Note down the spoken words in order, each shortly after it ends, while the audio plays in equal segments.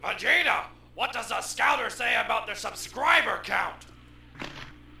say about their subscriber count?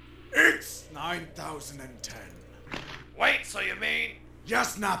 It's 9,010. Wait, so you mean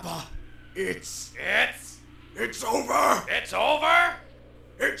Yes, Nappa. It's over. it's over?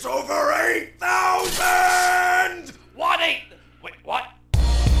 It's over 8,000! Wait, what?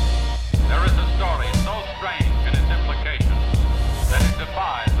 There is a story so strange in its implications that it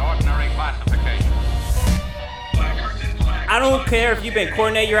defies ordinary classification. I don't care if you've been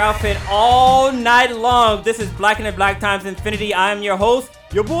coordinating your outfit all night long. This is Black and the Black Times Infinity. I am your host,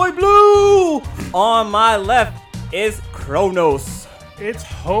 your boy Blue. On my left is Kronos. It's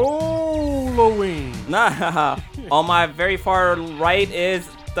Halloween. Nah, on my very far right is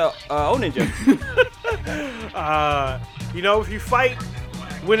the O-Ninja. If you fight,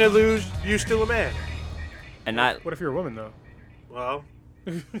 win or lose, you're still a man. And not What if you're a woman, though? Well,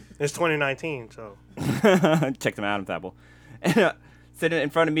 it's 2019, so. check them out, Adam's apple. And sitting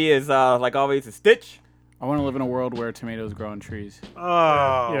in front of me is, like always, a Stitch. I want to live in a world where tomatoes grow on trees.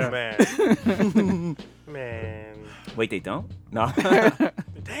 Oh, Yeah. man. Man. Wait, they don't? No.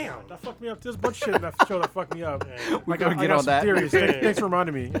 Damn. That fucked me up. There's a bunch of shit in that show that fucked me up. We I gotta got get on some that. theories. Thanks for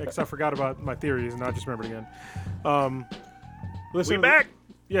reminding me, because I forgot about my theories and I just remembered again. We back?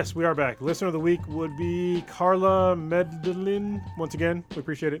 Yes, we are back. Listener of the week would be Carla Medellin. Once again, we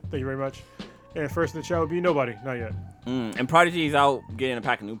appreciate it. Thank you very much. And first in the chat would be nobody. Not yet. And Prodigy's out getting a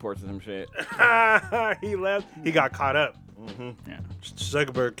pack of Newports or some shit. He left. He got caught up. Yeah.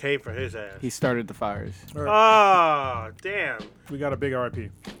 Zuckerberg came for his ass. He started the fires. Oh, damn. We got a big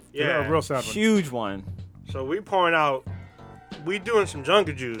RIP. Yeah. A real sad one. Huge one. So we pouring out. We doing some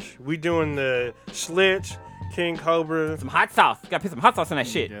jungle juice. We doing the Slits, King Cobra. Some hot sauce. You gotta put some hot sauce on that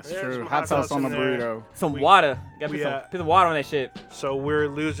shit. Yes, Yeah, true. some Hot sauce on the in there. burrito. Some water. You gotta we, put some water on that shit. So we're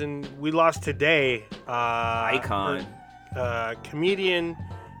losing. We lost today. Icon. Comedian,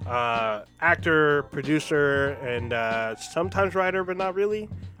 actor, producer, and sometimes writer, but not really.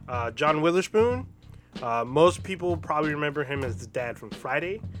 John Witherspoon. Most people probably remember him as the dad from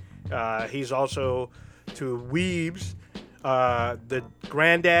Friday. He's also, to weebs, the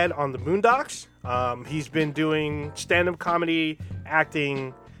granddad on the Boondocks. He's been doing stand-up comedy,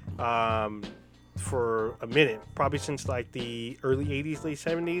 acting for a minute, probably since like the early 80s, late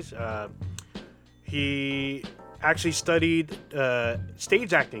 70s. He actually studied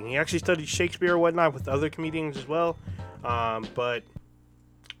stage acting. He actually studied Shakespeare and whatnot with other comedians as well.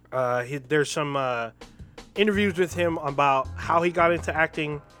 There's some interviews with him about how he got into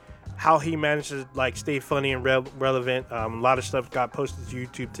acting, how he managed to like stay funny and relevant. A lot of stuff got posted to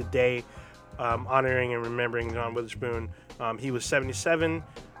YouTube today, honoring and remembering John Witherspoon. He was 77.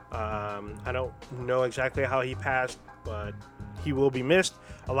 I don't know exactly how he passed, but he will be missed.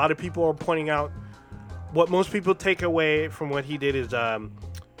 A lot of people are pointing out what most people take away from what he did is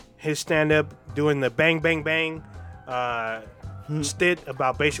his stand-up doing the bang bang bang stint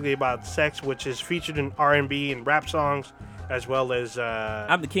about sex, which is featured in R&B and rap songs, as well as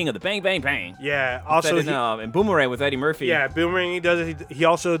I'm the king of the bang bang bang. yeah. Also, and Boomerang with Eddie Murphy. yeah, Boomerang. He does it. He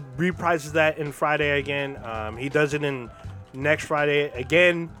also reprises that in Friday again. He does it in next Friday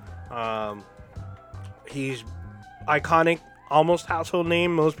again. He's iconic, almost household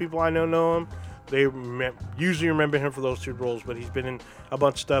name. Most people I know him. They usually remember him for those two roles, but he's been in a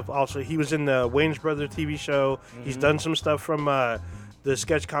bunch of stuff. Also, he was in the Wayans Brothers TV show. He's done some stuff from the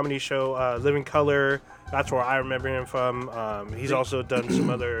sketch comedy show Living Color. That's where I remember him from. He's also done some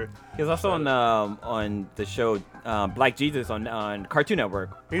other. He was also on the show Black Jesus on Cartoon Network.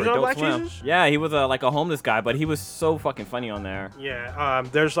 He was for on Adult Black Swim. Jesus? Yeah, he was like a homeless guy, but he was so fucking funny on there. Yeah,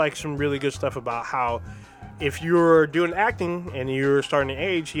 there's like some really good stuff about how if you're doing acting and you're starting to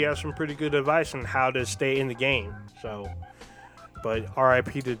age, he has some pretty good advice on how to stay in the game. So, but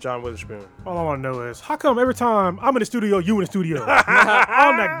R.I.P. to John Witherspoon. All I want to know is, how come every time I'm in the studio, you in the studio?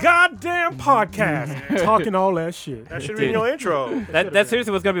 On the goddamn podcast, talking all that shit. That should be in your intro. That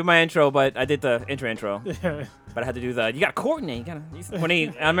seriously was gonna be my intro, but I did the intro. But I had to do you gotta coordinate.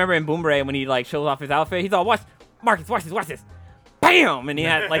 I remember in Boomerang when he like shows off his outfit, he's all, watch this. Bam! And he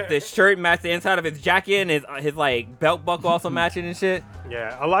had like the shirt match the inside of his jacket and his like belt buckle also matching and shit.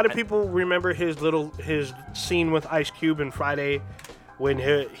 Yeah, a lot of people remember his scene with Ice Cube in Friday when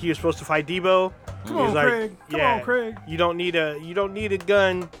he was supposed to fight Debo. Come on, Craig. Come on, Craig. You don't need a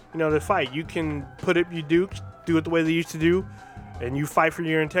gun, to fight. You can put up your dukes, do it the way they used to do, and you fight for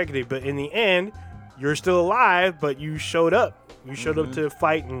your integrity. But in the end, you're still alive, but you showed up. You showed up to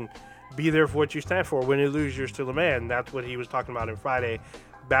fight and be there for what you stand for. When you lose, you're still a man. That's what he was talking about in Friday.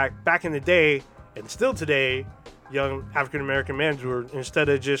 Back in the day, and still today, young African American men were, instead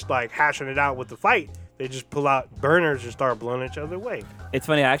of just like hashing it out with the fight, They just pull out burners and start blowing each other away. It's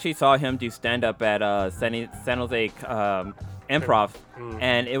funny. I actually saw him do stand up at San Jose Improv,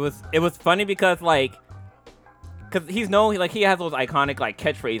 and it was funny because he's known he has those iconic like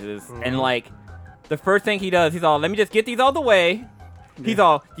catchphrases, and like the first thing he does, he's all, let me just get these all the way. He's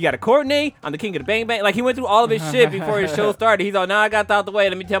all, you gotta coordinate. I'm the king of the bang bang. Like he went through all of his shit before his show started. He's all, now I got that out the way.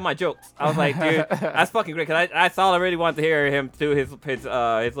 Let me tell my jokes. I was like, dude, that's fucking great. Cause I saw I really wanted to hear him do his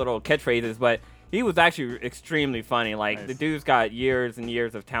little catchphrases, but he was actually extremely funny. Like the dude's got years and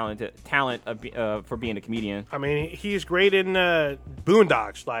years of talent for being a comedian. I mean, he's great in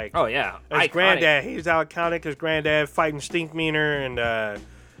Boondocks. Like, Oh yeah, his iconic. granddad, he's iconic. His granddad fighting Stink Meaner and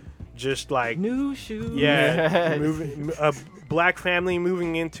just like New shoes. yeah, a black family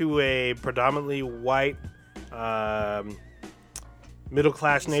moving into a predominantly white middle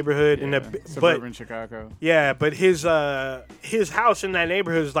class neighborhood in Suburban Chicago. Yeah, but his house in that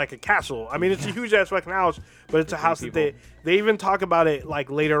neighborhood is like a castle. I mean, it's a huge ass fucking house, but it's a house that they even talk about it like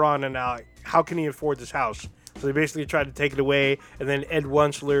later on and now. How can he afford this house? So they basically try to take it away, and then Ed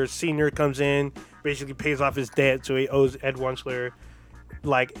Wunsler Sr. comes in, basically pays off his debt, so he owes Ed Wunsler.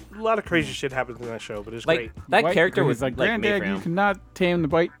 Like a lot of crazy shit happens in that show, but it's Like great. that White character girl was is like, made Granddad, for you him. cannot tame the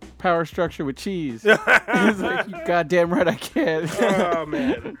white power structure with cheese. He's like, you goddamn right I can. Oh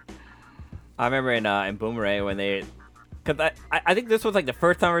man. I remember in Boomerang when they, because I think this was like the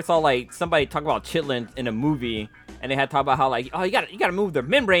first time I saw like somebody talk about chitlins in a movie, and they had talked about how like, oh, you gotta move the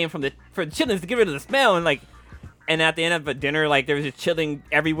membrane for the chitlins to get rid of the smell, and like, and at the end of the dinner, like there was just chilling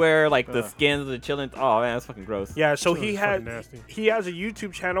everywhere, like the skins of the chitlins. Oh man, that's fucking gross. Yeah, so That was fucking nasty. he has a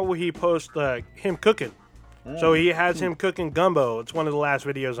YouTube channel where he posts him cooking. So he has him cooking gumbo. It's one of the last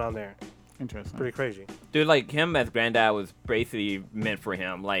videos on there. Interesting. Pretty crazy. Dude, like him as Granddad was basically meant for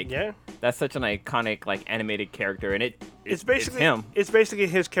him. Like, Yeah. that's such an iconic like animated character, and It's basically him. It's basically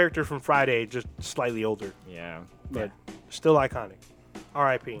his character from Friday, just slightly older, Yeah. but still iconic.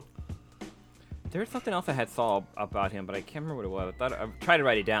 R.I.P. There's something else I had saw about him, but I can't remember what it was. I tried to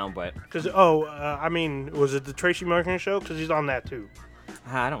write it down, but Because I mean, was it the Tracy Morgan show? Because he's on that too.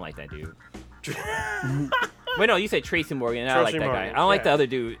 I don't like that dude. Wait, no, you said Tracy Morgan. I like Tracy that guy. Morgan, I don't like yeah. the other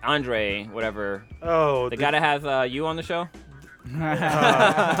dude, Andre, whatever. Oh, The guy that has you on the show.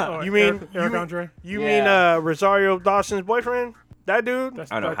 you mean Eric you, Andre? you Yeah. mean Rosario Dawson's boyfriend? That dude?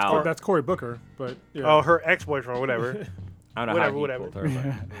 That's, I don't know that's, how. That's Cory Booker, but yeah. Oh, her ex-boyfriend, whatever. I don't know how he Whatever. pulled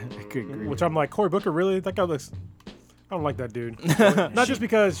her, but- Good grief. Which I'm like, Cory Booker, really? That guy looks. I don't like that dude. Not just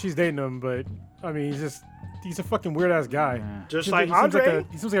because she's dating him, but I mean, he's a fucking weird ass guy. Yeah. Just Seems like he seems Andre.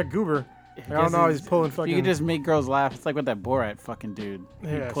 he seems like a goober. I guess don't know. it's- He's pulling If fucking. you could just make girls laugh. It's like with that Borat fucking dude.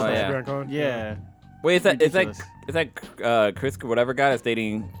 yeah, pulled Oh, Sacha yeah. Baron Cohen. Yeah. Wait, is that Ridiculous. Chris or whatever guy that's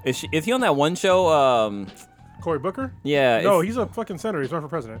dating? Is he on that one show? Cory Booker? Yeah. No, it's- he's a fucking senator. He's running for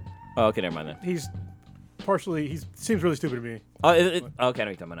president. Oh, okay, never mind then. He seems really stupid to me. Oh, okay, I know what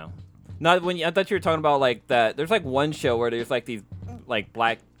you're talking about now. No, I thought you were talking about like that. There's like one show where there's like these like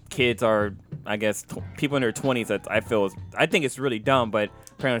black kids are, I guess, people in their 20s that I think it's really dumb, but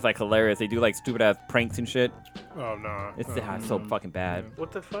apparently it's like hilarious. They do like stupid ass pranks and shit. Oh no. It's so fucking bad.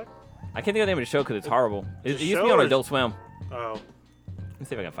 What the fuck? I can't think of the name of the show because it's horrible. It The used to show be on or- Adult Swim. Oh. Let's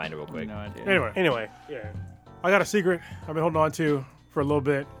see if I can find it real quick. No idea. Anyway, Yeah. I got a secret I've been holding on to for a little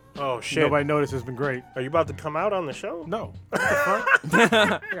bit. Oh shit. Nobody noticed. It's been great. Are you about to come out on the show? No. What the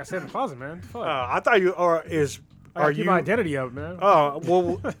fuck? I got set in the closet, man. Fuck. I thought you are I gotta are keep you? my identity out, man. Oh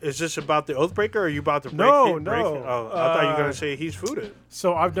well, is this about the Oathbreaker? Or are you about to break? No, break no. Oh, I thought you were gonna say he's fooded.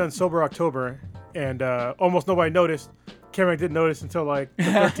 So I've done Sober October, and almost nobody noticed. Cameron didn't notice until like the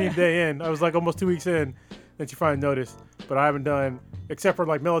 13th day in. I was like almost 2 weeks in that she finally noticed. But I haven't done, except for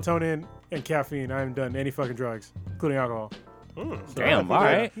like melatonin and caffeine, I haven't done any fucking drugs, including alcohol. So, Damn, all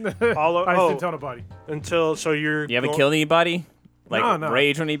right. All of, I just oh, didn't tell nobody. until so you're. You haven't go- killed anybody? Like No, no.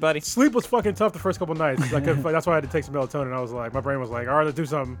 rage on anybody? Sleep was fucking tough the first couple nights. That's why I had to take some melatonin. I was like, my brain was like, all right, let's do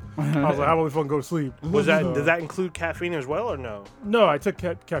something. I was like, how about we fucking go to sleep? Was that? So- Did that include caffeine as well, or no? No, I took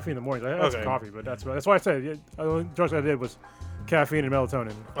caffeine in the mornings. I had some Okay. coffee, but that's why I said the only drugs I did was caffeine and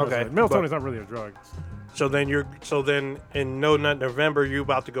melatonin. Okay, Melatonin's not really a drug. So then in No Nut November, you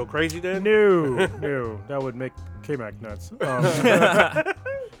about to go crazy then? No, that would make K-Mac nuts.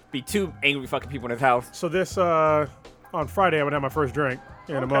 Be two angry fucking people in his house. So this on Friday, I'm gonna have my first drink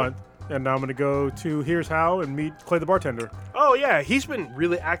in a Okay. month, and I'm gonna go to Here's How and meet Clay the bartender. Oh yeah, he's been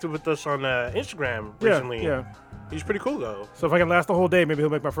really active with us on Instagram recently. Yeah. He's pretty cool though. So if I can last the whole day, maybe he'll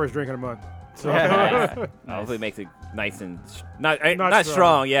make my first drink in a month. So Hopefully it makes it nice and not strong,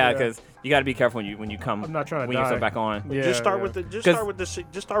 strong, yeah, yeah. because you got to be careful when you come. I'm not trying to when die. yourself back on. Yeah, just start yeah. with the just 'Cause-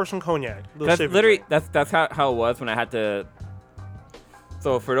 start with some cognac. Little That's sip of literally it. that's how it was when I had to.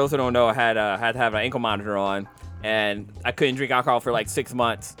 So for those who don't know, I had to have an ankle monitor on, and I couldn't drink alcohol for like 6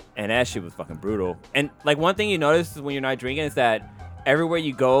 months, and that shit was fucking brutal. And like one thing you notice when you're not drinking is that everywhere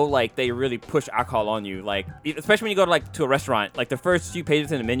you go, like they really push alcohol on you. Like especially when you go to a restaurant, like the first few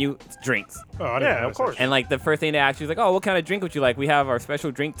pages in the menu, it's drinks. Oh, I didn't Yeah, know of course. And like the first thing they ask you is like, oh, what kind of drink would you like? We have our special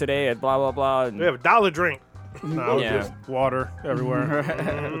drink today at blah blah blah. And We have a dollar drink. No, Yeah. just water everywhere.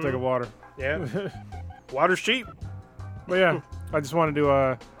 We'll take a water. Yeah. Water's cheap. But yeah, I just wanted to,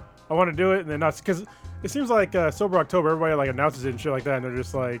 I want to do it, and then not because it seems like Sober October, everybody like announces it and shit like that, and they're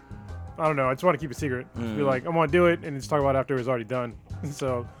just like, I don't know, I just want to keep it secret. Just be like, I want to do it, and just talk about it after it's already done.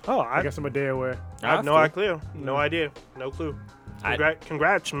 So I guess I'm a day away. I have That's no idea. No idea. No clue.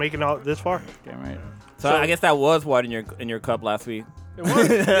 Congrats on making all this far. Damn right. So I guess that was what in your cup last week. It was,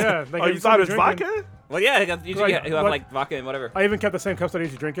 yeah. Like, Oh, you thought it was vodka? Well, yeah, usually Like, you have what- like vodka and whatever. I even kept the same cups that I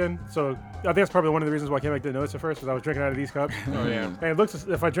usually drink in, so I think that's probably one of the reasons why Kim didn't notice at first, because I was drinking out of these cups. Oh yeah. And it looks as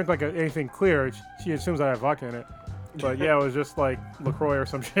if I drink like anything clear, she assumes I have vodka in it. But yeah, it was just like LaCroix or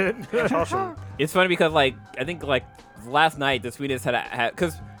some shit. That's awesome. It's funny because like I think like last night the sweetest had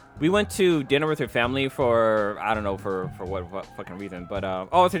because we went to dinner with her family for I don't know for what fucking reason, but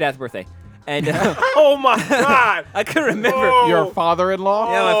it's her dad's birthday, and Oh my god. I couldn't remember. Whoa. Your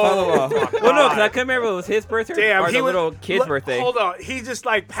father-in-law? Yeah, my father-in-law. Oh, my Well, no, because I God. couldn't remember if it was his birthday Damn, or he the was, little kid's birthday. Hold on, he just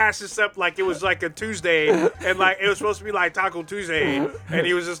like passed this up like it was like a Tuesday, and like it was supposed to be like Taco Tuesday, and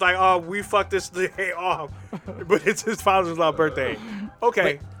he was just like, "Oh, we fucked this day off," but it's his father-in-law's birthday.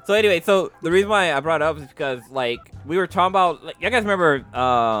 Okay, So anyway, so the reason why I brought it up is because like we were talking about like you guys remember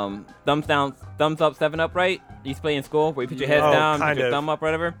thumbs down, thumbs up, 7-Up, right? You used to play in school where you put your heads Oh, down, put kind your of. thumb up,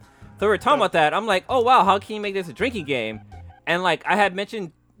 whatever. So we were talking about that. I'm like, oh wow, how can you make this a drinking game? And like I had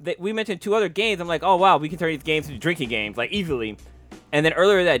mentioned that we mentioned 2 other games. I'm like, oh wow, we can turn these games into drinking games like easily. And then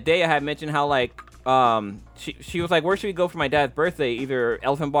earlier that day, I had mentioned how like she was like, where should we go for my dad's birthday? Either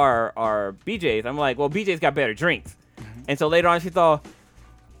Elephant Bar or BJ's. I'm like, well, BJ's got better drinks. And so later on, she thought,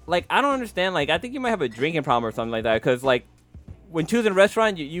 like, I don't understand. Like, I think you might have a drinking problem or something like that. Because like when choosing a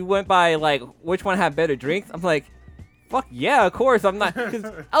restaurant, you went by like which one had better drinks. I'm like, fuck yeah, of course. I'm not because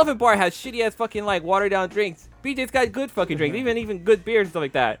Elephant Bar has shitty ass fucking like watered down drinks. BJ's got good fucking drinks, even good beers and stuff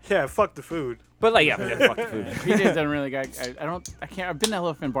like that. yeah, fuck the food. But like, yeah, fuck the food. BJ's doesn't really got. I can't. I've been to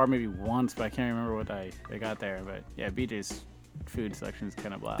Elephant Bar maybe once, but I can't remember what I got there. But yeah, BJ's food selection is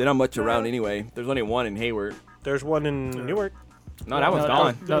kind of blah. They're not much around anyway. There's only one in Hayward. There's one in Newark. No, that one's gone.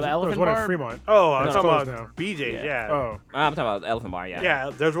 No, the There's Elephant one in Bar. Fremont. Oh, I'm It's talking closed about now. BJ's. Yeah. Oh. I'm talking about Elephant Bar, yeah. Yeah,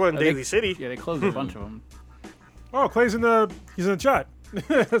 there's one in they- Daly City. Yeah, they closed a bunch of them. Oh, Clay's he's in the chat.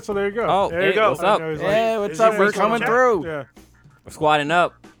 So there you go. Oh, There you hey, go. what's up? I know he's Hey, is what's he up? We're first on coming chat? through. Yeah. We're squatting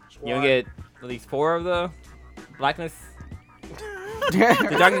up. Squad. You don't get at least 4 of the blackness. Yeah.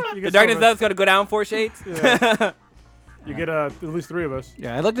 The darkness, You the get darkness some of does got to go down 4 shades. Yeah. You get at least 3 of us.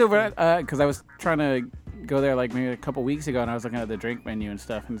 Yeah, I looked over because I was trying to go there like maybe a couple weeks ago, and I was looking at the drink menu and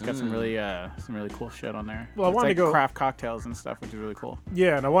stuff, and it's got some really cool shit on there. Well, I It's wanted like to go- craft cocktails and stuff, which is really cool.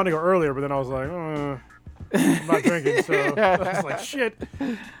 Yeah, and I wanted to go earlier, but then I was like, I'm not drinking, so I was like, shit.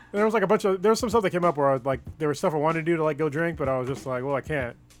 And there was like there was some stuff that came up where I was like, there was stuff I wanted to do to like go drink, but I was just like, well, I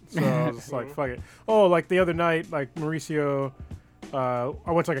can't. So I was just like, fuck it. Oh, like the other night, like Mauricio, I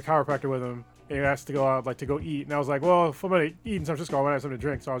went to like a chiropractor with him, and he asked to go out, like to go eat, and I was like, well, if I'm gonna eat in San Francisco, I want to have something to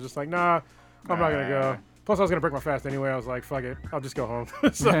drink. So I was just like, nah, I'm not gonna go. Plus, I was gonna break my fast anyway. I was like, fuck it, I'll just go home.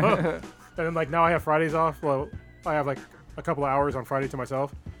 So, and then like now I have Fridays off. Well, I have like a couple of hours on Friday to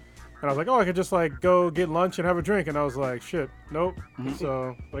myself. And I was like, oh, I could just like go get lunch and have a drink. And I was like, shit, nope.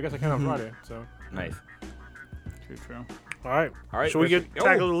 So, but I guess I can on Friday. So, Nice. True. All right. All right, Should we let's get go.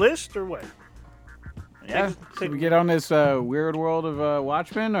 tackle the list or what? Yeah. Should we get on this weird world of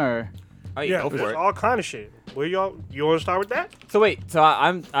Watchmen, or? Oh, Yeah, go for There's it. all kind of shit. Where y'all? You want to start with that? So wait, so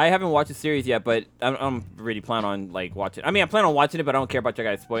I haven't watched the series yet, but I'm really plan on like watching. I mean, I plan on watching it, but I don't care about you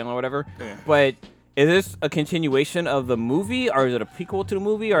guys spoiling or whatever. But is this a continuation of the movie, or is it a prequel to the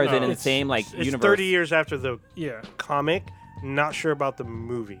movie, or is it in the It's- same like It's universe? 30 years after the yeah. comic. Not sure about the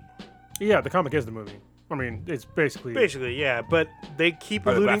movie. Yeah, the comic is the movie. I mean, it's basically. Basically, yeah, but they keep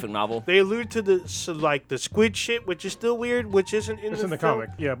Or the alluding. graphic novel. They allude to like the squid shit, which is still weird, which isn't in It's the in the film.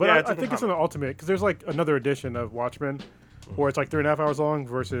 comic. Yeah, but I think it's in the Ultimate, because there's like another edition of Watchmen where it's like 3.5 hours long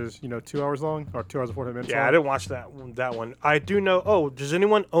versus, 2 hours long, or 2 hours and 40 minutes Yeah, long. I didn't watch that one. I do know. Oh, does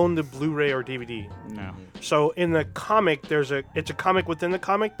anyone own the Blu-ray or DVD? No. So in the comic, it's a comic within the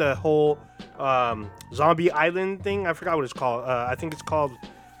comic. The whole zombie island thing. I forgot what it's called. I think it's called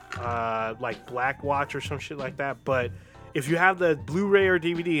like Black Watch or some shit like that. But if you have the Blu-ray or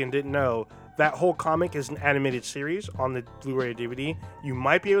DVD and didn't know, that whole comic is an animated series on the Blu-ray or DVD. You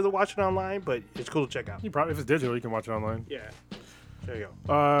might be able to watch it online, but it's cool to check out. You probably, if it's digital, you can watch it online. Yeah. There you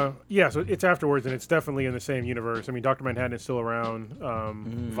go. Yeah, so it's afterwards, and it's definitely in the same universe. I mean, Dr. Manhattan is still around.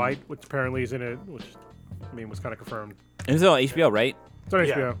 Vite, which apparently is in it, which, I mean, was kind of confirmed. And it's on HBO, right? It's on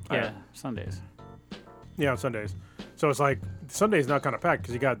Yeah. HBO. Yeah, Sundays. Yeah, on Sundays. So it's like, Sunday's not kind of packed,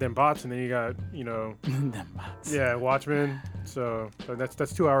 because you got them bots, and then you got, Them bots. yeah, Watchmen. So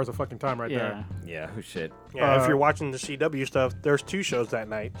that's 2 hours of fucking time right Yeah. there. Yeah, who shit. Yeah, if you're watching the CW stuff, there's 2 shows that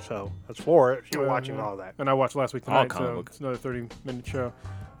night, so that's 4 if you're watching all that. And I watched last week All tonight, comic so book. it's another 30-minute show.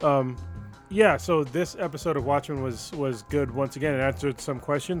 Yeah, so this episode of Watchmen was good once again. It answered some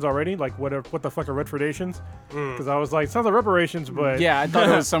questions already, like what the fuck are reparations? Because I was like, sounds like reparations, but Yeah, I thought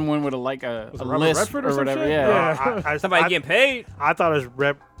it was someone with like a it Robert list Redford or or some whatever. shit? Yeah. Yeah. Somebody getting paid? I thought it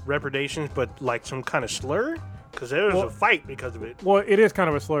was repredations, but like some kind of slur, because there was a fight because of it. Well, it is kind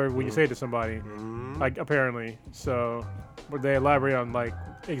of a slur when you say it to somebody, like apparently. So, but they elaborate on like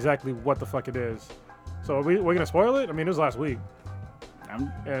exactly what the fuck it is. So we're gonna spoil it? I mean, it was last week,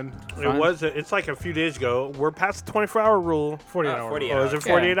 and It's like a few days ago. We're past the 24-hour rule. 48 hours. 48 Oh, is it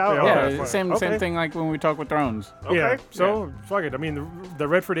 48 hours? Yeah, Yeah, okay, fine. same Okay. thing like when we talk with Thrones. Okay. Yeah. So fuck it. I mean, the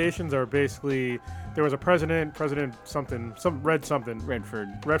Redfordations are basically there was a president something, some Red something. Redford.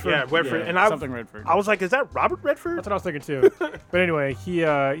 Redford. Yeah, Redford. Yeah, And something Redford. I was like, is that Robert Redford? That's what I was thinking too. But anyway,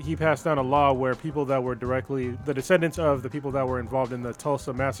 he passed down a law where people that were directly the descendants of the people that were involved in the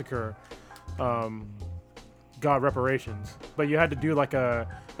Tulsa massacre got reparations. But you had to do like a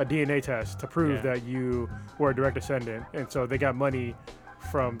DNA test to prove that you were a direct descendant, and so they got money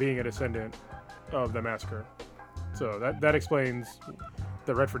from being a descendant of the massacre. So that explains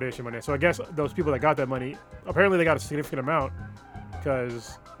the Redfordation money. So I guess those people that got that money, apparently they got a significant amount,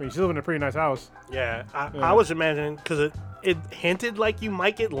 because I mean, you live in a pretty nice house. Yeah, I was imagining, because it hinted like you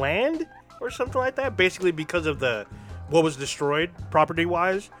might get land or something like that, basically because of what was destroyed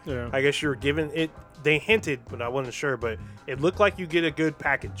property-wise. Yeah. I guess you're given it. They hinted, but I wasn't sure. But it looked like you get a good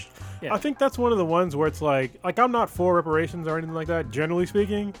package. Yeah. I think that's one of the ones where it's like I'm not for reparations or anything like that, generally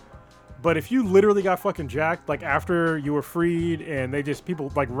speaking. But if you literally got fucking jacked, like after you were freed and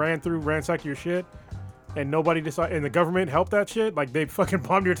people like ransacked your shit, and nobody decided, and the government helped that shit, like they fucking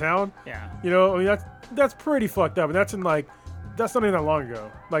bombed your town. Yeah. You know, I mean that's pretty fucked up, and that's not even that long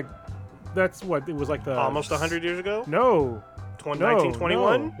ago. Like that's what it was like the Almost 100 years ago. No.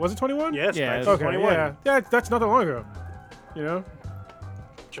 1921. No. Was it 21? Yes. Yeah, it's 1921. Okay. Yeah. That's not that long ago. You know.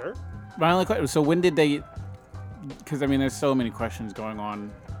 Sure. My only question. So when did they? Because I mean, there's so many questions going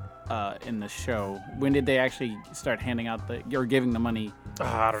on in the show. When did they actually start handing out or giving the money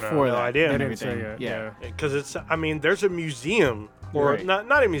I don't know. for no that? idea. and They didn't say everything? yet. Yeah. Because it's. I mean, there's a museum, or Right.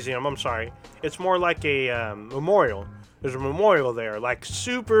 not a museum. I'm sorry. It's more like a memorial. There's a memorial there, like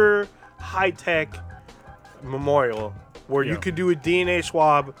super high tech memorial, where you could do a DNA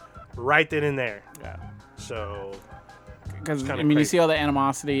swab right then and there. Yeah. So. Because kinda I mean, you crazy. see all the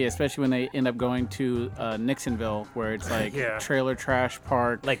animosity, especially when they end up going to Nixonville, where it's like Yeah. trailer trash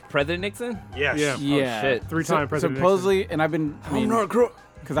park. Like President Nixon? Yes. Yeah. Yeah. shit. Three-time President Supposedly, and I've been. I mean, not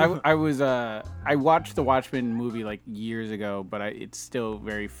because I watched the Watchmen movie like years ago, but it's still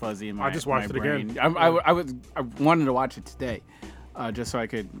very fuzzy in my. I just watched my it again. brain. I wanted to watch it today, just so I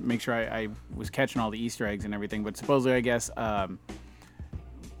could make sure I was catching all the Easter eggs and everything. But supposedly, I guess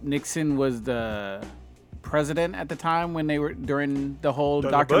Nixon was the president at the time when they were during the whole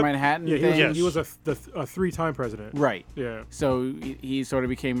During the Dr. book? Manhattan Yeah, thing. he was a 3-time president. Right. Yeah. So he sort of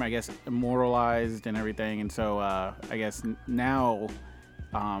became, I guess, immortalized and everything, and so I guess now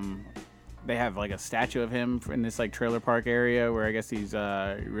they have like a statue of him in this like trailer park area where I guess these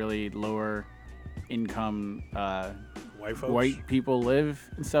really lower income White folks. white people live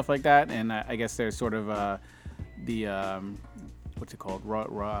and stuff like that, and I guess there's sort of the what's it called,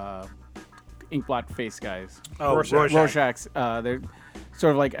 inkblot face guys. Oh, Rorschach. Rorschach's. They're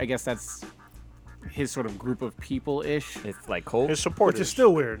sort of like, I guess that's his sort of group of people-ish. It's like cold. His supporters. Which is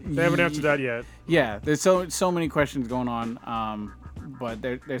still weird. They haven't answered that yet. Yeah, there's so many questions going on, but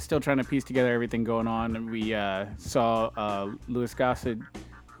they're still trying to piece together everything going on. And we saw Louis Gossett,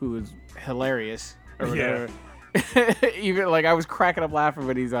 who is hilarious or whatever. Even like I was cracking up laughing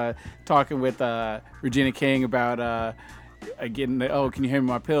when he's talking with Regina King about getting can you hand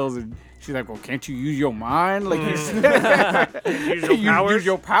me my pills? And she's like, well, can't you use your mind? Like Use your powers. use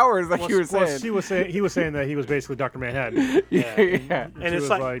your powers, like you were Well, saying. he was saying that he was basically Dr. Manhattan. yeah. And She it's was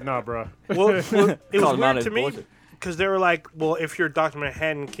like, nah, bro. well, it was Call him out weird as to me bullshit. because they were like, well, if you're Dr.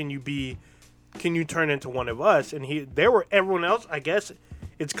 Manhattan, can you turn into one of us? And everyone else, I guess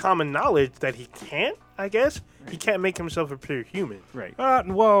it's common knowledge that he can't, I guess. He can't make himself appear human. Right.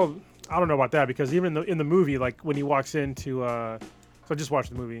 Well, I don't know about that, because even in the movie, like when he walks into, so I just watched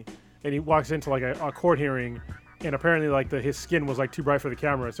the movie, and he walks into like a court hearing, and apparently like his skin was like too bright for the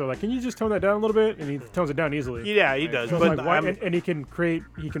camera. So like, can you just tone that down a little bit? And he tones it down easily. Yeah, he does. So But like, and he can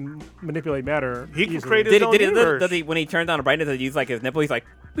manipulate matter. he can easily. create his own universe. Does he when he turns down the brightness, does he use like his nipple? He's like,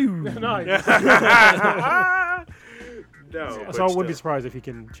 No, No, so but I wouldn't be still. surprised if he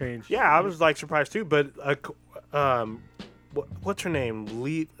can change. Yeah, I was like surprised too. But what's her name?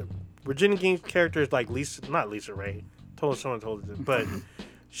 Regina King's character is like not Lisa Ray. Someone told us this, but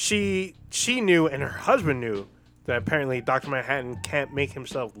she knew, and her husband knew that apparently Dr. Manhattan can't make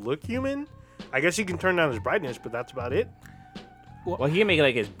himself look human. I guess he can turn down his brightness, but that's about it. well, he can make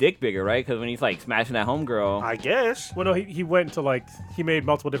like his dick bigger, right? Because when he's like smashing that homegirl, I guess Well, no, he went to like he made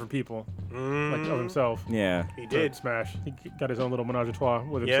multiple different people like of himself. yeah. he to did. smash. He got his own little menage a trois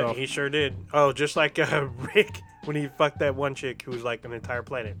with Yeah, himself. he sure did. Oh, just like Rick when he fucked that one chick who was like an entire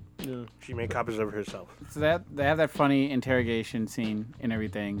planet. Yeah. She made copies of herself. So they have that funny interrogation scene and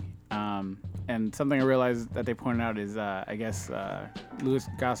everything. And something I realized that they pointed out is, I guess, Louis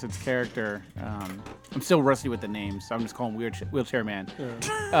Gossett's character. I'm still rusty with the names, so I'm just calling him Wheelchair Man.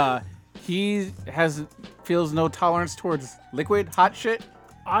 He feels no tolerance towards liquid, hot shit.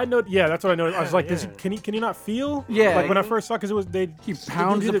 I know. Yeah, that's what I know. I was like, can he not feel? Yeah. Like when I first saw, because it was He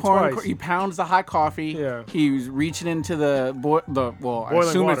pounds did the it pouring. twice. He pounds the hot coffee. Yeah. He's reaching into I Boiling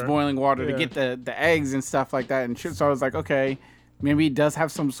assume it's water. boiling water Yeah. to get the eggs and stuff like that and shit. So I was like, okay, maybe he does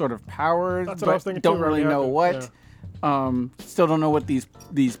have some sort of powers, That's what I was but thinking don't too, really right know after. what. Still don't know what these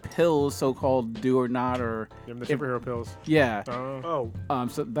pills so-called do or not, or Give him the superhero pills. yeah. Oh,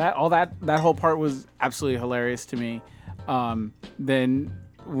 So that whole part was absolutely hilarious to me. Then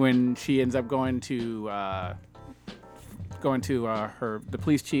when she ends up going to the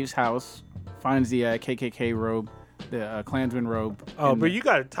police chief's house, finds the KKK robe, the Klansman robe. oh, and- but you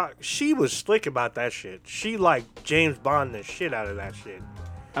gotta talk. She was slick about that shit. She like James Bond the shit out of that shit.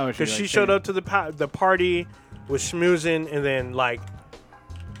 Because she showed up to the party, was schmoozing, and then like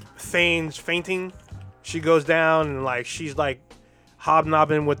feigns fainting. She goes down and like she's like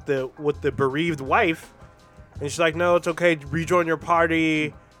hobnobbing with the bereaved wife, and she's like, "No, it's okay. Rejoin your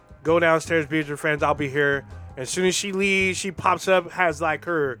party. Go downstairs, be with your friends. I'll be here." And as soon as she leaves, she pops up, has like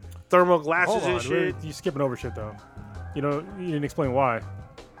her thermal glasses Hold on, and shit, you skipping over shit though. You know, you didn't explain why.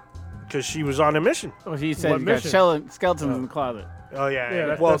 because she was on a mission. Well, he said What he's got mission? skeletons in the closet. Oh yeah, Yeah,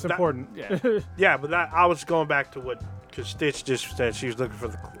 that's, well, that's that- important. Yeah. Yeah, but that I was going back to because Stitch just said she was looking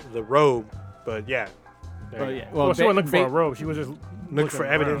for the robe, but yeah. There Well, you yeah. Well, she ba- wasn't looking for a ba- robe. She was just looking for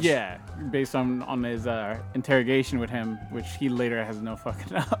around. evidence. Yeah, based on his interrogation with him, which he later has no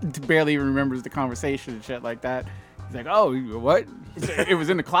fucking barely even remembers the conversation and shit like that. He's like, "Oh, what? It was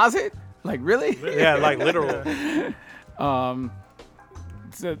in the closet? Like really?" go. Yeah, like literal.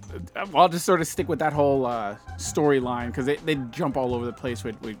 So, I'll just sort of stick with that whole storyline because they jump all over the place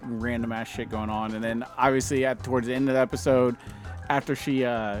with random ass shit going on, and then obviously towards the end of the episode, after she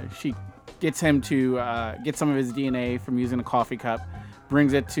gets him to get some of his DNA from using a coffee cup,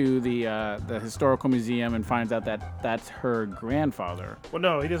 brings it to the historical museum, and finds out that that's her grandfather. Well,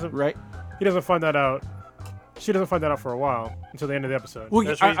 no, he doesn't. Right? He doesn't find that out. She doesn't find that out for a while until the end of the episode. Well,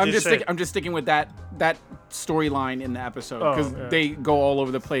 That's what he I'm just just said. I'm just sticking with that storyline in the episode because yeah. they go all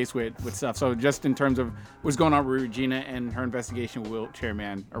over the place with stuff. So just in terms of what's going on with Regina and her investigation with Wheelchair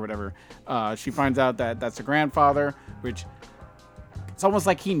Man or whatever, she finds out that that's her grandfather, which it's almost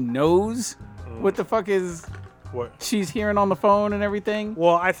like he knows what the fuck is What? she's hearing on the phone and everything.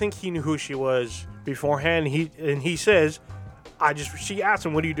 Well, I think he knew who she was beforehand. He says, she asked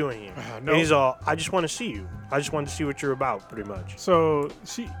him, "What are you doing here?" no. And he's all, "I just want to see you. I just want to see what you're about," pretty much. So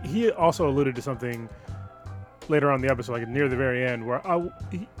he also alluded to something later on in the episode, like near the very end, where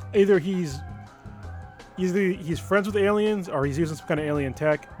either he's friends with aliens or he's using some kind of alien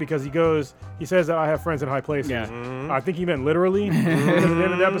tech because he says that I have friends in high places. Yeah. I think he meant literally. Because at the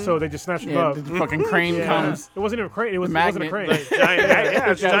end of the episode, they just snatched him Yeah, up. the fucking crane Yeah. comes. It wasn't even a crane. It wasn't a Magnet. crane. Like, it's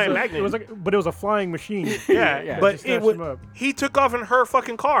a giant It magnet. was but it was a flying machine. yeah, Yeah. but Just it snatched was, him up. he took off in her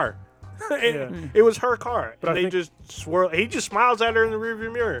fucking car. It was her car. But And I they think- just swirl. He just smiles at her in the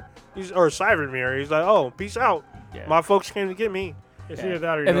rearview mirror. Or side mirror. He's like, "Oh, peace out. Yeah. My folks came to get me." It's either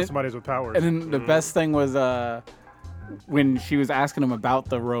that or you And know then- somebody's with powers. And then the best thing was when she was asking him about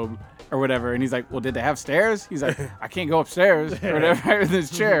the robe or whatever, and he's like, "Well, did they have stairs?" He's like, "I can't go upstairs or whatever in this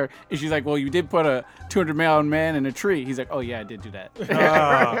chair." And she's like, "Well, you did put a 200-pound man in a tree." He's like, "Oh yeah, I did do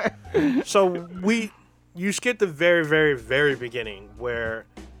that." So you skip the very, very, very beginning where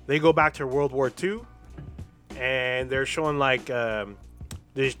they go back to World War II, and they're showing like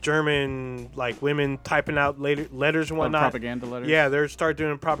this German like women typing out letters and whatnot. propaganda letters. Yeah, they start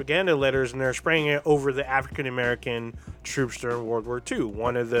doing propaganda letters, and they're spraying it over the African American troops during World War II.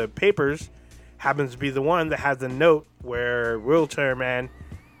 One of the papers happens to be the one that has the note where Wheelchair Man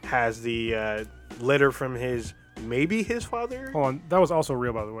has the letter from maybe his father. Hold on, that was also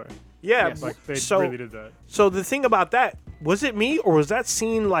real, by the way. Yeah, Yes. Like they so really did that. so the thing about that, was it me or was that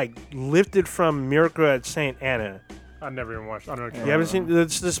scene like lifted from Miracle at St. Anna? I never even watched. I don't know. You haven't seen the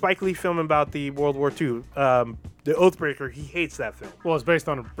Spike Lee film about the World War II, the Oathbreaker. He hates that film. Well, it's based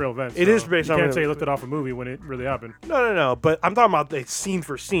on real events. It so is based you on can't real- say you looked it off a movie when it really happened. No. But I'm talking about the scene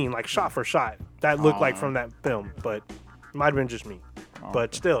for scene, like shot for shot. That looked like from that film, but it might have been just me.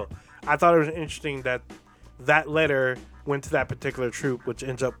 But still, I thought it was interesting that that letter went to that particular troop, which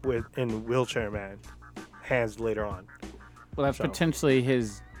ends up in Wheelchair Man hands later on. Well, that's So. potentially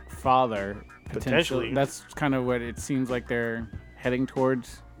his father. Potentially. That's kind of what it seems like they're heading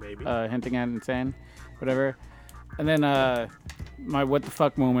towards, Maybe. hinting at and saying, whatever. And then my what the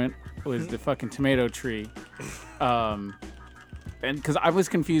fuck moment was the fucking tomato tree. And because I was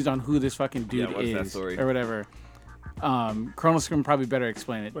confused on who this fucking dude Yeah, what's that is story? or whatever. Kronos can probably better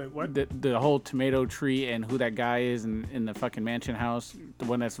explain it. Wait, what? The whole tomato tree and who that guy is in the fucking mansion house, the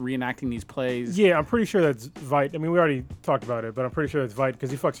one that's reenacting these plays. Yeah, I'm pretty sure that's Vite. I mean, we already talked about it, but I'm pretty sure it's Vite because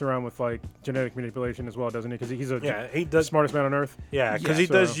he fucks around with like genetic manipulation as well, doesn't he? Because he's He the does. smartest man on earth. Yeah, because Yeah. he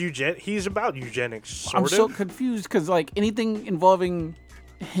does So- He's about eugenics, sort I'm of. so confused because like anything involving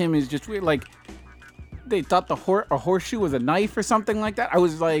him is just weird. Like they thought a horseshoe was a knife or something like that. I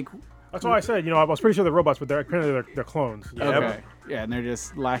was like, That's why I said, I was pretty sure they're robots, but apparently they're clones. Yeah. okay, yeah, and they're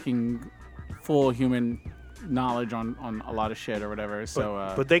just lacking full human knowledge on a lot of shit or whatever.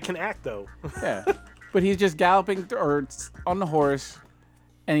 So, but they can act though. yeah, but he's just galloping on the horse.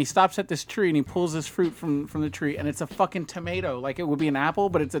 And he stops at this tree and he pulls this fruit from the tree and it's a fucking tomato. Like it would be an apple,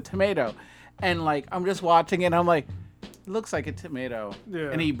 but it's a tomato. And like I'm just watching it and I'm like, it looks like a tomato.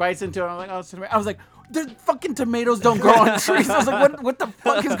 Yeah. And he bites into it and I'm like, oh, it's a tomato. I was like, the fucking tomatoes don't grow on trees. I was like, what the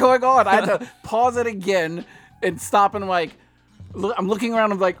fuck is going on? I had to pause it again and stop and like, I'm looking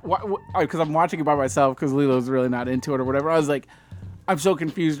around. I'm like, because I'm watching it by myself because Lilo's really not into it or whatever. I was like, I'm so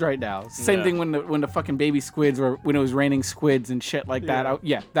confused right now. Same Yeah. thing when the fucking baby squids were when it was raining squids and shit like that.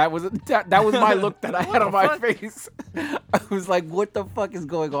 That was my look that I had on my face. I was like, what the fuck is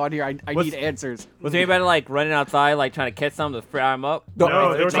going on here? I need answers. Was anybody like running outside, like trying to catch something to fry them up?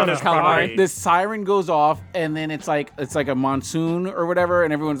 No, they were trying to calamari. This siren goes off, and then it's like a monsoon or whatever,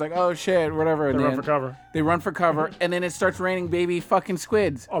 and everyone's like, "Oh shit," whatever. And They run then for cover. They run for cover, and then it starts raining baby fucking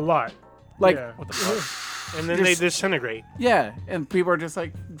squids. A lot. Like, Yeah. And then they disintegrate. yeah, and people are just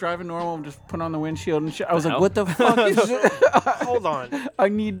like driving normal, just putting on the windshield and shit. I was like, hell? "What the fuck is this?" Hold on. I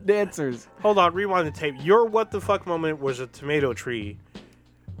need answers. Hold on, rewind the tape. Your what the fuck moment was a tomato tree,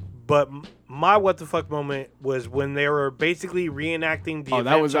 but my what the fuck moment was when they were basically reenacting the Oh,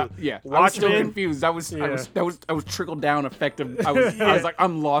 that was events of yeah. I was still Watchmen. confused. I was trickled down effective. I was like,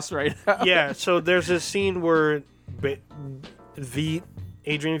 I'm lost right now. Yeah, so there's a scene where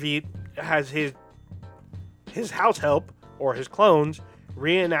Adrian Veidt has his house help or his clones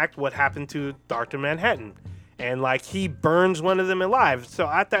reenact what happened to Dr. Manhattan. And like he burns one of them alive. So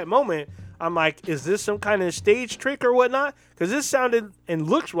at that moment, I'm like, is this some kind of stage trick or whatnot? Because this sounded and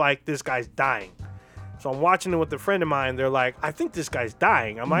looks like this guy's dying. So I'm watching it with a friend of mine. They're like, I think this guy's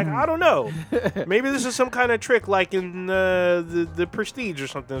dying. I'm like, I don't know. Maybe this is some kind of trick like in the Prestige or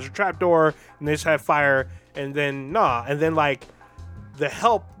something. There's a trapdoor and they just have fire and then nah. And then like the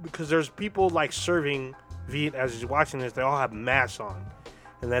help, because there's people like serving Veidt as he's watching this, they all have masks on.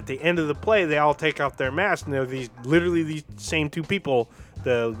 And at the end of the play, they all take off their masks, and they're literally these same two people,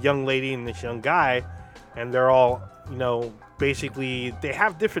 the young lady and this young guy, and they're all, basically, they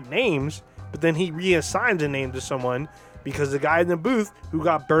have different names, but then he reassigns a name to someone because the guy in the booth who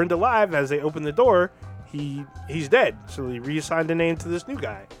got burned alive as they opened the door, he's dead. So he reassigned a name to this new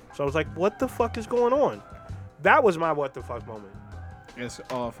guy. So I was like, what the fuck is going on? That was my what the fuck moment. It's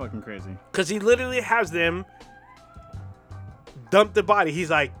all fucking crazy. Because he literally has them dump the body. He's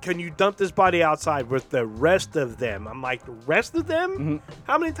like, can you dump this body outside with the rest of them? I'm like, the rest of them? Mm-hmm.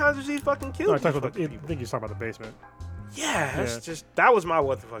 How many times has he fucking killed No, I these talked about fucking I people? think he's talking about the basement. Yeah, that's Yeah. just, that was my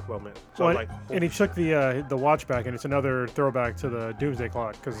what the fuck moment. So I'm Well, like, and he took the watch back, and it's another throwback to the Doomsday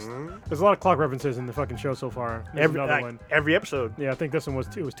Clock because Mm-hmm. there's a lot of clock references in the fucking show so far. There's another one. every episode. Yeah, I think this one was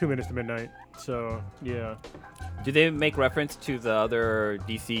 2 minutes to midnight. So yeah, Do they make reference to the other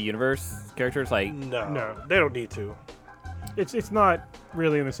DC universe characters? Like, No, they don't need to. it's not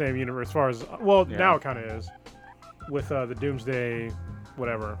really in the same universe as far as now it kind of is with the Doomsday,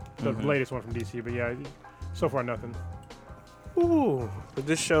 whatever, the latest one from DC. But yeah, so far nothing. Ooh, but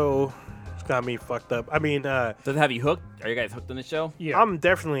this show has got me fucked up. I mean, does it have you hooked? Are you guys hooked on the show? Yeah, I'm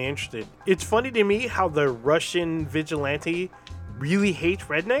definitely interested. It's funny to me how the Russian vigilante really hates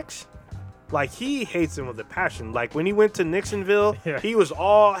rednecks. Like, he hates him with a passion. Like, when he went to Nixonville, Yeah. he was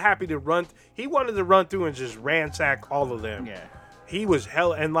all happy to run. He wanted to run through and just ransack all of them. Yeah. He was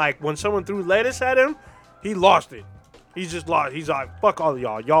hell. And, like, when someone threw lettuce at him, he lost it. He's just lost. He's like, fuck all of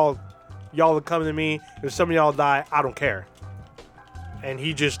y'all. Y'all are coming to me. If some of y'all die, I don't care. And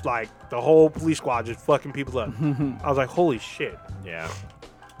he just, like, the whole police squad just fucking people up. I was like, holy shit. Yeah.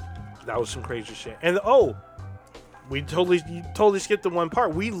 That was some crazy shit. And, you totally skipped the one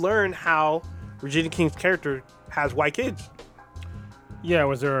part. We learned how Regina King's character has white kids. Yeah,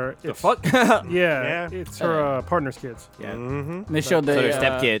 was there? The fuck? Yeah, it's her partner's kids. Yeah. Mm-hmm. And they showed So they're the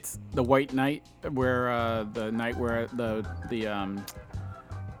stepkids. the White Knight, where the night where the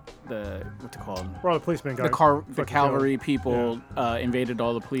what's it called? Where all the policemen got The fucking cavalry killed. people invaded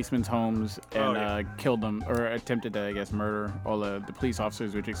all the policemen's homes and yeah. killed them, or attempted to, I guess, murder all the police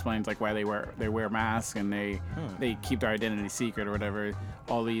officers, which explains like why they wear masks and they keep their identity secret or whatever.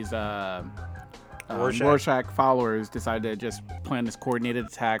 All these Rorschach followers decided to just plan this coordinated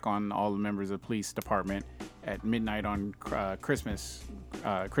attack on all the members of the police department at midnight on Christmas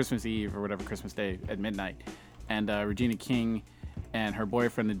Eve or whatever, Christmas Day at midnight. And Regina King and her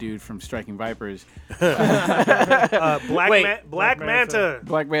boyfriend, the dude from Striking Vipers, Black Manta.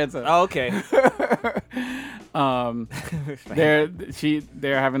 Black Manta. Oh, okay.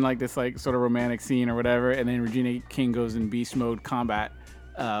 They're having like this like sort of romantic scene or whatever, and then Regina King goes in beast mode combat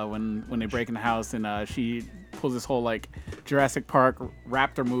when they break in the house, and she pulls this whole like Jurassic Park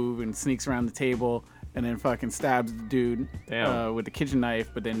raptor move and sneaks around the table and then fucking stabs the dude with the kitchen knife,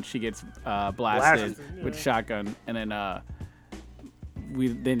 but then she gets blasted with a shotgun, and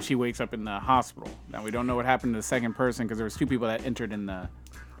then she wakes up in the hospital. Now we don't know what happened to the second person because there was two people that entered in the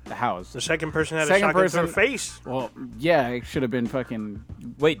house. The second person had a shotgun to her face. Well, yeah, it should have been fucking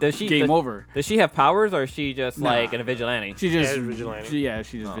Wait, does she game over. Does she have powers, or is she just Nah. like a vigilante? She just vigilante. she's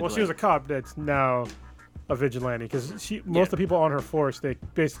just vigilante. Well, she was a cop that's now a vigilante because most of the people on her force, they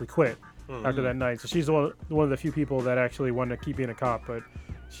basically quit after that night. So she's one of the few people that actually wanted to keep being a cop, but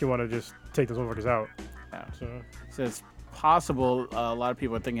she wanted to just take those motherfuckers out. Yeah. So it's possible a lot of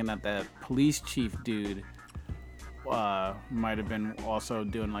people are thinking that that police chief dude might have been also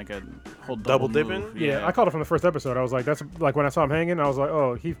doing like a whole double dipping? move. yeah, I called it from the first episode. I was like, that's like when I saw him hanging, I was like,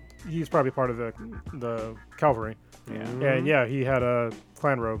 oh, he's probably part of the cavalry. Yeah. And yeah, he had a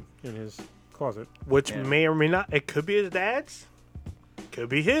clan robe in his closet. Which Yeah. may or may not. It could be his dad's. Could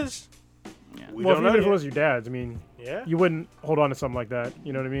be his. Yeah. We Well, don't know even if it yet. was your dad's, I mean, Yeah. you wouldn't hold on to something like that.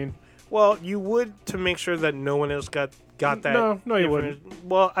 You know what I mean? Well, you would to make sure that no one else got that. No, you information.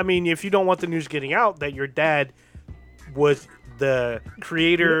 Well, I mean, if you don't want the news getting out that your dad was the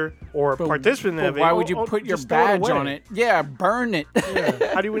creator or participant But of it, why would you put your just throw it badge away. on it? Yeah, burn it.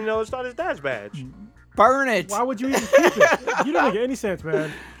 how do we know it's not his dad's badge? Burn it. Why would you even keep it? You don't make any sense,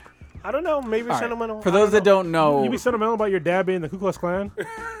 man. I don't know. Maybe All right. sentimental. For I those that don't know, You be sentimental about your dad being the Ku Klux Klan?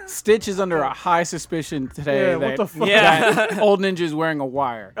 Stitch is under a high suspicion today Yeah, what that, the fuck? that Old Ninja's wearing a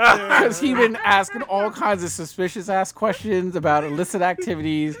wire. Because he been asking all kinds of suspicious ass questions about illicit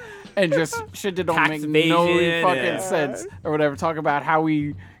activities and just shit that don't Tax make no evasion, fucking yeah. sense or whatever. Talk about how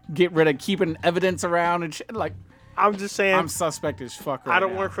we get rid of keeping evidence around and shit. Like, I'm just saying. I'm suspect as fuck right I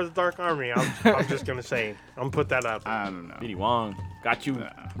don't now. work for the Dark Army. I'm just gonna say. I'm gonna put that out there. I don't know. BD Wong got you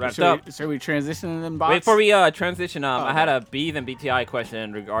wrapped Should up. we transition to them bots? Wait, before we transition, I had a Bees and BTI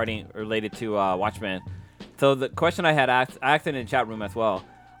question related to Watchmen. So the question I had asked it in the chat room as well.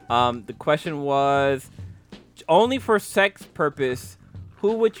 The question was, only for sex purpose,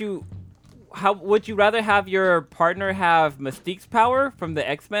 how would you rather have your partner have Mystique's power from the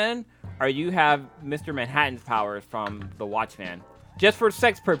X-Men, or you have Mr. Manhattan's powers from the Watchmen? Just for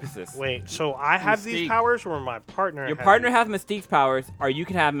sex purposes. Wait, so I have these Mystique. powers, or my partner? Your has partner these? has Mystique's powers, or you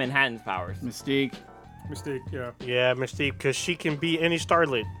can have Manhattan's powers. Mystique. Mystique, yeah. Yeah, Mystique, because she can be any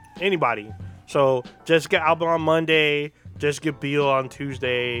starlet, anybody. So Jessica Alba on Monday, Jessica Biel on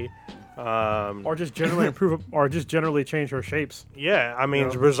Tuesday. Or just generally improve, or just generally change her shapes. Yeah, I mean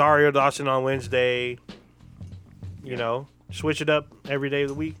Yeah. Rosario Dawson on Wednesday. You know, switch it up every day of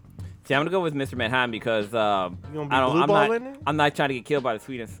the week. See, I'm gonna go with Mr. Manhattan because gonna be I don't. blue I'm ball not. in it? I'm not trying to get killed by the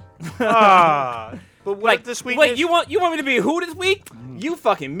sweetness. Ah, but what Like if this week? wait, you want me to be who this week? You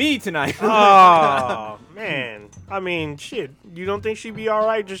fucking me tonight. Oh man, I mean, shit. You don't think she'd be all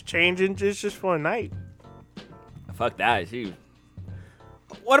right just changing just for a night? Fuck that. She.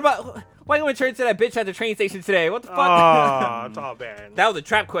 What about? Why you want to turn to that bitch at the train station today? What the fuck? Oh, it's all bad. That was a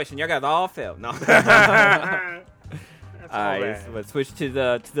trap question. Y'all guys all failed. No. That's all All right, bad. let's switch to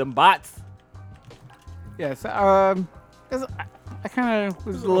the bots. Yes. 'Cause I kind of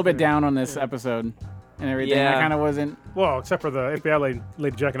was a little bit down on this episode. and everything. Yeah. I kind of wasn't. Well, except for the FBI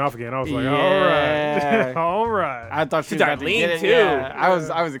lady jacking off again. I was like, Yeah. all right. all right. I thought she was Darlene, about to get it. too. Yeah,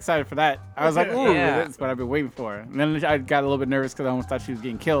 I was excited for that. I was like, ooh, Yeah. that's what I've been waiting for. And then I got a little bit nervous because I almost thought she was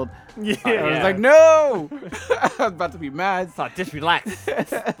getting killed. Yeah. I was like, no! I was about to be mad. So just relax.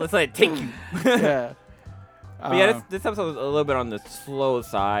 Let's let it take you. Yeah. But yeah, this episode was a little bit on the slow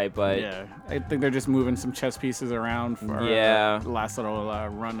side, but Yeah, I think they're just moving some chess pieces around for Yeah. the last little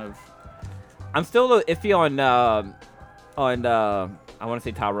run of. I'm still a little iffy on I want to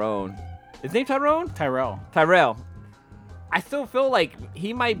say Tyrone. His name Tyrone? Tyrell. I still feel like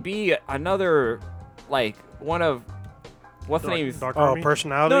he might be another, like, one of what's the name? Dark Oh, Army?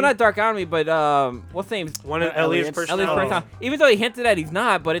 personality. No, not Dark Army, but what's the name? One of Elliot's Elliot's Elliot's personality. personality. Even though he hinted that he's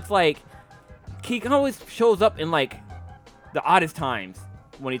not, but it's like he always shows up in like the oddest times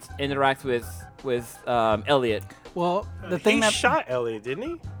when he interacts with Elliot. Well, the thing He that shot Elliot, didn't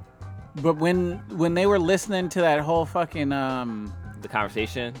he? But when they were listening to that whole fucking The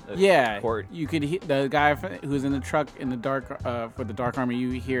conversation. The yeah, court. you could hear the guy who's in the truck in the dark for the Dark Army.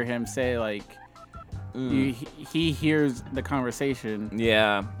 You hear him say like, he hears the conversation,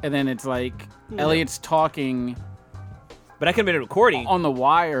 Yeah, and then it's like Elliot's talking but that could have been a recording. on the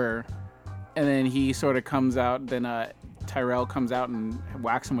wire, and then he sort of comes out. Then Tyrell comes out and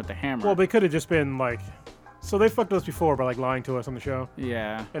whacks him with the hammer. Well, they could have just been like. So they fucked us before by like lying to us on the show.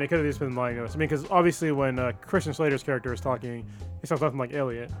 yeah, And it could have just been lying to us. I mean, because obviously when Christian Slater's character is talking, he sounds nothing like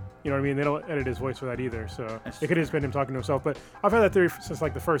Elliot. You know what I mean? They don't edit his voice for that either. So That's it could have just been him talking to himself. But I've had that theory since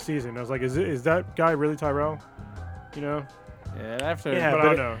like the first season. I was like, is that guy really Tyrell? You know? yeah. After Yeah, But I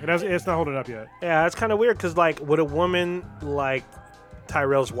but don't know. It's not holding up yet. Yeah, that's kind of weird because, like, would a woman like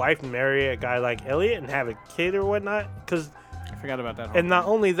Tyrell's wife marry a guy like Elliot and have a kid or whatnot? Because, I forgot about that. and not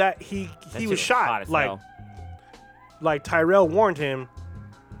only that, he That shit was hot shot. as Like, hell. like Tyrell warned him,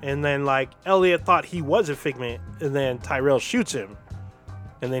 and then like Elliot thought he was a figment, and then Tyrell shoots him,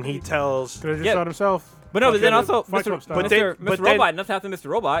 and then he tells. Could have just Yeah. shot himself. But no, but then also Fight Club Mr. style. But then- Robot, nothing happened to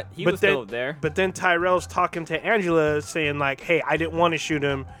Mr. Robot. He was still there. But then Tyrell's talking to Angela, saying like, "Hey, I didn't want to shoot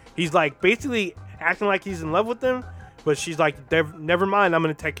him." He's like basically acting like he's in love with them, but she's like, "Never mind, I'm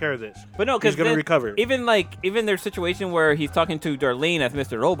gonna take care of this." But no, he's because gonna recover. Even their situation where he's talking to Darlene as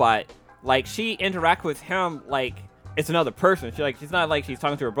Mr. Robot, like she interacts with him like it's another person. She's not like she's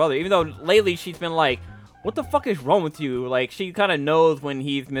talking to her brother. Even though lately she's been like, "What the fuck is wrong with you?" Like she kind of knows when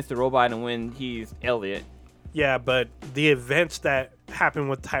he's Mr. Robot and when he's Elliot. Yeah, but the events that happen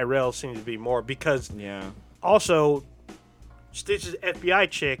with Tyrell seem to be more because Yeah. also Stitch's FBI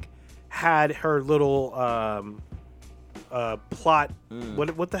chick had her little plot.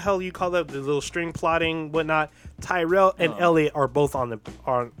 What the hell do you call that? The little string plotting, whatnot. Tyrell and Elliot are both on the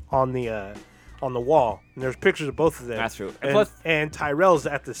wall, and there's pictures of both of them. That's true. And And, plus- and Tyrell's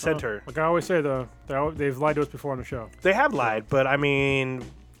at the center. Like I always say, though, they've lied to us before on the show. They have lied, but I mean,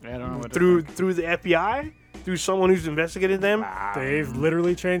 I don't know what through the FBI, through someone who's investigated them. They've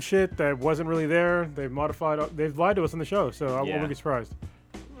literally changed shit that wasn't really there. They've modified. They've lied to us on the show, so I Yeah. wouldn't be surprised.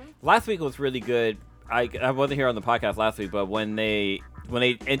 Last week was really good. I wasn't here on the podcast last week, but when they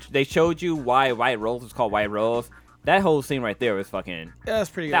showed you why White Rose was called White Rose, that whole scene right there was fucking. Yeah, that's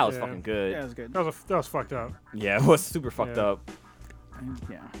pretty good. That was Yeah. fucking good. Yeah, it was good. That was fucked up. Yeah, it was super fucked Yeah. up.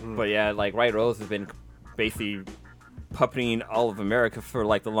 Yeah. But yeah, like White Rose has been basically puppeting all of America for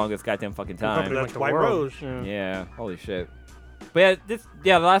like the longest goddamn fucking time. Puppeting, That's the White world. Rose. Yeah. Yeah, holy shit. But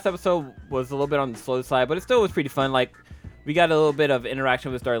yeah, the last episode was a little bit on the slow side, but it still was pretty fun. Like, we got a little bit of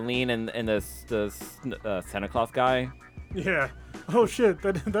interaction with Darlene and the Santa Claus guy. Yeah. Oh shit,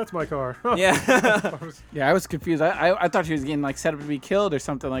 that's my car. Yeah, Yeah, I was confused. I thought she was getting like set up to be killed or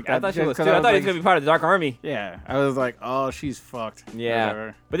something like that. I thought she just was too. 'cause I thought he like, was gonna be part of the Dark Army. Yeah, I was like, oh, she's fucked. Yeah,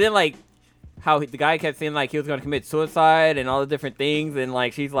 Whatever. but then like how the guy kept saying like he was gonna commit suicide and all the different things, and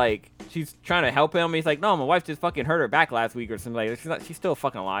like she's trying to help him. He's like, no, my wife just fucking hurt her back last week or something like that. She's still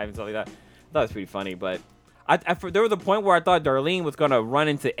fucking alive and stuff like that. I thought it was pretty funny, but there was a point where I thought Darlene was gonna run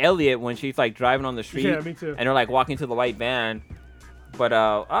into Elliot when she's like driving on the street. Yeah, me too. And they're like walking to the white van. But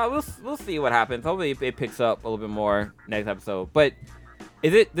we'll see what happens. Hopefully it picks up a little bit more next episode. But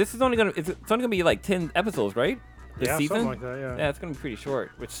it's only gonna be like 10 episodes, right? This Yeah, season? something like that. Yeah. Yeah, it's gonna be pretty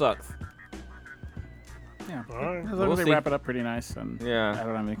short, which sucks. Yeah. All right. As long We'll as they see. wap it up pretty nice, and Yeah. I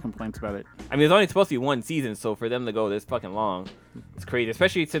don't have any complaints about it. I mean, it's only supposed to be one season, so for them to go this fucking long, it's crazy.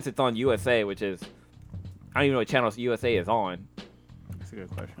 Especially since it's on USA, which is I don't even know what channel USA is on. That's a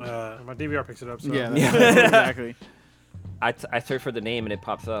good question. My DVR picks it up. So. yeah, Yeah. exactly. I search for the name and it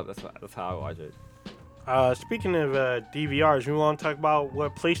pops up. That's how I watch it. Speaking of DVRs, you want to talk about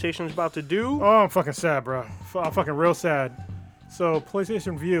what PlayStation's about to do? Oh, I'm fucking sad, bro. I'm fucking real sad. So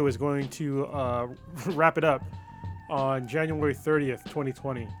PlayStation Vue is going to wrap it up on January 30th,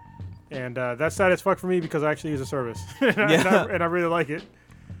 2020. And that's sad as fuck for me because I actually use the service. and I really like it.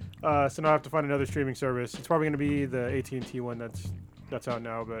 So now I have to find another streaming service. It's probably going to be the AT&T one that's out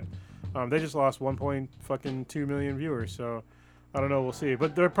now. But they just lost 1.2 million viewers. So I don't know. We'll see.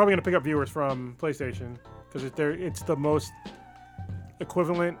 But they're probably going to pick up viewers from PlayStation because it's the most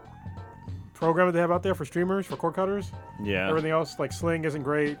equivalent program that they have out there for streamers, for cord cutters. Yeah. Everything else, like Sling, isn't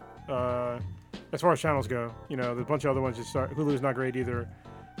great. As far as channels go, there's a bunch of other ones. Hulu's not great either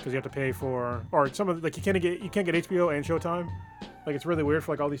because you have to pay for, or some of you can't get HBO and Showtime. Like it's really weird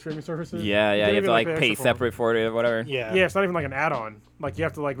for like all these streaming services. Yeah, you have to like pay separate for it or whatever. Yeah. Yeah, it's not even like an add-on. Like you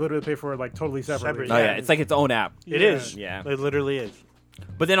have to like literally pay for it like totally separately. Oh yeah, it's like its own app. It is. Yeah. It literally is.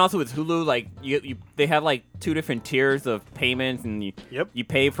 But then also with Hulu, like they have like 2 different tiers of payments, and you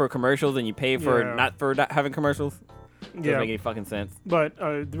pay for commercials and you pay for not having commercials. Doesn't make any fucking sense. But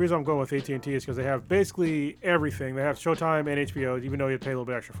the reason I'm going with AT&T is because they have basically everything. They have Showtime and HBO, even though you pay a little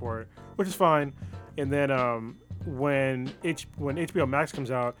bit extra for it, which is fine. And then when HBO Max comes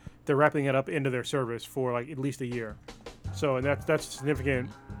out, they're wrapping it up into their service for like at least a year. So and that's a significant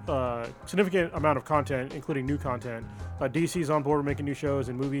amount of content, including new content. DC's on board making new shows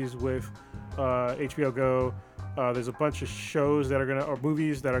and movies with HBO Go. There's a bunch of shows or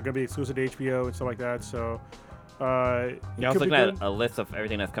movies that are gonna be exclusive to HBO and stuff like that. So. I was looking at a list of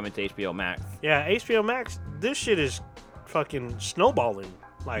everything that's coming to HBO Max. Yeah, HBO Max, this shit is fucking snowballing.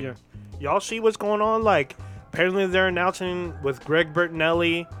 Like, y'all see what's going on? Like, apparently they're announcing with Greg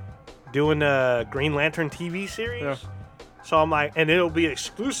Bertinelli doing a Green Lantern TV series. Yeah. So I'm like, and it'll be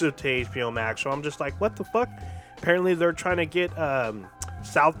exclusive to HBO Max. So I'm just like, what the fuck? Apparently they're trying to get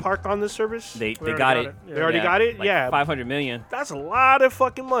South Park on this service. They got it. Yeah. They already got it? Like yeah. 500 million. That's a lot of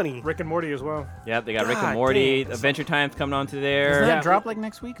fucking money. Rick and Morty as well. Yep, they got Rick God and Morty. damn. Adventure Time's coming onto Doesn't there. that drop like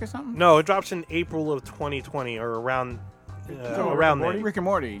next week or something? No, it drops in April of 2020 or around around Morty? there. Rick and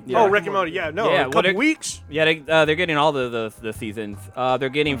Morty. Oh, Rick and Morty. Yeah, no, Yeah, a well, couple they're- weeks. Yeah, they're getting all the seasons. They're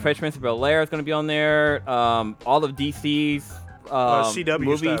getting Fresh Prince of Bel-Air is going to be on there. All of DC's CW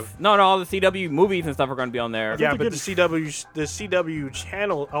movies. stuff. No, all the CW movies and stuff are going to be on there. Yeah, but the CW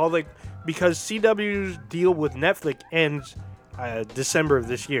channel, because CW's deal with Netflix ends December of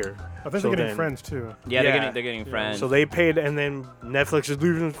this year. I think they're getting Friends too. Yeah, Yeah. they're getting Friends. So they paid, and then Netflix is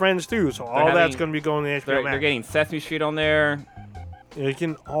losing Friends too. So all that's going to be going to HBO they're Max. getting Sesame Street on there. They're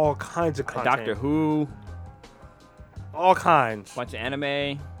getting all kinds of content. Doctor Who. All kinds. Bunch of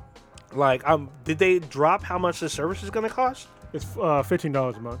anime. Like, did they drop how much the service is going to cost? It's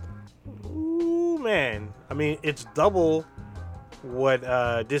 $15 a month. Ooh, man. I mean, it's double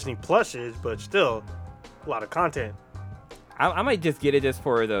what Disney Plus is, but still a lot of content. I might just get it just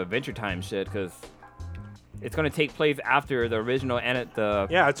for the Adventure Time shit because it's going to take place after the original and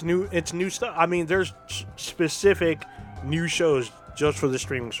Yeah, it's new stuff. I mean, there's specific new shows just for the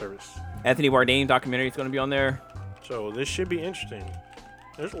streaming service. Anthony Bourdain documentary is going to be on there. So this should be interesting.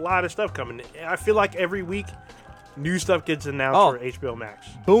 There's a lot of stuff coming. I feel like every week new stuff gets announced for HBO Max.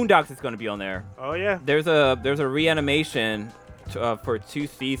 Boondocks is going to be on there. Oh yeah. There's a reanimation for 2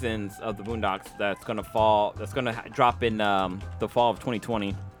 seasons of the Boondocks that's going to fall. That's going to drop in the fall of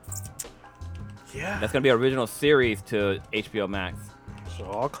 2020. Yeah. That's going to be an original series to HBO Max. So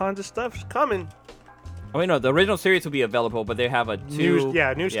all kinds of stuff's coming. Oh wait, no, the original series will be available, but they have a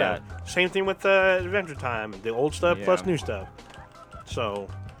New stuff. Same thing with Adventure Time. The old stuff plus new stuff. So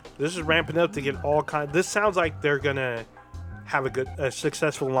this is ramping up to get all kinds. This sounds like they're gonna have a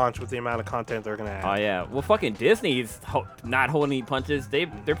successful launch with the amount of content they're gonna have. Oh yeah, well fucking Disney's not holding any punches. They're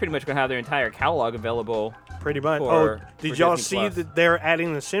pretty much gonna have their entire catalog available. Pretty much. Did for y'all Disney see Plus. that they're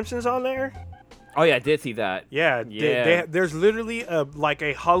adding The Simpsons on there? Oh yeah, I did see that. Yeah. There's literally a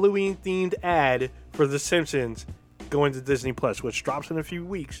Halloween themed ad for The Simpsons going to Disney Plus, which drops in a few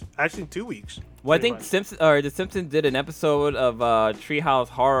weeks. Actually, 2 weeks. Well, I think The Simpsons did an episode of Treehouse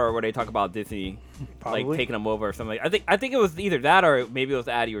Horror where they talk about Disney like taking them over or something. I think it was either that or maybe it was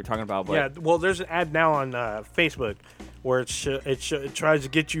the ad you were talking about. But Yeah, well, there's an ad now on Facebook where it tries to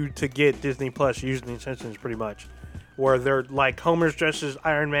get you to get Disney Plus using The Simpsons pretty much, where they're like Homer's dressed as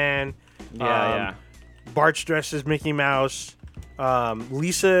Iron Man. Yeah. Bart's dressed as Mickey Mouse.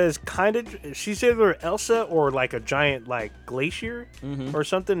 Lisa is she's either Elsa or like a giant like glacier or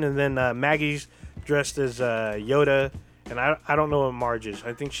something, and then Maggie's dressed as Yoda, and I don't know what Marge is.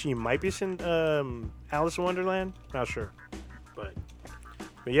 I think she might be in Alice in Wonderland. Not sure, but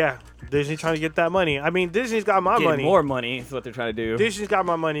yeah, Disney trying to get that money. I mean, Disney's got my Getting money. more money is what they're trying to do. Disney's got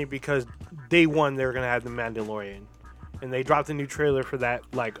my money because day one they're gonna have the Mandalorian. and they dropped a new trailer for that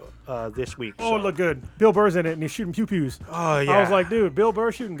this week. Oh, it looked good. Bill Burr's in it, and he's shooting pew-pews. Oh yeah. I was like, dude, Bill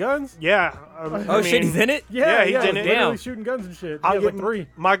Burr shooting guns? yeah. Oh shit, he's in it. Yeah, he's in it. Literally Damn. shooting guns and shit. I'll Yeah, like get 3.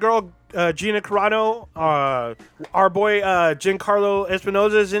 my girl Gina Carano, our boy Giancarlo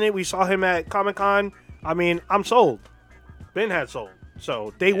Espinosa is in it. We saw him at Comic-Con. I mean, I'm sold. Ben had sold.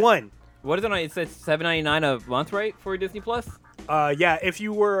 So day one. What is it on? It says $7.99 a month, right, for Disney Plus? Yeah, if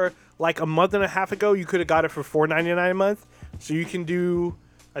you were like a month and a half ago, you could have got it for $4.99 a month. So you can do,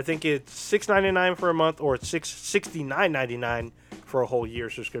 I think it's $6.99 for a month, or it's $69.99 for a whole year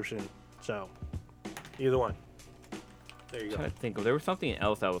subscription. So either one. There you I'm go. trying to think of, there was something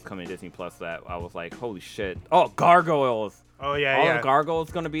else that was coming to Disney Plus that I was like, holy shit. Oh, Gargoyles. Oh yeah, All yeah. the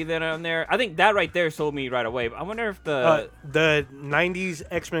Gargoyles gonna be there on there. I think that right there sold me right away. But I wonder if the The '90s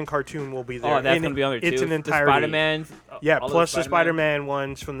X-Men cartoon will be there. that's And gonna be on there too. It's an the entirety. Spider-Man's. Yeah, all plus the Spider-Man. Spider-Man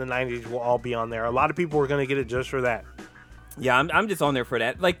ones from the '90s will all be on there. A lot of people are gonna get it just for that. Yeah, I'm just on there for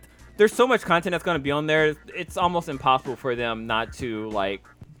that. Like, there's so much content that's gonna be on there. It's almost impossible for them not to like,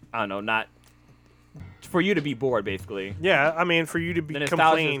 I don't know, not for you to be bored basically. Yeah, I mean, for you to be The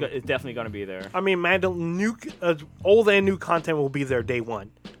nostalgia complain. is definitely gonna be there. I mean, old and new content will be there day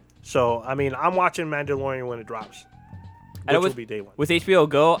one. So, I mean, I'm watching Mandalorian when it drops, And which will be day one. With HBO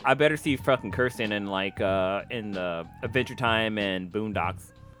Go, I better see fucking Kirsten in like in the Adventure Time and Boondocks.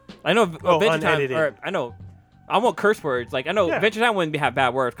 I know Adventure Time, unedited. or I know I want curse words. Like I know Yeah. Adventure Time wouldn't have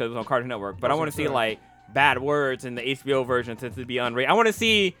bad words because it was on Cartoon Network, but I want to see sure. like bad words in the HBO version since it'd be unrated. I want to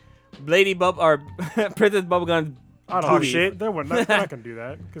see Lady Bub or Princess Bubblegum's I don't Talk know. shit. They're not going to do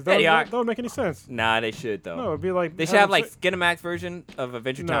that because Yeah, they are. that don't make any sense. Nah, they should though. No, it'd be like They should have having like Skinamax version of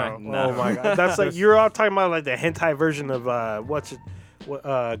Adventure No. Time. Oh my god, that's like you're all talking about like the hentai version of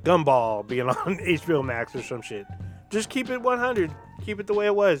Gumball being on HBO Max or some shit. Just keep it 100. Keep it the way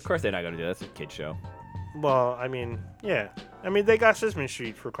it was. Of course they're not gonna do that. That's a kid show. Well, I mean, yeah. I mean, they got Sesame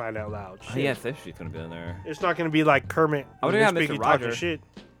Street for crying out loud. Oh, Shit. yeah, Sesame gonna be in there. It's not going to be like Kermit. I would and have Miss Mr. Piggy talking Roger. shit.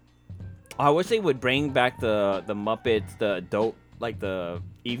 I wish they would bring back the Muppets, the adult, like the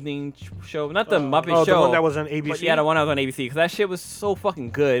evening show, not the Muppet Oh, show. the one that was on ABC. But yeah, the one that was on ABC, because that shit was so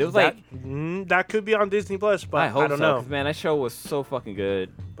fucking good. It was that, like, that could be on Disney Plus, but I hope don't so, know. 'cause, man, that show was so fucking good.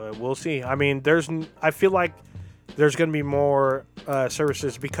 But we'll see. I mean, I feel like there's going to be more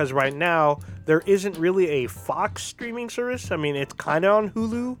services because right now there isn't really a Fox streaming service. I mean, it's kind of on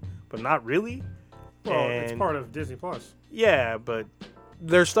Hulu, but not really. Well, it's And- part of Disney Plus. Yeah, but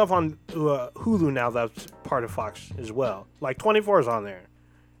there's stuff on Hulu now that's part of Fox as well. Like 24 is on there,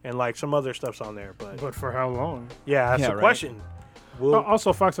 and like some other stuff's on there. But But for how long? yeah, that's Yeah, the right. question. Oh,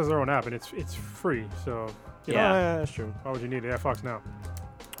 also, Fox has their own app, and it's free. So you know, Yeah. That's true. why would you need it? Yeah, Fox now.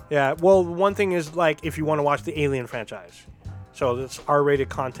 Yeah, well, one thing is like if you want to watch the Alien franchise, so it's R-rated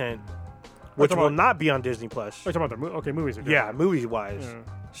content, which talking will about- not be on Disney Plus. Oh, you're talking about okay, movies are good. Yeah, movie-wise. Yeah.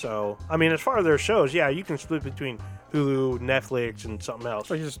 So, I mean, as far as their shows, yeah, you can split between Hulu, Netflix, and something else.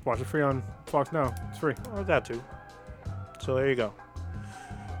 So you just watch it free on Fox now. It's free. Or that too. So there you go.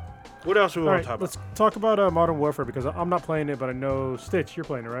 What else do we All want right, to talk about? let's talk about Modern Warfare because I'm not playing it, but I know Stitch, you're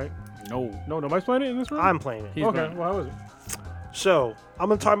playing it, right? No. No, nobody's playing it in this room. I'm playing it. He's okay. not. Well, how is it? So, I'm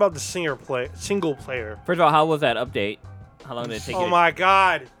going to talk about the single player. First of all, how was that update? How long did it take you? Oh my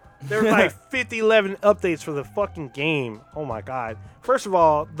god. There's like 11 updates for the fucking game. Oh my god. First of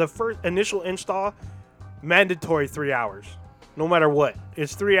all, the first initial install, mandatory 3 hours. No matter what.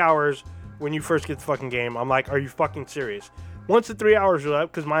 It's 3 hours when you first get the fucking game. I'm like, are you fucking serious? Once the 3 hours are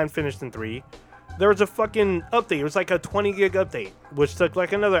up, because mine finished in 3, there was a fucking update. It was like a 20 gig update, which took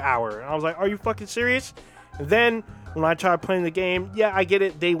like another hour. And I was like, are you fucking serious? And then when I tried playing the game, yeah, I get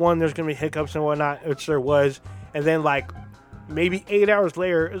it. Day one, there's going to be hiccups and whatnot, which there was. And then like maybe 8 hours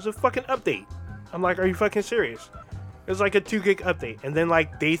later, it was a fucking update. I'm like, are you fucking serious? It was like a 2 gig update. And then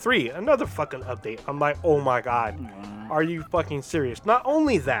like day 3, another fucking update. I'm like, oh my god. Are you fucking serious? Not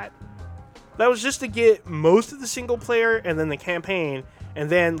only that, that was just to get most of the single player and then the campaign. And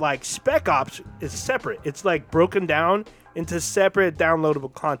then like Spec Ops is separate. It's like broken down into separate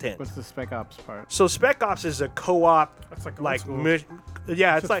downloadable content. What's the Spec Ops part? So Spec Ops is a co-op, That's like old like school.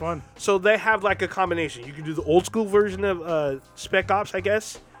 yeah, It's it's like fun. so they have like a combination. You can do the old school version of Spec Ops, I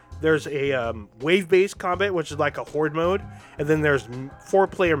guess. There's a wave-based combat, which is like a horde mode, and then there's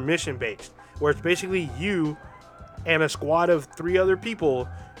 4-player mission-based, where it's basically you and a squad of 3 other people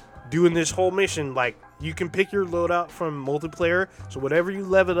doing this whole mission. Like you can pick your loadout from multiplayer, so whatever you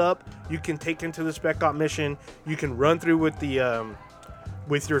level up, you can take into the Spec Ops mission. You can run through with the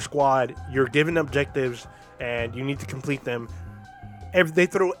with your squad. You're given objectives, and you need to complete them. they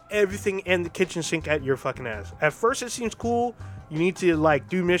throw everything in the kitchen sink at your fucking ass. At first, it seems cool. You need to like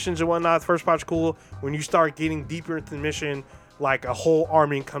do missions and whatnot. The first part's cool. When you start getting deeper into the mission, like a whole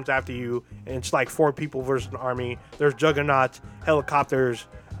army comes after you, and it's like 4 people versus an army. There's juggernauts, helicopters.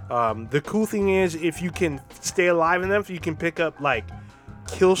 The cool thing is, if you can stay alive enough, you can pick up like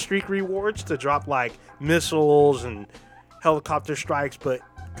kill streak rewards to drop like missiles and helicopter strikes. But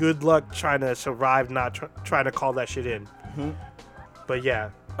good luck trying to survive, not trying to call that shit in. But yeah,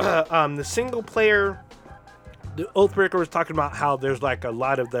 the single player, the Oathbreaker was talking about how there's like a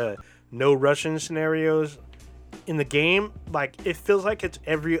lot of the no Russian scenarios in the game. Like it feels like it's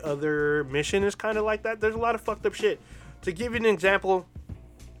every other mission is kind of like that. There's a lot of fucked up shit. To give you an example,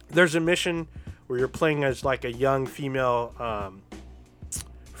 there's a mission where you're playing as like a young female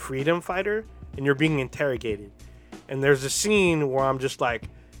freedom fighter and you're being interrogated. And there's a scene where I'm just like,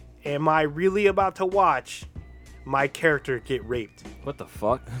 am I really about to watch my character get raped? What the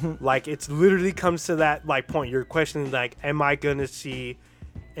fuck? Like it's literally comes to that like point. You're questioning like, am I gonna see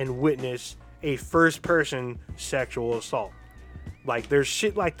and witness a first person sexual assault? Like there's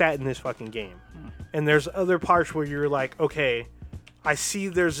shit like that in this fucking game. And there's other parts where you're like, okay, I see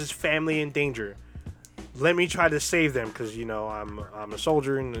there's this family in danger. Let me try to save them because you know I'm a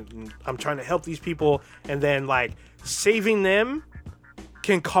soldier and I'm trying to help these people. And then like saving them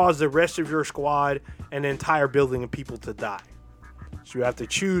can cause the rest of your squad and the entire building of people to die. So you have to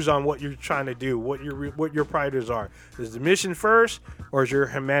choose on what you're trying to do, what your priorities are. Is the mission first, or is your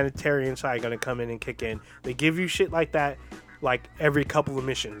humanitarian side going to come in and kick in? They give you shit like that, like every couple of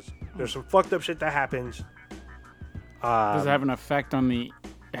missions. There's some fucked up shit that happens. Does it have an effect on the?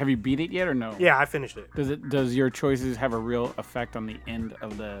 Have you beat it yet or no? Yeah, I finished it. Does your choices have a real effect on the end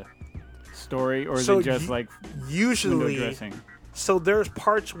of the story, or is So it just like usually window dressing? So there's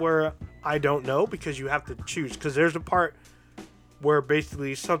parts where I don't know because you have to choose. Because there's a part where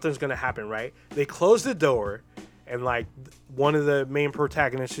basically something's going to happen, right? They close the door and like one of the main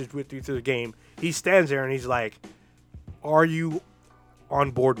protagonists is with you through the game. He stands there and he's like, are you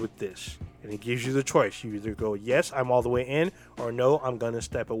on board with this? And he gives you the choice. You either go, yes, I'm all the way in, or no, I'm going to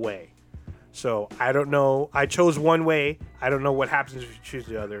step away. So I don't know. I chose one way. I don't know what happens if you choose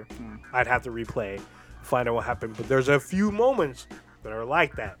the other. I'd have to replay, find out what happened. But there's a few moments that are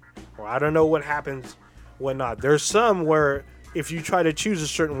like that, or I don't know what happens, whatnot. There's some where if you try to choose a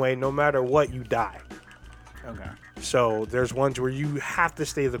certain way, no matter what, you die. Okay. So there's ones where you have to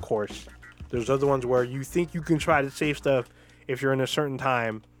stay the course. There's other ones where you think you can try to save stuff if you're in a certain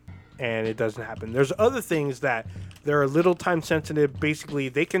time, and it doesn't happen. There's other things that they're a little time sensitive. Basically,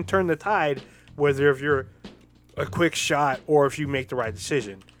 they can turn the tide, whether if you're a quick shot or if you make the right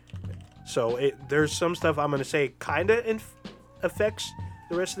decision. So there's some stuff I'm going to say kind of affects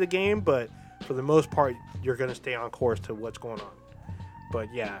the rest of the game, but for the most part, you're going to stay on course to what's going on.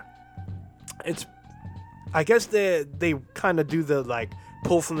 But yeah, I guess they kind of do the like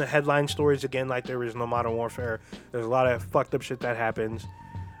pull from the headline stories again, like there is no Modern Warfare. There's a lot of fucked up shit that happens.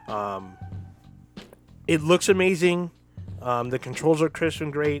 It looks amazing. The controls are crisp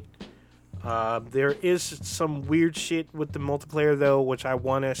and great. There is some weird shit with the multiplayer though, which I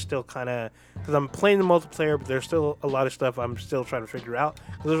want to still kind of, because I'm playing the multiplayer, but there's still a lot of stuff I'm still trying to figure out.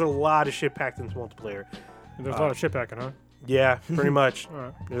 There's a lot of shit packed into multiplayer. There's a lot of shit packing, huh? Yeah, pretty much.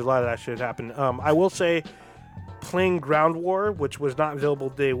 Right. There's a lot of that shit happen. I will say, playing Ground War, which was not available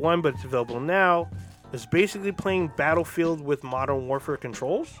day one, but it's available now, is basically playing Battlefield with Modern Warfare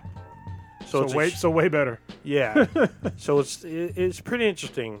controls. So way better. Yeah. So it's pretty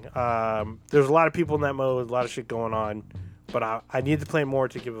interesting. There's a lot of people in that mode, a lot of shit going on, but I need to play more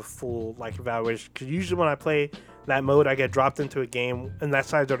to give a full like evaluation. Because usually when I play that mode, I get dropped into a game and that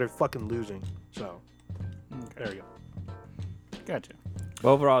side they're fucking losing. So there you go. Gotcha.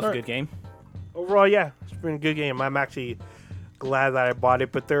 Well, overall, it's a All right. good game. Overall, yeah, it's been a good game. I'm actually glad that I bought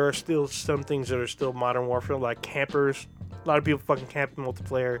it, but there are still some things that are still Modern Warfare, like campers. A lot of people fucking camp in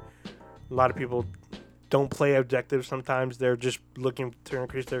multiplayer. A lot of people don't play objectives sometimes. They're just looking to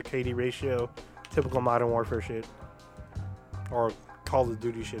increase their KD ratio. Typical Modern Warfare shit. Or Call of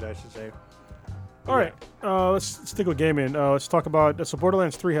Duty shit, I should say. All right, let's stick with gaming. Let's talk about so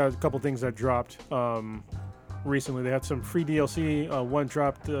Borderlands 3 has a couple things that dropped recently. They had some free DLC. One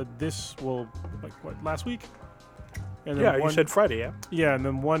dropped last week? And then Yeah, you one, said Friday, yeah? Yeah, and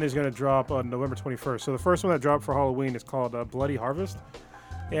then one is going to drop on November 21st. So the first one that dropped for Halloween is called Bloody Harvest.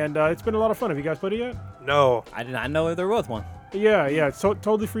 And it's been a lot of fun. Have you guys played it yet? No. I did not know if there was one. Yeah, it's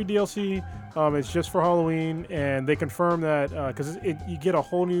totally free DLC. It's just for Halloween, and they confirm that because you get a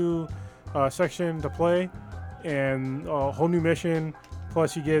whole new section to play and a whole new mission.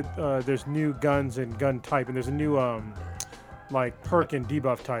 Plus, you get there's new guns and gun type, and there's a new like perk and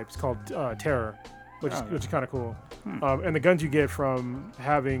debuff types called Terror, which is kind of cool. And the guns you get from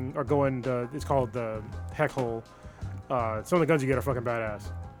having or going to, it's called the Heck Hole. Some of the guns you get are fucking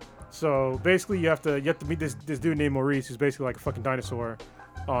badass. So basically, you have to meet this dude named Maurice, who's basically like a fucking dinosaur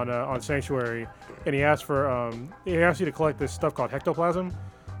on Sanctuary, and he asks you to collect this stuff called Hectoplasm.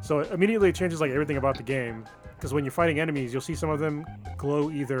 So immediately it changes like everything about the game, because when you're fighting enemies, you'll see some of them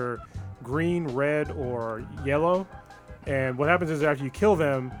glow either green, red, or yellow. And what happens is after you kill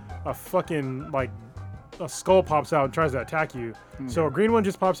them, a fucking like a skull pops out and tries to attack you. So a green one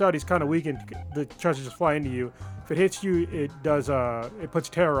just pops out. He's kind of weak and tries to just fly into you. If it hits you, it puts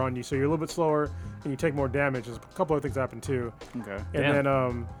terror on you, so you're a little bit slower and you take more damage. There's a couple other things happen too. Okay. And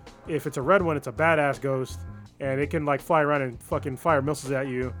then if it's a red one, it's a badass ghost, and it can like fly around and fucking fire missiles at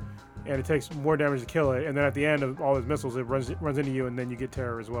you, and it takes more damage to kill it. And then at the end of all his missiles, it runs into you, and then you get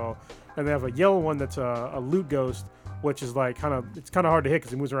terror as well. And they have a yellow one that's a loot ghost, which is like it's kind of hard to hit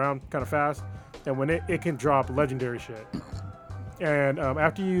because it moves around kind of fast, and when it can drop legendary shit. And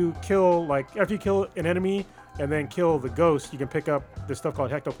after you kill an enemy and then kill the ghost, you can pick up this stuff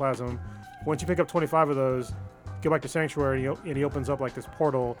called Hectoplasm. Once you pick up 25 of those, go back to Sanctuary, and he opens up like this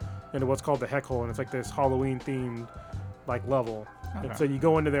portal into what's called the Heck Hole, and it's like this Halloween themed like level. Okay. And so you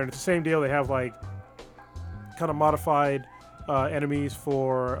go into there, and it's the same deal. They have like kind of modified enemies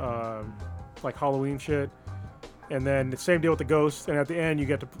for like Halloween shit. And then the same deal with the ghost, and at the end you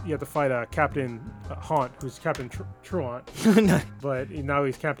have to fight Captain Haunt, who's Captain Truant, but now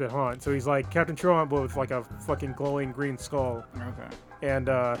he's Captain Haunt. So he's like Captain Truant, but with like a fucking glowing green skull. Okay. And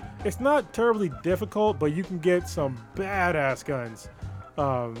it's not terribly difficult, but you can get some badass guns,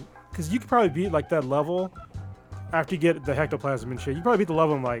 because you could probably beat like that level after you get the Hectoplasm and shit. You probably beat the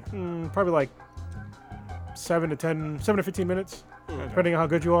level in like probably like 7 to 15 minutes, depending on how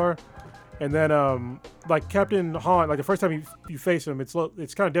good you are. And then, like Captain Haunt, like the first time you face him, it's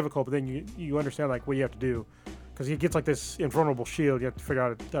kind of difficult, but then you understand like what you have to do, because he gets like this invulnerable shield. You have to figure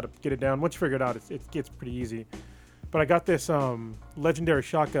out how to get it down. Once you figure it out, it gets pretty easy. But I got this legendary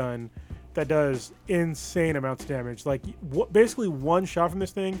shotgun that does insane amounts of damage. Like basically one shot from this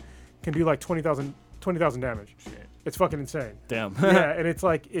thing can do like 20,000 damage. Shit. It's fucking insane. Damn. Yeah, and it's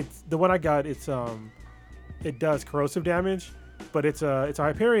the one I got. It does corrosive damage. But it's a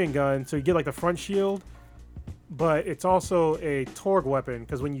Hyperion gun, so you get like the front shield, but it's also a Torg weapon,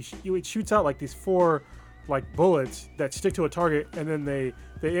 because when it shoots out like these 4 like bullets that stick to a target, and then they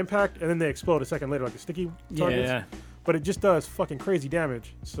impact and then they explode a second later like the sticky targets. Yeah. But it just does fucking crazy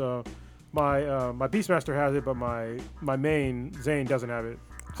damage. So my Beastmaster has it, but my main Zane doesn't have it.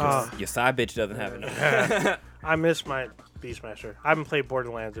 Your side bitch doesn't have it. I miss my Beastmaster. I haven't played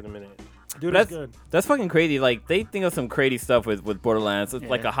Borderlands in a minute. Dude, that's good. That's fucking crazy. Like they think of some crazy stuff with Borderlands. It's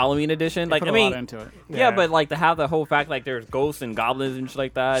like a Halloween edition. They like put I a mean, lot into it. Yeah, but like to have the whole fact like there's ghosts and goblins and shit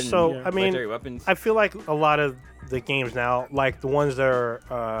like that. So and, I mean, legendary weapons. I feel like a lot of the games now, like the ones that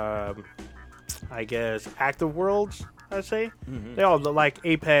are, I guess, active worlds, I'd say, they all look like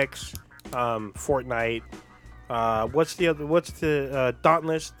Apex, Fortnite. What's the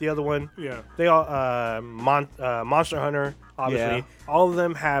Dauntless? The other one? Yeah. They all Monster Hunter. Obviously, Yeah. all of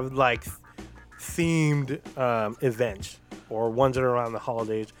them have like themed events or ones that are around the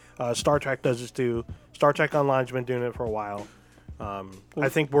holidays. Star Trek does this too. Star Trek Online's been doing it for a while. I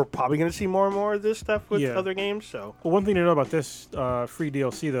think we're probably going to see more and more of this stuff with other games. So, well, one thing to know about this free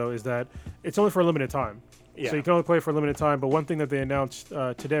DLC though is that it's only for a limited time. Yeah. So you can only play it for a limited time. But one thing that they announced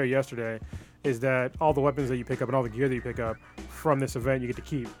today or yesterday is that all the weapons that you pick up and all the gear that you pick up from this event you get to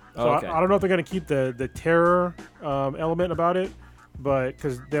keep. So okay. I don't know if they're going to keep the terror element about it, but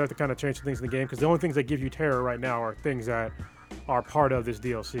because they have to kind of change some things in the game. Because the only things that give you terror right now are things that are part of this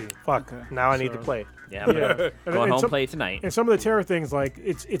DLC. fuck. Now I need to play. Yeah, I'm gonna And- go and home some- play tonight. And some of the terror things, like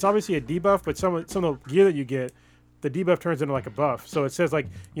it's obviously a debuff, but some of the gear that you get, the debuff turns into like a buff. So it says like,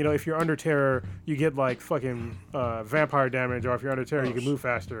 if you're under terror, you get like fucking vampire damage, or if you're under terror, you can move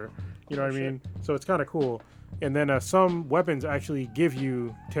faster. You know what I mean? So it's kind of cool. And then some weapons actually give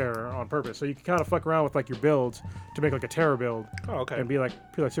you terror on purpose, so you can kind of fuck around with like your builds to make like a terror build. Oh, okay. And be like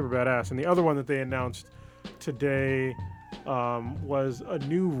super badass. And the other one that they announced today was a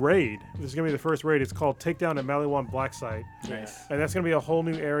new raid. This is gonna be the first raid. It's called Takedown at Maliwan Black Site. Nice. And that's gonna be a whole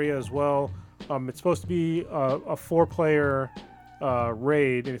new area as well. It's supposed to be a 4-player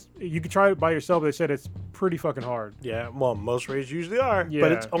raid, and you can try it by yourself, but they said it's pretty fucking hard. Yeah, well, most raids usually are, Yeah.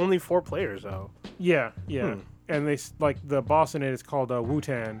 but it's only 4 players though. Yeah. and like the boss in it is called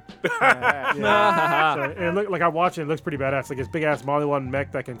Wu-Tan. Yeah. So, and I watched it. It looks pretty badass. Like this big ass Molly-1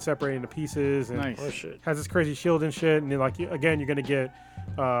 mech that can separate into pieces and Nice. Oh shit. has this crazy shield and shit. And then, like again, you're gonna get,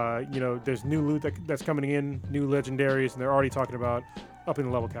 there's new loot that's coming in, new legendaries, and they're already talking about upping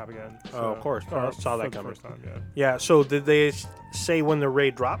the level cap again. Oh, of course. I saw that for the coming. first time, yeah. Yeah. So did they say when the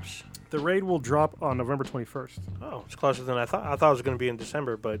raid drops? The raid will drop on November 21st. Oh, it's closer than I thought. I thought it was going to be in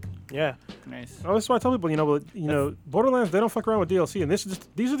December, but yeah. Nice. Oh, that's why I tell people, Borderlands, they don't fuck around with DLC, and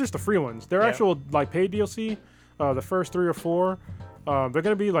these are just the free ones. They're actual like paid DLC. The first 3 or 4, they're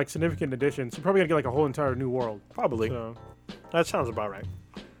gonna be like significant additions. You're probably gonna get like a whole entire new world. Probably. So, That sounds about right.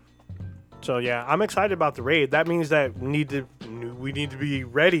 So yeah, I'm excited about the raid. That means that we need to be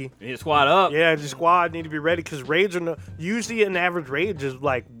ready. You need to squad up. Yeah, the squad need to be ready because raids are usually an average raid is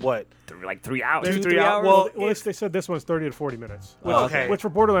like what? Like 3 hours. 2-3 hours. well, they said this one's 30 to 40 minutes. Which, Okay. Which for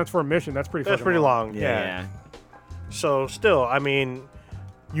Borderlands for a mission, that's pretty. That's fucking pretty long. Yeah. So still, I mean,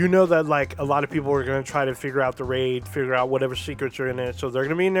 you know that like a lot of people are going to try to figure out the raid, figure out whatever secrets are in it. So they're going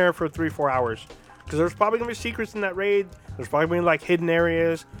to be in there for 3-4 hours because there's probably going to be secrets in that raid. There's probably going to be like hidden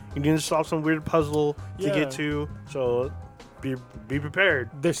areas. You need to solve some weird puzzle to Yeah. get to. So be prepared.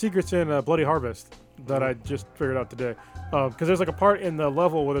 There's secrets in Bloody Harvest that I just figured out today. Because there's like a part in the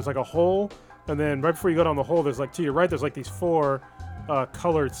level where there's like a hole, and then right before you go down the hole, there's like to your right, there's like these 4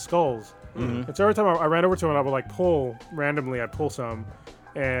 colored skulls. And so every time I ran over to them, I would like pull randomly. I'd pull some,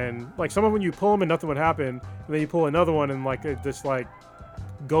 and like some of when you pull them and nothing would happen, and then you pull another one and like this like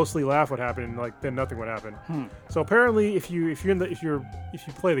ghostly laugh would happen, and like then nothing would happen. So apparently, if you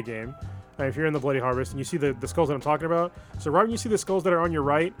play the game, if you're in the Bloody Harvest and you see the skulls that I'm talking about, so right when you see the skulls that are on your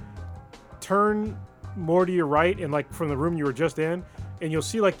right, turn more to your right and like from the room you were just in, and you'll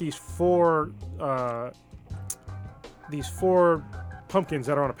see like these four pumpkins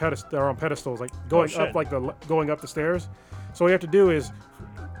that are on pedestals, like going up going up the stairs. So what you have to do is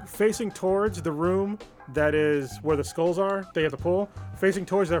facing towards the room that is where the skulls are, they have to pull. Facing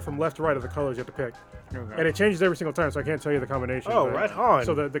towards that from left to right are the colors you have to pick. Okay. And it changes every single time, so I can't tell you the combination. Oh, but- right on.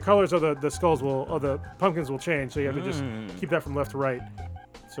 So the colors of the skulls the pumpkins will change, so you have to just keep that from left to right.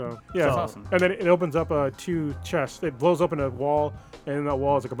 So yeah, That's awesome. And then it opens up 2 chests. It blows open a wall, and in that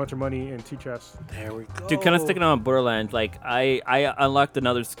wall is like a bunch of money and 2 chests. There we go. Dude, kind of sticking on Borderlands, like I unlocked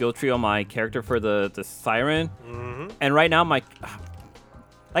another skill tree on my character for the Siren, and right now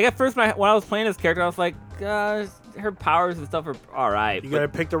like at first when I was playing this character, I was like, her powers and stuff are all right. You gotta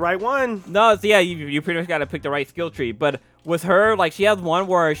pick the right one. No, so yeah, you pretty much gotta pick the right skill tree. But with her, like she has one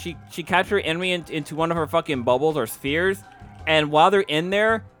where she captures an enemy into one of her fucking bubbles or spheres, and while they're in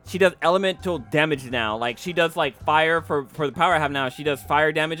there, she does elemental damage now. Like she does like fire for the power I have now. She does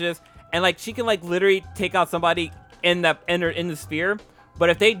fire damages, and like she can like literally take out somebody in the sphere. But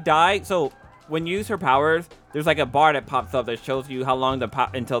if they die, so when you use her powers, there's like a bar that pops up that shows you how long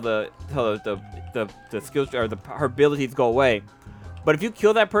until the skills or her abilities go away. But if you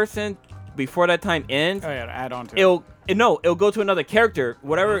kill that person before that time ends, Oh yeah, to add on to it. it'll go to another character.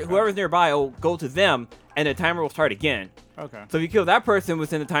 Whoever's nearby will go to them, and the timer will start again. Okay. So if you kill that person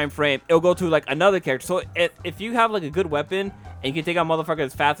within the time frame, it'll go to like another character. So if you have like a good weapon and you can take out motherfuckers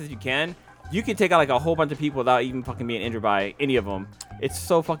as fast as you can take out like a whole bunch of people without even fucking being injured by any of them. It's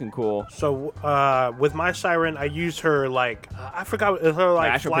so fucking cool. So with my Siren, I use her like I forgot her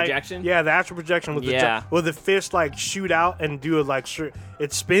like astral flight- projection? Yeah, the astral projection with with the fist like shoot out and do it like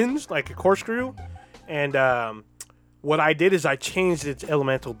it spins like a corkscrew, and what I did is I changed its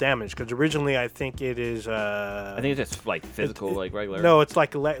elemental damage because originally I think it is. I think it's just like physical, like regular. No, it's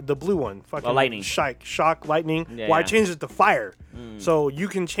like the blue one. Fucking lightning. Shock lightning. Yeah, Well, I yeah. changed it to fire. So you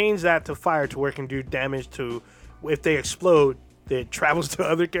can change that to fire to where it can do damage to, if they explode, it travels to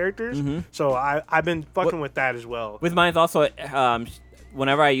other characters. So I've been fucking with that as well. With mine, it's also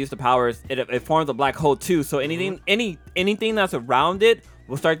whenever I use the powers, it forms a black hole too. So anything that's around it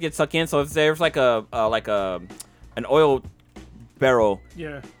will start to get sucked in. So if there's like an oil barrel,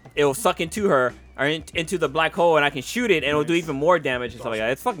 Yeah. it'll suck into her or into the black hole, and I can shoot it, and it'll do even more damage and stuff like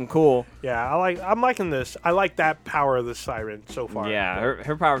that. It's fucking cool. Yeah, I'm liking this. I like that power of the Siren so far. Yeah,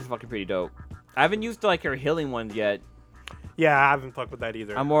 her powers are fucking pretty dope. I haven't used like her healing ones yet. Yeah, I haven't fucked with that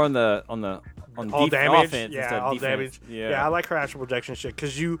either. I'm more on all deep damage. offense instead Yeah, of all defense. damage. Yeah, I like her astral projection shit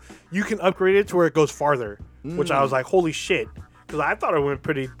because you can upgrade it to where it goes farther, which I was like, holy shit, because I thought it went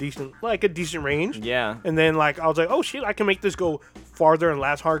pretty decent, like a decent range. Yeah. And then like I was like, oh shit, I can make this go farther and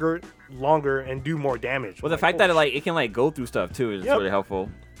last longer and do more damage. Well, the Like, fact that it can like go through stuff too is Yep. really helpful.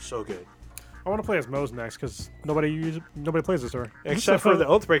 so good. I want to play as Moze next because nobody plays as her. Except for the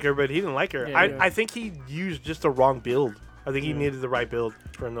Oathbreaker, but he didn't like her. Yeah, I yeah. think he used just the wrong build. I think he needed the right build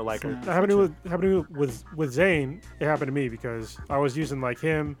for him to like him. Happening with Zayn, it happened to me because I was using like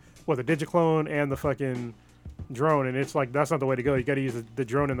him, the Digiclone and the fucking drone, and it's like that's not the way to go. You got to use the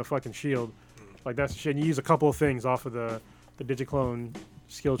drone and the fucking shield. Like that's the shit. And you use a couple of things off of the Digiclone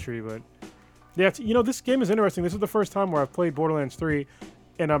skill tree, but yeah, this game is interesting. This is the first time where I've played Borderlands 3,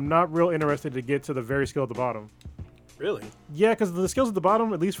 and I'm not real interested to get to the very skill at the bottom. Really? Yeah, because the skills at the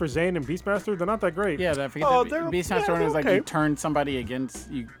bottom, at least for Zayn and Beastmaster, they're not that great. Yeah, I forget that Beastmaster one is like you turn somebody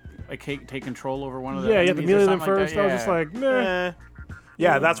against you, like take control over one of them. Yeah, you have to melee them first. I was just like, meh.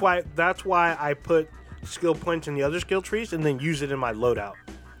 Yeah, that's why I put skill points in the other skill trees and then use it in my loadout.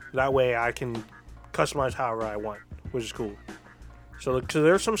 That way I can customize however I want, which is cool. So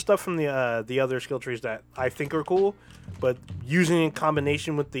there's some stuff from the other skill trees that I think are cool, but using it in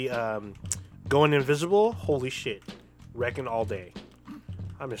combination with the going invisible, holy shit, wrecking all day.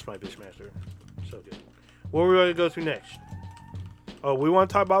 I miss my Beastmaster. So good. What are we going to go through next? Oh, we want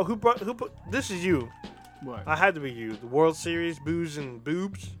to talk about who put this is you. What? I had to be you. The World Series, booze and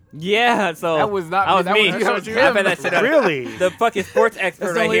boobs. Yeah, so That was not that was me. me. That was I bet that shit up. Really? The fucking sports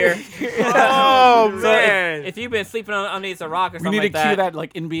expert right here. Oh So man! if you've been sleeping underneath a rock or We something need like to cue that, that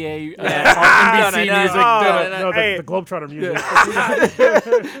like NBA, Yeah. NBC No, music. No, Hey. the Globetrotter music.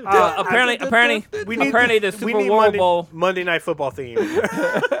 apparently the Super we need Bowl. Monday Night Football theme.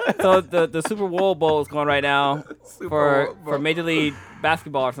 So the Super Bowl is going right now for Major League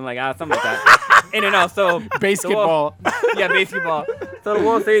Basketball or something like that. Something like that. I don't know. So Basketball. Yeah, basketball. So the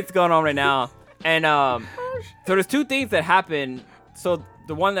World Series is going on right now, and so there's two things that happen. So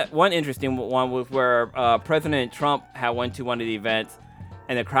the one interesting one was where President Trump had went to one of the events,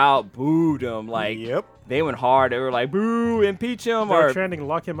 and the crowd booed him. Like, Yep. they went hard. They were like, "Boo, impeach him!" They were Or trending,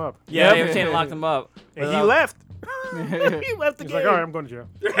 lock him up. yeah, they were saying lock him up. And But, he left. He left the He's game. like, all right, I'm going to jail.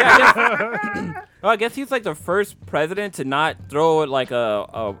 Well, I guess he's like the first president to not throw like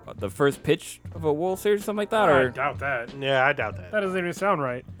the first pitch of a World Series or something like that. I Or doubt that. Yeah, I doubt that. That doesn't even sound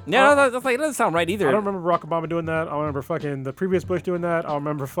right. yeah, that's like it doesn't sound right either. I don't remember Barack Obama doing that. I don't remember fucking the previous Bush doing that. I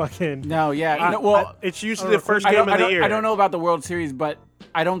remember fucking. No, yeah. Well, It's usually the first game of the year. I don't know about the World Series, but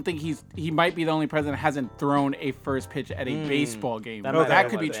I don't think he might be the only president that hasn't thrown a first pitch at a baseball game. That That, might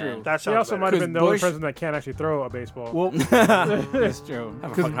could be be true. That He sounds also better. might have been the only Bush- president that can't actually throw a baseball. Well, that's true.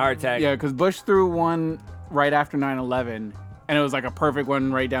 Have a fucking heart attack. Yeah, because Bush threw one right after 9/11, and it was like a perfect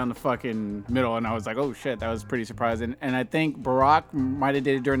one right down the fucking middle, and I was like, oh shit, that was pretty surprising. And I think Barack might have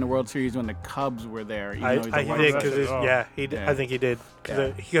did it during the World Series when the Cubs were there. Even though he's a He White did Sox. because he did. Yeah. I think he did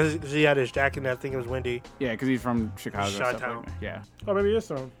because he had his jacket and I think it was windy. Yeah, because he's from Chicago. and stuff Chi-town. like that. Yeah. Oh, maybe he is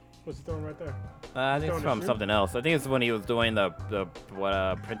throwing. What's he throwing right there? I think it's Throwing from a shoe? something else. I think it's when he was doing the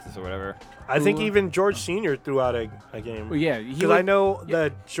Princess or whatever. I think even George Sr. threw out a game. Well, yeah. He Because I know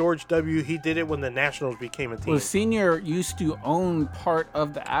that George W. He did it when the Nationals became a team. Well, Senior used to own part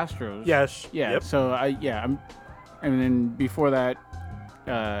of the Astros. Yes. Yeah. Yep. So and then before that,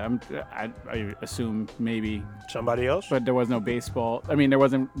 I assume maybe, Somebody else. but there was no baseball. I mean, there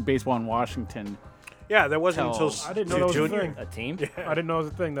wasn't baseball in Washington. Yeah, there wasn't Tell- until I didn't know that was a junior. thing. A team? I didn't know it was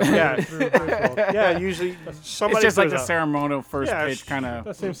a thing. That Yeah. threw baseball. Yeah, usually somebody. It's just like throws the out. ceremonial first Yeah, pitch kind of.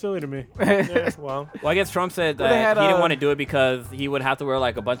 That seems silly to me. Yeah, well, Well, I guess Trump said that Well, they had, he didn't want to do it because he would have to wear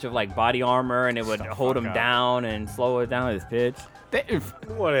like a bunch of like body armor and it would hold him up. down and slow it down his pitch. That's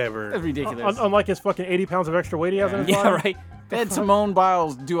whatever. ridiculous. Unlike his fucking 80 pounds of extra weight he has in his Yeah, body. right. They had Simone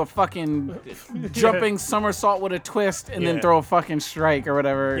Biles do a fucking jumping somersault with a twist and then Yeah. throw a fucking strike or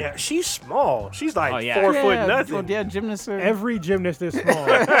whatever. Yeah, she's small. She's like Oh, yeah. 4 Yeah, foot nothing. well, yeah, gymnasts are. Every gymnast is small.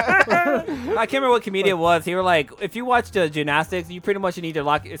 I can't remember what comedian it was. He were like, if you watch the gymnastics, you pretty much need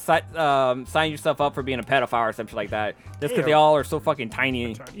to sign yourself up for being a pedophile or something like that. Just because they all are so fucking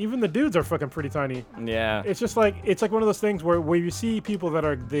tiny. Even the dudes are fucking pretty tiny. Yeah. It's just like one of those things where you see people that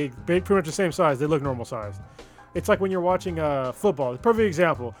are pretty much the same size, they look normal sized. It's like when you're watching football. Perfect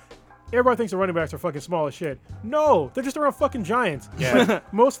example. Everybody thinks the running backs are fucking small as shit. No, they're just around fucking giants. Yeah.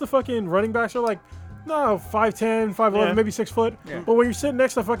 Like, most of the fucking running backs are like, no, 5'10", 5'11", Yeah. maybe 6 foot. Yeah. But when you're sitting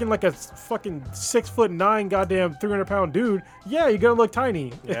next to fucking like a fucking 6'9", goddamn 300-pound dude, yeah, you're gonna look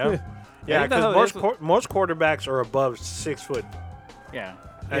tiny. Yeah. I Yeah, think that's how because it is. most quarterbacks are above 6 foot. Yeah.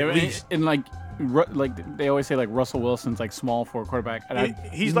 At Yeah, least. and like they always say, like Russell Wilson's like small for a quarterback. And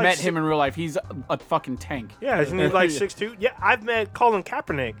He's I like met si- him in real life. He's a fucking tank. Yeah, isn't he like 6'2"? Yeah, I've met Colin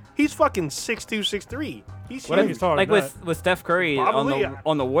Kaepernick. He's fucking 6'2", 6'3". He's What if huge. he's taller Like than that? with Steph Curry Probably,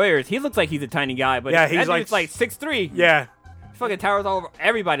 on the Warriors, he looks like he's a tiny guy, but Yeah, that he's dude's like- like 6'3". Yeah. He fucking towers all over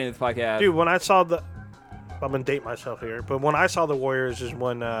everybody in this podcast. Dude, when I saw I'm going to date myself here, but when I saw the Warriors is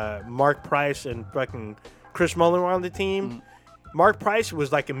when Mark Price and fucking Chris Mullin were on the team. Mark Price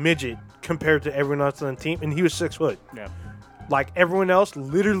was like a midget compared to everyone else on the team, and he was 6 foot. Yeah. Like everyone else,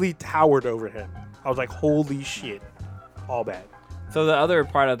 literally towered over him. I was like, holy shit, all bad. So the other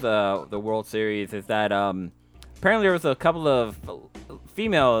part of the World Series is that apparently there was a couple of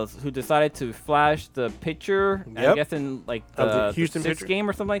females who decided to flash the picture. I Yep. guess in like Of the the Houston Sixth picture. game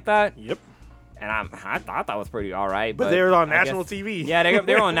or something like that. Yep. And I thought that was pretty all right. But they were on I national guess- TV. Yeah,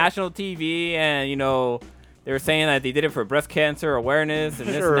 they were on national TV, and they were saying that they did it for breast cancer awareness and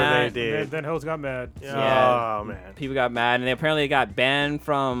this Sure and that. they did. Then hoes got mad. Yeah. Oh man. People got mad, and they apparently got banned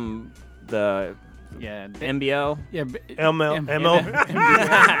from the Yeah. NBL. Yeah. ML.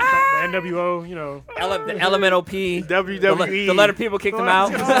 The NWO, The Elemental P. WWE. The letter people kicked them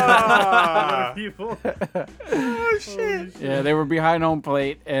out. Ah. people. Oh shit. Yeah, they were behind home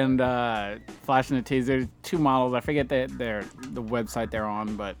plate and flashing the taser. Two models. I forget the website they're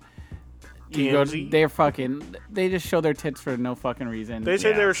on, but you go, TMZ? they just show their tits for no fucking reason. They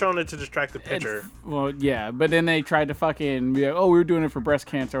said Yeah. they were showing it to distract the pitcher. Well, yeah, but then they tried to fucking be like, oh, we were doing it for breast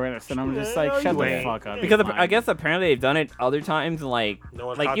cancer awareness, and I'm just like, No, shut you the ain't. fuck up. Because It's I fine. guess apparently they've done it other times, and like No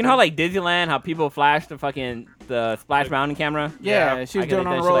one's like caught you know how them? like Disneyland, how people flash the Splash Mountain camera. Yeah, Yeah, she was I guess doing they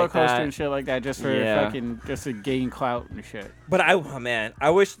on a did shit roller like coaster that. and shit like that just for Yeah. just to gain clout and shit. But I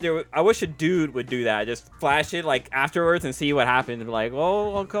wish I wish a dude would do that. Just flash it like afterwards and see what happens. And be like,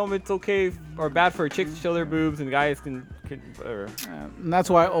 oh, how come it's okay or bad for chicks to show their boobs and guys can whatever. And that's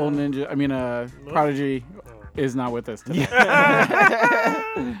why old Ninja, Prodigy, is not with us today.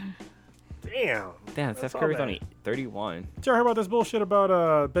 Damn. Damn, Seth all Curry's bad. only 31. Did you ever hear about this bullshit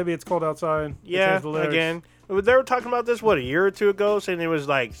about Baby It's Cold Outside? They Yeah, changed the lyrics. again. They were talking about this, a year or two ago, saying it was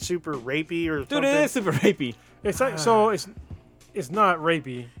like super rapey or Dude, something. it is super rapey. It's like so it's not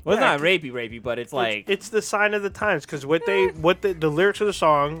rapey. Well, it's Yeah, not rapey, but it's like It's the sign of the times because the lyrics of the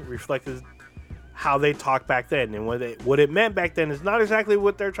song reflected how they talked back then, and what it meant back then is not exactly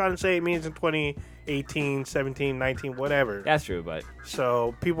what they're trying to say it means in 2018, 17, 19, whatever. that's true, but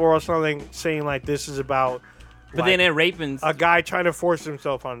So people are also saying like this is about but like, then it raping. a guy trying to force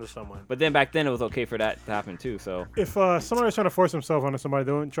himself onto someone. But then back then it was okay for that to happen too. So If somebody was trying to force himself onto somebody,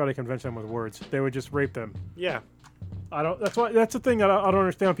 they wouldn't try to convince them with words. They would just rape them. Yeah. I don't. That's the thing that I don't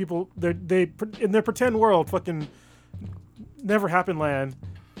understand. People they in their pretend world, fucking never happened land.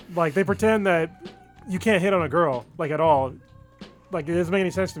 Like they pretend that you can't hit on a girl like at all. Like it doesn't make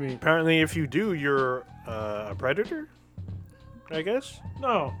any sense to me. Apparently, if you do, you're a predator. I guess.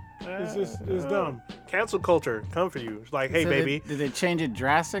 No, it's dumb. Cancel culture, come for you. It's like, hey, So baby. Did they change it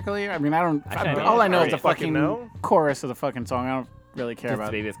drastically? I mean, I don't. don't know. All I know I is the don't fucking fucking know. chorus of the fucking song. I don't really care just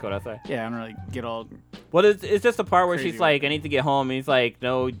about. baby, it's cold outside. Yeah, I don't really get all. Well, it's just the part where Crazy she's like, I need to get home. And he's like,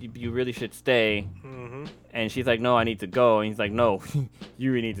 no, you really should stay. Mm-hmm. And she's like, no, I need to go. And he's like, no,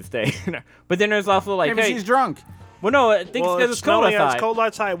 you really need to stay. But then there's also like, Maybe hey, she's drunk. well, no, I think Well, it's because it's cold snowing, yeah, outside. It's cold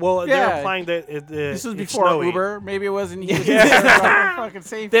outside. Well, Yeah. they're implying that This was it's before snowy. Uber. Maybe it wasn't. He was yeah. Fucking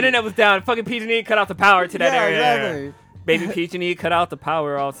safety. The internet was down. Fucking PG&E cut off the power to that yeah, area. exactly. Baby PG&E cut out the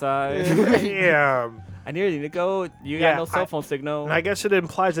power outside. Yeah. I nearly need to go. You Yeah, got no cell phone signal. And I guess it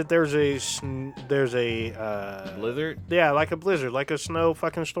implies that there's a Blizzard. yeah, like a blizzard, like a snow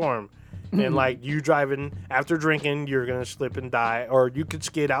fucking storm. And like you driving after drinking, you're gonna slip and die, or you could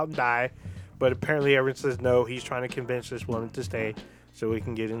skid out and die. But apparently, everyone says no. He's trying to convince this woman to stay so we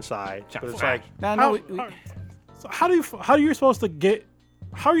can get inside. But it's like, No, How, no. so how are you supposed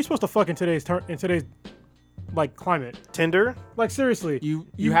to fuck in today's like climate? Tinder. Like seriously,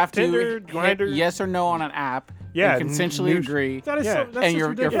 You have to Tinder, hit Grindr. yes or no on an app. Yeah, and consensually news- agree. that is Yeah. so, that's And just your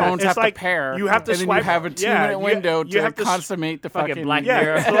ridiculous. phones it's have like to pair. you have to and then swipe- you have a 2-minute window you have to to consummate the fucking Black Yeah.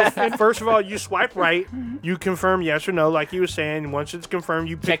 Mirror. So first of all, you swipe right. You confirm yes or no, like you were saying. Once it's confirmed,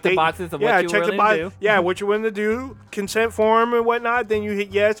 you Check pick the boxes of what yeah, you're check the willing to box. do. Yeah, what you're willing to do, consent form and whatnot. Then you hit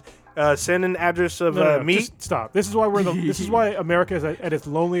yes. Send an address of No, meat. just stop. This is why this is why America is at its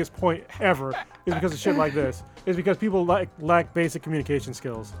loneliest point ever. Is because of shit like this. Is because people lack basic communication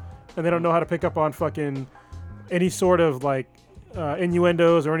skills, and they don't know how to pick up on fucking any sort of like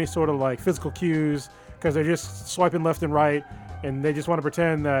innuendos or any sort of like physical cues, because they're just swiping left and right, and they just want to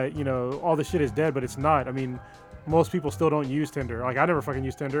pretend that all this shit is dead, but it's not. I mean, most people still don't use Tinder. Like I never fucking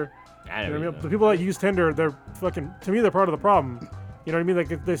use Tinder. I You know don't what I know. mean? The people that use Tinder, they're fucking. To me, they're part of the problem. You know what I mean?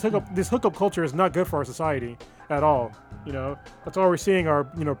 Like this hookup culture is not good for our society at all. That's why we're seeing our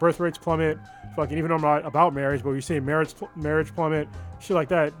birth rates plummet. Fucking even though I'm not about marriage, but we're seeing marriage plummet, shit like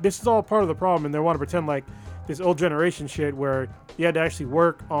that. This is all part of the problem, and they want to pretend like this old generation shit where you had to actually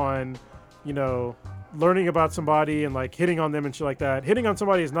work on, learning about somebody and like hitting on them and shit like that. Hitting on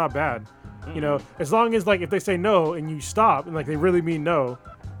somebody is not bad. As long as like if they say no and you stop and like they really mean no,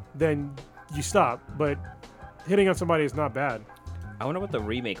 then you stop. But hitting on somebody is not bad. I wonder what the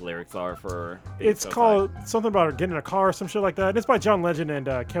remake lyrics are for. It's called something about getting in a car or some shit like that. It's by John Legend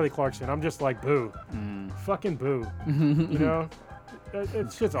and Kelly Clarkson. I'm just like, boo. Fucking boo. You know?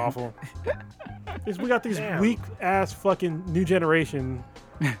 It's shit's awful. We got these weak-ass fucking new generation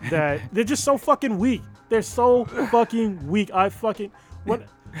that they're just so fucking weak. They're so fucking weak. I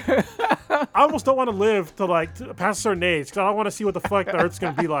almost don't want to live to past a certain age because I don't want to see what the fuck the Earth's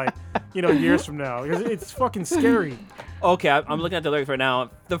going to be like, years from now. Because it's fucking scary. Okay, I'm looking at the lyrics right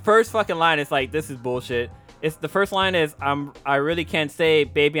now. The first fucking line is like, this is bullshit. The first line is, I really can't say,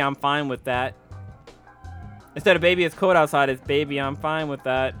 baby, I'm fine with that. Instead of baby, it's cold outside, it's baby, I'm fine with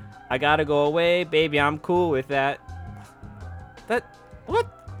that. I gotta go away, baby, I'm cool with that. What?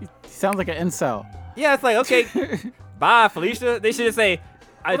 Sounds like an incel. Yeah, it's like, okay, bye, Felicia. They should just say,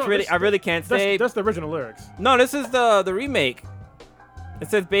 I really can't say. That's the original lyrics. No, this is the remake. It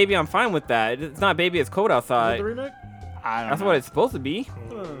says, baby, I'm fine with that. It's not baby, it's cold outside. Is it the remake? I don't That's know. what it's supposed to be.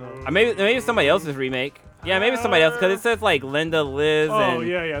 I Maybe it's somebody else's remake. Yeah, maybe it's somebody else because it says like Linda, Liz, and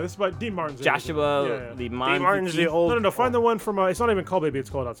yeah. This is by Dean Martin's. Joshua. Yeah. Dean Martin's the old. No. Find the one from. It's not even called Baby It's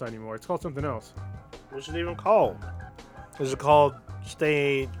Cold Outside anymore. It's called something else. What's it even called? Is it called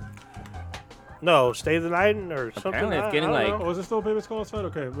Stay the Night or something? Apparently it's getting I don't like. know. Oh, is it still Baby It's Cold Outside?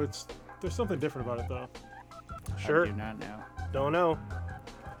 Okay, but there's something different about it though. Sure. I do not know. Don't know.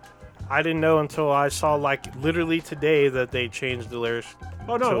 I didn't know until I saw literally today that they changed the lyrics.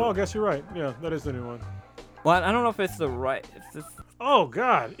 Oh no! So- I guess you're right. Yeah, that is the new one. Well, I don't know if it's the right. It's just, Oh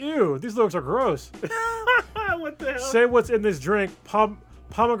god! Ew! These lyrics are gross. What the hell? Say what's in this drink.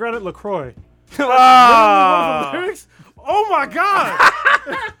 Pomegranate Lacroix. Ah! Lyrics? Oh my god!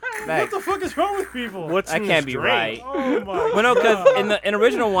 What Thanks. the fuck is wrong with people? What's That in can't this be drink? right. Oh my Well, no, god! because in the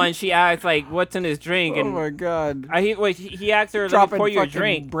original one, she asked like, "What's in this drink?" Oh And my god. he asked her, "Let me Dropping pour your fucking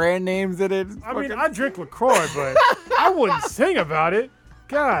drink." brand names in it. I mean, I drink Lacroix, but I wouldn't sing about it.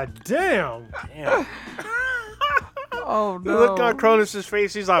 God damn! Oh The no. look on Cronus's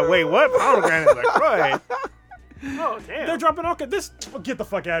face, he's like, wait, what? Pomegranate LaCroix? Oh, damn. They're dropping all this. Get the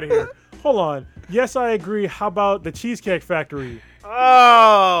fuck out of here! Hold on. Yes, I agree. How about the Cheesecake Factory? Oh,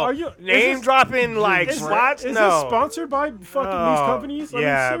 Are you- is name this- dropping slots? Is No. this sponsored by fucking these companies? I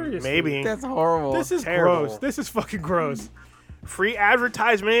yeah, mean, seriously. maybe. That's horrible. This is Terrible. gross. This is fucking gross. Free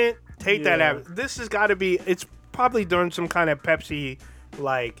advertisement. Take that Yeah. out. This has got to be. It's probably doing some kind of Pepsi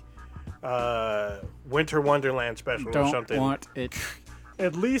Winter Wonderland special or Don't something. want it.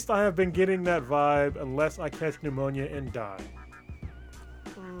 At least I have been getting that vibe, unless I catch pneumonia and die.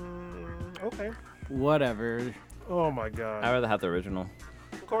 Okay, Whatever. Oh my god. I'd rather have the original.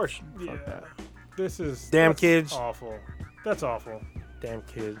 of course. Yeah. This is Damn that's kids. Awful. That's awful. Damn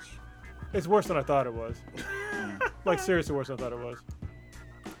kids. It's worse than I thought it was. Like seriously worse than I thought it was.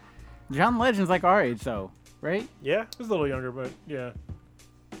 John Legend's like our age, though, right? Yeah, He's a little younger, but yeah.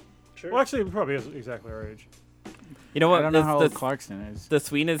 sure. Well, actually, he probably is exactly our age. You know what? I don't know how old the, Clarkson is. the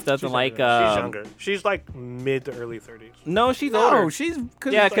sweetness doesn't She's like. younger. She's younger. She's like mid to early 30s. No, she's No, older. she's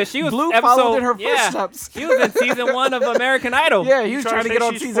Yeah, because she was Blue episode. followed in her yeah, footsteps. she was in season 1 of American Idol. Yeah, he was trying to say get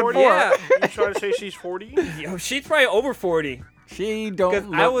on she's season 40? 4. Yeah. You trying to say she's 40? Yo, she's probably over 40. She 'Cause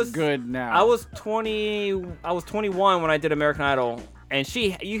don't I look was- good now. I was 21 when I did American Idol, and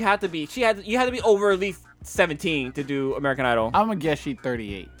you had to be over at least 17 to do American Idol. I'm gonna guess she's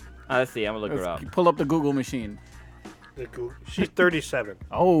 38. Let's see. I'm gonna look her up. Let's pull up the Google machine. She's 37.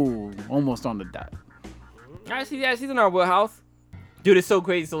 Oh, almost on the dot. She's in our wheelhouse. Dude, it's so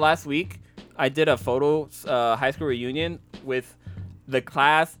crazy. So last week, I did a photo high school reunion with the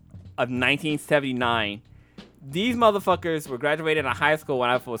class of 1979. These motherfuckers were graduating out of high school when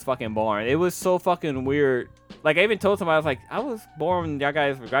I was fucking born. It was so fucking weird. Like, I even told somebody, I was like, I was born when y'all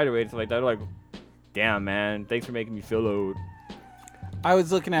guys were graduating. So, like, they're like, damn, man. Thanks for making me feel old. I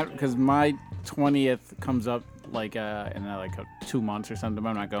was looking at because my 20th comes up like in 2 months or something.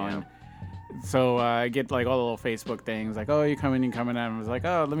 I'm not going. So I get like all the little Facebook things like, oh, you're coming. And I was like,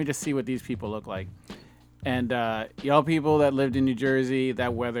 oh, let me just see what these people look like. And y'all people that lived in New Jersey,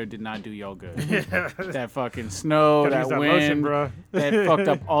 that weather did not do y'all good. That fucking snow, Gotta that use that wind, lotion, bro. that fucked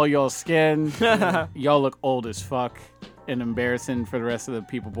up all y'all's skin. Y'all look old as fuck and embarrassing for the rest of the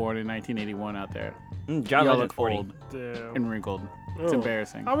people born in 1981 out there. John Y'all Legend's look 40. old Damn. and wrinkled. It's Oh.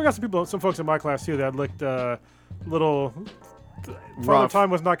 embarrassing. Oh, we got some folks in my class too that looked little. Father Rough. Time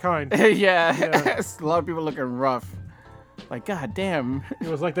was not kind. yeah. A lot of people looking rough. Like, god damn. It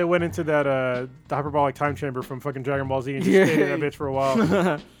was like they went into that the hyperbolic time chamber from fucking Dragon Ball Z and just stayed in that bitch for a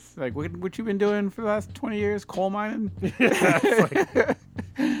while. Like, what you been doing for the last 20 years? Coal mining?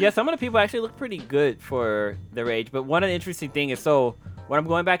 Yeah, some of the people actually look pretty good for their age. But one of the interesting thing is, so when I'm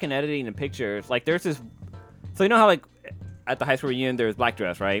going back and editing the pictures, like there's this. So you know how like at the high school reunion, there was black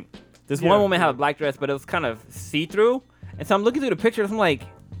dress, right? This Yeah. one woman had a black dress, but it was kind of see-through. And so I'm looking through the pictures. I'm like,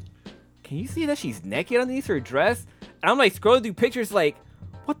 can you see that she's naked underneath her dress? And I'm like scrolling through pictures, like,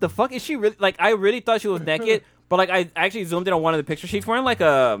 what the fuck is she really? Like, I really thought she was naked, but like I actually zoomed in on one of the pictures. She's wearing like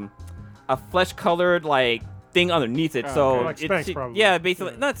a flesh-colored like thing underneath it. So okay. Like Spanx, she- probably. yeah,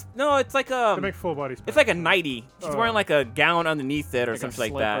 basically. No, it's like They make full body. it's like a nightie. She's wearing like a gown underneath it or Like a something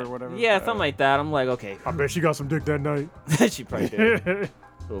like slip that. or whatever. Yeah, something like that. I'm like, okay. I bet she got some dick that night. She probably did.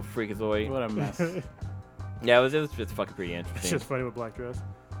 Little freakazoid. What a mess. Yeah, it was just fucking pretty It's interesting. just funny with black dress.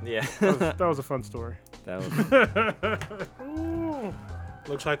 Yeah. That was a fun story. That was.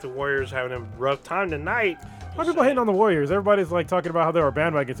 Looks like the Warriors having a rough time tonight. Why are people hating on the Warriors? Everybody's like talking about how they were a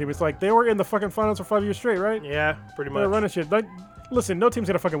bandwagon team. It's like they were in the fucking finals for 5 years straight, right? Yeah, pretty They're much. running shit. Like, listen, no team's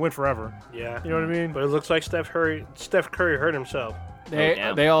gonna fucking win forever. Yeah. You know what I mean? But it looks like Steph Curry hurt himself.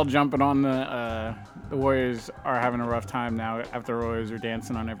 damn. They all jumping on the Warriors are having a rough time now after the Warriors are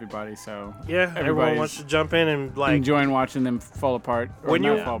dancing on everybody. So Yeah, everyone Everybody's wants to jump in and like enjoying watching them fall apart. or when not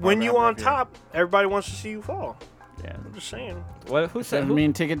you fall apart, when you but on yeah. top, everybody wants to see you fall. Yeah. I'm just saying. What? Who said? I Who,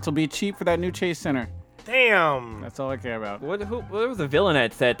 mean, tickets will be cheap for that new Chase Center. Damn. That's all I care about. what? Who? There was a villain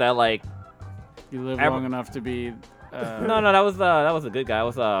that said that like. You live Ever- long enough to be. No, that was a good guy.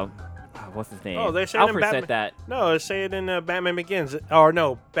 It was what's his name? Oh, they said in Alfred Batman. said that. No, say it in Batman Begins. Or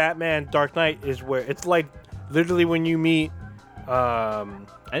no, Batman Dark Knight is where it's like literally when you meet. I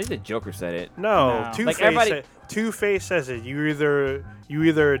think the Joker said it. No, No. Two-Face. Like, everybody- Two-Face says it. You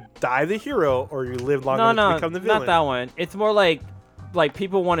either die the hero or you live long enough to become the villain. not that one. It's more like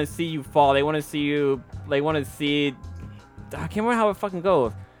people want to see you fall. They want to see you. They want to see. I can't remember how it fucking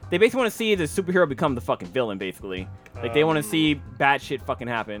goes. They basically want to see the superhero become the fucking villain, basically. Like they want to see bad shit fucking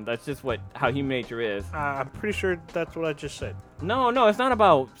happen. That's just how human nature is. I'm pretty sure that's what I just said. No, it's not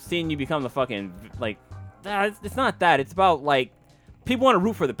about seeing you become the fucking like. It's not that. It's about like people want to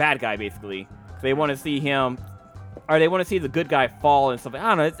root for the bad guy, basically. They want to see him, or they want to see the good guy fall and stuff.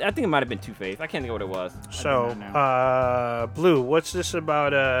 I don't know. I think it might have been Two-Face. I can't think of what it was. So, not Blue, what's this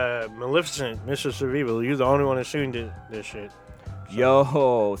about Maleficent, Mistress of Evil? You're the only one that's seen this shit.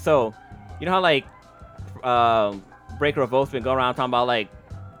 Yo, so you know how like Breaker of Oath's been going around talking about like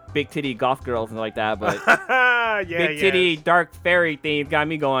big titty goth girls and like that, but yeah, big titty dark fairy things got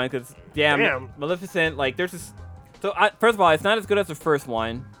me going because Damn. Maleficent, like there's this. So first of all, it's not as good as the first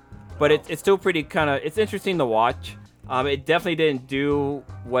one, but it's still pretty kind of. It's interesting to watch. It definitely didn't do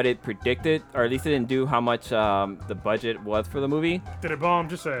what it predicted, or at least it didn't do how much the budget was for the movie. Did it bomb?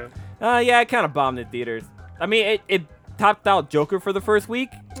 Just say it. Yeah, it kind of bombed in theaters. I mean, it topped out Joker for the first week,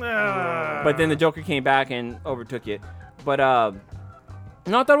 but then the Joker came back and overtook it. But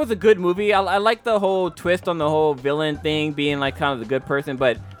no, I thought it was a good movie. I like the whole twist on the whole villain thing being like kind of the good person,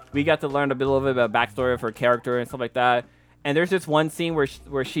 but we got to learn a little bit about backstory of her character and stuff like that. And there's this one scene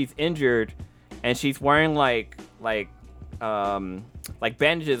where she's injured, and she's wearing like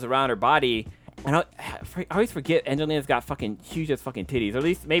bandages around her body. And I always forget Angelina's got fucking huge as fucking titties. Or at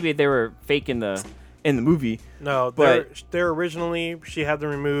least maybe they were fake in the movie. No, But- they're originally she had them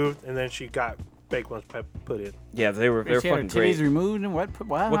removed and then she got fake ones put in. Yeah, they were She had her fucking great. titties removed and what?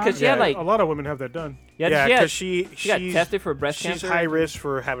 Wow. Well, 'cause she had Yeah. like A lot of women have that done. Yeah, she had- because she got she's tested for breast she's cancer. high risk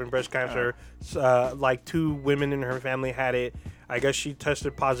for having breast cancer. Like 2 women in her family had it. I guess she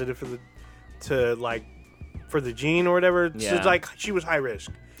tested positive for the gene or whatever. So Yeah. it's like she was high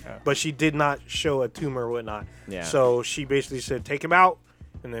risk, but she did not show a tumor or whatnot. Yeah. So she basically said take him out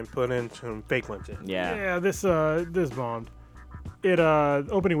and then put in some fake ones in. Yeah. Yeah, this bombed. It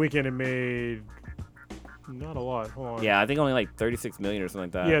opening weekend it made not a lot. Hold on. Yeah, I think only like 36 million or something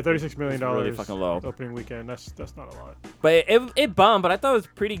like that. Yeah, $36 million. It's really fucking low. Opening weekend. That's not a lot. But it bombed, but I thought it was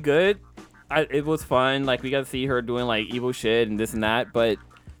pretty good. It was fun. Like, we got to see her doing, like, evil shit and this and that. But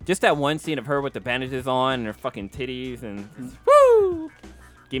just that one scene of her with the bandages on and her fucking titties and... Woo!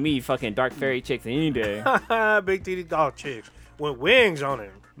 Give me fucking dark fairy chicks any day. Big titty dog chicks with wings on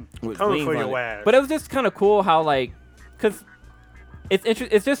him. With Coming wings for on your it. ass. But it was just kind of cool how, like... Because... I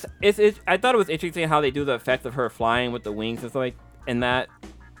thought it was interesting how they do the effect of her flying with the wings and stuff like... And that...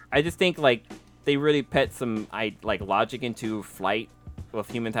 I just think, like, they really put some, logic into flight with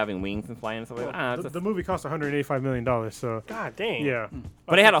humans having wings and flying and stuff like that. The movie cost $185 million, so God dang. yeah.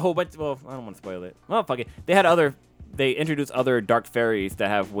 But they had a whole bunch. Well, I don't want to spoil it. Well, fuck it. They introduced other dark fairies that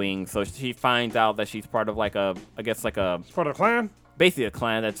have wings. So she finds out that she's part of like a It's part of the clan. basically a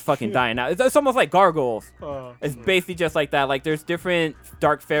clan that's fucking dying out. It's almost like gargoyles. It's basically just like that. Like there's different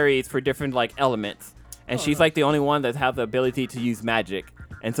dark fairies for different like elements, and she's like the only one that have the ability to use magic.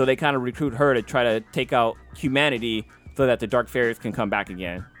 And so they kind of recruit her to try to take out humanity so that the dark fairies can come back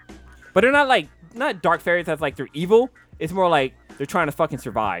again. But they're not dark fairies that's like they're evil. It's more like they're trying to fucking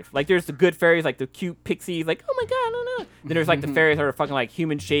survive. Like there's the good fairies, like the cute pixies, like oh my god, no. Then there's like the fairies that are fucking like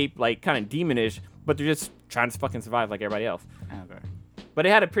human shaped, like kind of demonish, but they're just trying to fucking survive like everybody else. Okay. But it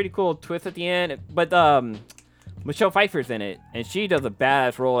had a pretty cool twist at the end. But Michelle Pfeiffer's in it, and she does a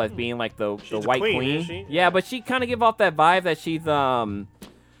badass role as being like the She's White queen, Queen. isn't she? Yeah, but she kind of give off that vibe that she's the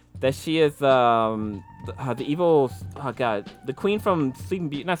evil, oh god, the queen from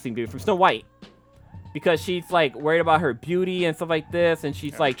from Snow White, because she's like worried about her beauty and stuff like this, and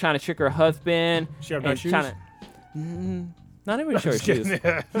she's like trying to trick her husband. She have no and shoes? Not even sure shoes.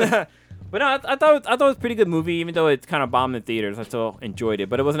 Yeah. But no, I thought it was a pretty good movie, even though it's kind of bombed in theaters. I still enjoyed it,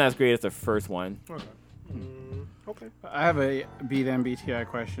 but it wasn't as great as the first one. Okay. I have a Beat MBTI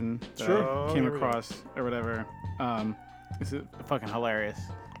question that Sure. I came Here we go. across or whatever. This is fucking hilarious.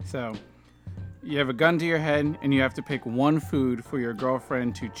 So, you have a gun to your head and you have to pick one food for your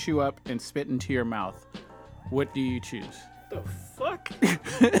girlfriend to chew up and spit into your mouth. What do you choose? The fuck?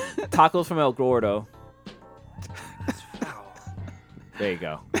 Tacos from El Gordo. There you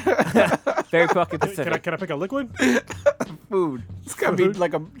go. Very fucking specific. Can I pick a liquid? Food. It's gotta be Food?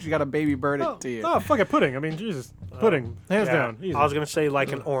 like you got a baby bird it to you. Oh, fucking pudding. I mean, Jesus. Pudding. Hands Yeah. down. Easy. I was gonna say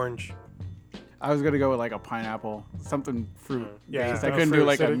like an orange. I was gonna go with like a pineapple, something fruit. Yeah, based. I no, couldn't do fruit,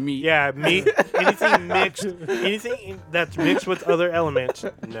 like a so meat. Yeah, meat. Anything mixed. Anything that's mixed with other elements.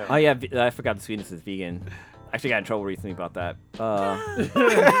 No. Oh yeah, I forgot the sweetness is vegan. Actually got in trouble recently about that.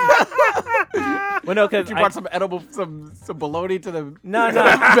 Well, no, because You brought some edible, some bologna to the no.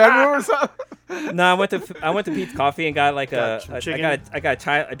 bedroom or something. No, I went to Pete's Coffee and got like Got some chicken? I got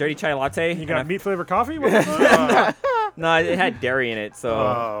a dirty chai latte. You and got meat flavored coffee? What the fuck? No, it had dairy in it, so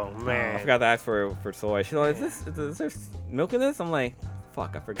Oh I man. forgot to ask for soy. She's like, is there milk in this? I'm like,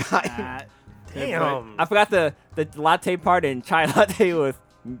 fuck, I forgot. Damn. I forgot the latte part, and chai latte was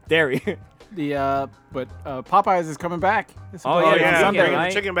dairy. But Popeyes is coming back. It's Oh, Oh yeah, yeah, chicken, bring the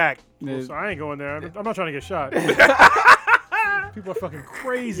right? chicken back. So I ain't going there. I'm not trying to get shot. People are fucking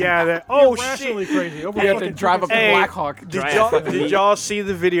crazy. Yeah. That. Oh Irrationally shit. crazy. Over You have to fucking drive up chicken a Hey, Black Hawk. Did Dry y'all, ass fucking did meat. y'all see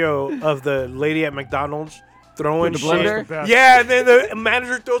the video of the lady at McDonald's throwing With the shit? blender? sandwich. Yeah, and then the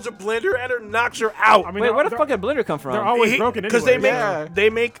manager throws a blender at her, knocks her out. I mean, Wait, where the they're- fuck did blender come from? They're always broken Because they make anyway. Yeah. they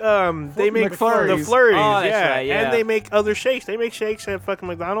make the McFlurries. flurries, Oh, that's yeah. right, yeah. And they make other shakes. They make shakes at fucking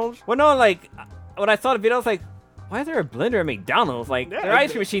McDonald's. Well, no, like when I saw the video, I was like, why is there a blender at McDonald's? Like Yeah, their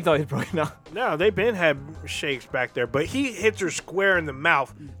ice cream machine's always broken out. No, they been had shakes back there, but he hits her square in the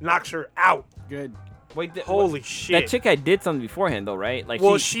mouth, knocks her out. Good. Wait, Holy shit! that chick had did something beforehand though, right? Like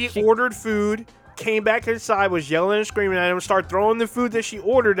Well, she ordered food, came back inside, was yelling and screaming at him, started throwing the food that she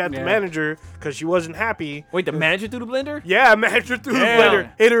ordered at the Yeah. manager because she wasn't happy. Wait, the manager threw the blender? Yeah, manager threw the Damn.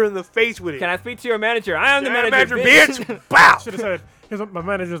 blender, hit her in the face with it. Can I speak to your manager? I am the Yeah, manager, bitch. Bow. Should have said, "Here's my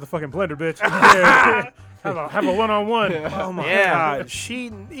manager's the fucking blender, bitch." Yeah. have a one-on-one. Oh my Yeah. god,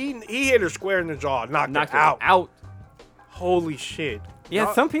 he hit her square in the jaw, knocked Knocked her her out. out. Holy shit. Yeah,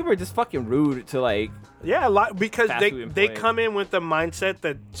 Y'all- some people are just fucking rude to like. Yeah, a lot because Fast they food they employees. come in with the mindset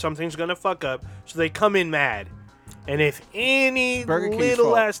that something's gonna fuck up, so they come in mad. And if any Burger King's little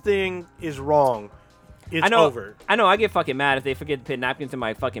fault. ass thing is wrong, it's I know. over. I know. I get fucking mad if they forget to put napkins in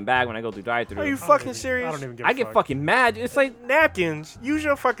my fucking bag when I go through drive-through. Are you I don't fucking even- serious? I don't even give I a get fuck. fucking mad. It's like, Napkins. Use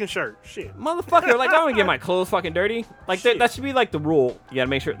your fucking shirt. Shit. motherfucker, like I don't get my clothes fucking dirty. Like Shit. that should be like the rule. You gotta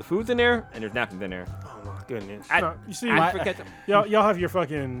make sure the food's in there and there's napkins in there. Oh my goodness. No, you see, I forget to- y'all have your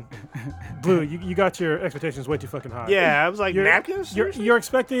fucking Blue. You got your expectations way too fucking high. Yeah, I was like, You're, napkins? You're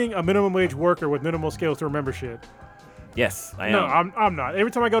expecting a minimum wage worker with minimal skills to remember shit. Yes, I am. No, I'm not.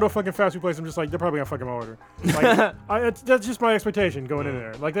 Every time I go to a fucking fast food place, I'm just like, they're probably gonna fucking order. Like, that's just my expectation going in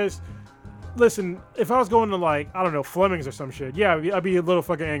there. Like, there's, listen, if I was going to like, I don't know, Fleming's or some shit, yeah, I'd be a little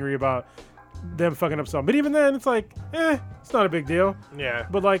fucking angry about them fucking up something. But even then, it's like, it's not a big deal. Yeah.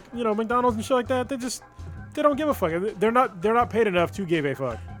 But like, McDonald's and shit like that, they don't give a fuck. They're not paid enough to give a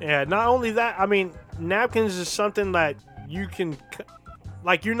fuck. Yeah, not only that, I mean, napkins is something that you can,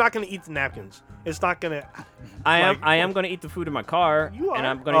 like, you're not going to eat the napkins. It's not going to. I am gonna eat the food in my car, You and are?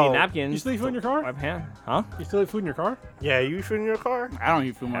 I'm gonna Oh. eat napkins. You still eat food in your car? Huh? You still eat food in your car? Yeah, you eat food in your car? I don't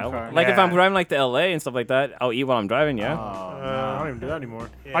eat food in my Yeah, car. like if Yeah. I'm driving like to LA and stuff like that, I'll eat while I'm driving. Yeah. I don't even do that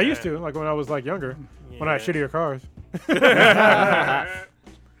anymore. yeah. I used to, like when I was like younger, when I had Yeah. shittier cars.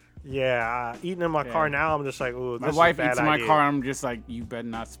 Yeah, eating in my car now, I'm just like, ooh, this My is wife a bad eats in my idea. car. I'm just like, you better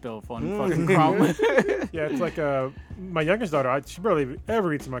not spill fun fucking crumb. Yeah, it's like my youngest daughter. She barely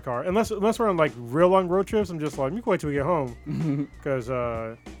ever eats in my car, unless we're on like real long road trips. I'm just like, you can wait till we get home, because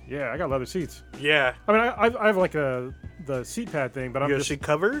I got leather seats. Yeah. I mean, I have like the seat pad thing, but I'm You just see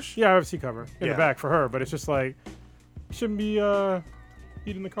covers? yeah, I have a seat cover in Yeah. the back for her, but it's just like you shouldn't be eating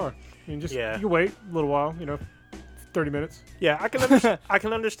in the car. I mean, just Yeah. you can wait a little while, 30 minutes. Yeah, I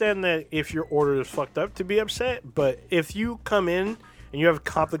can understand that if your order is fucked up to be upset, but if you come in and you have a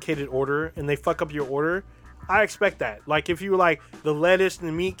complicated order and they fuck up your order, I expect that. Like if you like the lettuce and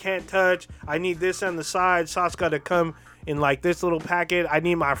the meat can't touch, I need this on the side, sauce got to come in like this little packet. I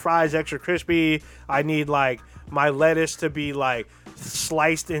need my fries extra crispy. I need like my lettuce to be like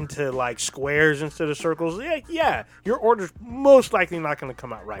sliced into like squares instead of circles. Yeah, your order's most likely not going to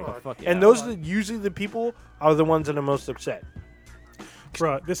come out right. And those are usually the people are the ones that are most upset.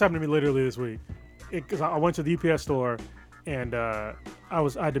 Bro, this happened to me literally this week. Because I went to the UPS store and I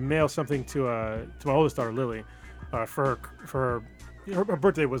had to mail something to my oldest daughter Lily for her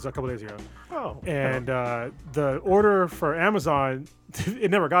birthday was a couple days ago. Oh. And the order for Amazon,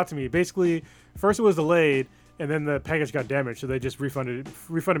 it never got to me. Basically, first it was delayed, and then the package got damaged, so they just refunded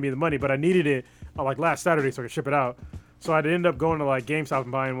me the money. But I needed it like last Saturday so I could ship it out. So I'd end up going to like GameStop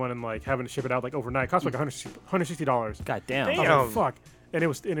and buying one and like having to ship it out like overnight. It cost like $160. God damn. I was like, fuck. And it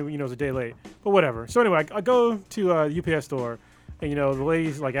was a day late. But whatever. So anyway, I go to a UPS store. And, the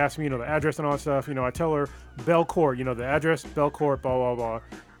lady's, like, asks me, the address and all that stuff. I tell her Bell Court, the address, Bell Court, blah, blah, blah.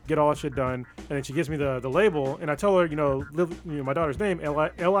 Get all that shit done. And then she gives me the label. And I tell her, my daughter's name,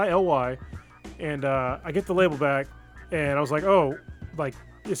 Lily. And I get the label back. And I was like, oh, like,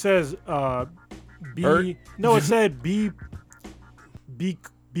 it says B. Bert? No, it said B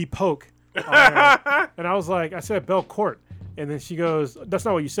Poke. And I was like, I said Bell Court. And then she goes, that's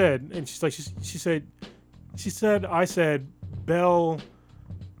not what you said. And she's like, she said, I said Bell,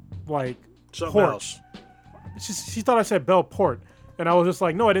 like, Something Port. else. She thought I said Bell Port. And I was just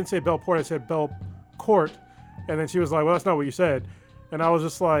like, no, I didn't say Bell Port. I said Bell Court. And then she was like, well, that's not what you said. And I was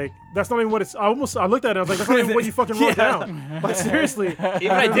just like, that's not even what it's. I looked at it. I was like, that's not even what you fucking wrote down. Like, seriously. Even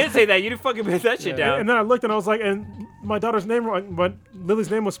if I did say that, you didn't fucking put that shit down. And then I looked and I was like, and my daughter's name, but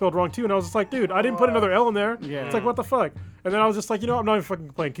Lily's name was spelled wrong too. And I was just like, dude, I didn't put another L in there. Yeah. It's like, what the fuck? And then I was just like, I'm not even fucking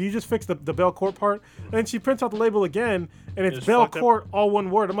complaining. Can you just fix the Bell Court part? And then she prints out the label again, and it's Bell Court, all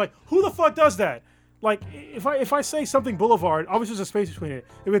one word. I'm like, who the fuck does that? Like, if I say something Boulevard, obviously there's a space between it.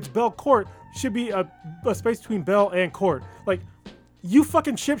 If it's Bell Court, should be a space between Bell and Court. Like, you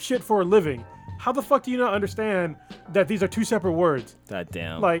fucking ship shit for a living. How the fuck do you not understand that these are two separate words? God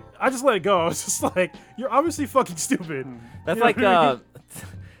damn. Like, I just let it go. I was just like, you're obviously fucking stupid. That's You know like what I mean?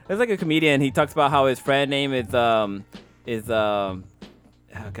 There's like a comedian. He talks about how his friend name is how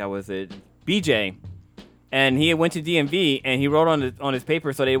was it? BJ, and he went to DMV and he wrote on his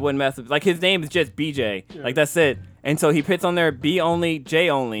paper so they wouldn't mess up. Like his name is just BJ. Yeah. Like that's it. And so he puts on there B only,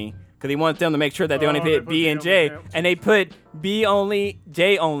 J only. Because he wants them to make sure that they only put B and J. And they put B only,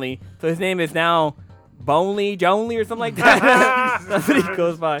 J only. So his name is now Bonely, Jonely, or something like that. That's what he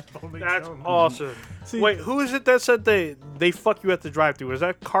goes by. That's awesome. See, wait, who is it that said they fuck you at the drive-thru? Is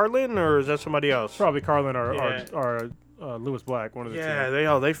that Carlin or is that somebody else? Probably Carlin or Lewis Black, one of the two.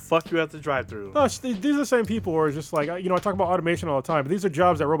 Yeah, they fuck you at the drive-thru. No, these are the same people where it's just like, I talk about automation all the time, but these are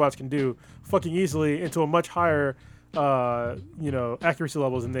jobs that robots can do fucking easily into a much higher accuracy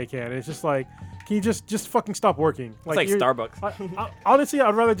levels than they can. And it's just like, can you just fucking stop working? It's like Starbucks. Honestly,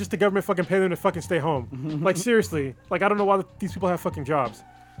 I'd rather just the government fucking pay them to fucking stay home. Like seriously, like I don't know why these people have fucking jobs.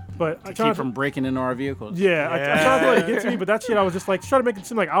 But I keep from breaking into our vehicles. Yeah, I tried to let it get to me, but that shit I was just like trying to make it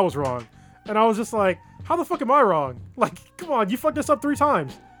seem like I was wrong. And I was just like, how the fuck am I wrong? Like, come on, you fucked this up 3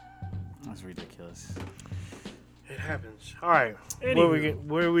 times. That's ridiculous. It happens. All right.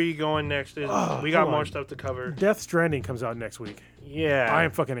 Where are we going next? We got more stuff to cover. Death Stranding comes out next week. Yeah. I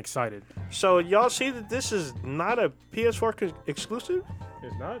am fucking excited. So y'all see that this is not a PS4 exclusive?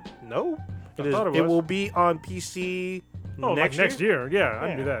 It's not? No. It will be on PC next year. Yeah, I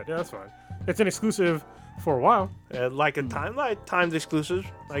can do that. Yeah, that's fine. It's an exclusive for a while. Like a timed exclusive,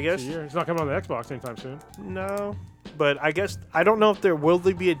 I guess. It's not coming on the Xbox anytime soon. No. But I guess, I don't know if there will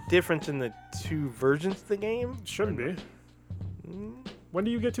be a difference in the 2 versions of the game. Shouldn't be. When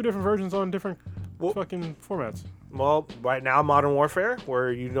do you get 2 different versions on different fucking formats? Well, right now, Modern Warfare,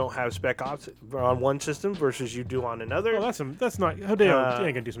 where you don't have Spec Ops on one system versus you do on another. Oh, that's not. Hideo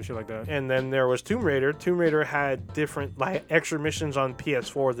ain't gonna do some shit like that. And then there was Tomb Raider. Tomb Raider had different, like, extra missions on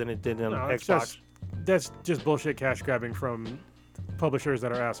PS4 than it did on Xbox. That's just bullshit cash grabbing from publishers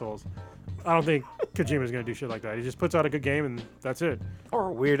that are assholes. I don't think Kojima's gonna do shit like that. He just puts out a good game and that's it. Or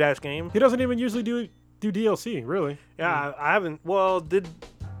a weird ass game. He doesn't even usually do DLC, really. Yeah, I haven't. Well, did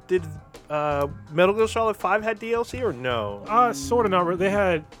Metal Gear Solid 5 had DLC or no? Sort of not. They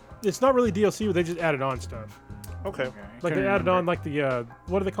had. It's not really DLC, but they just added on stuff. Okay. Like they added on like the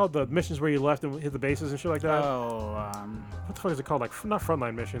what are they called? The missions where you left and hit the bases and shit like that. What the fuck is it called? Like not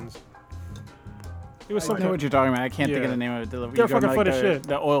frontline missions. I know what you're talking about. I can't think of the name of it. They're fucking fun as shit.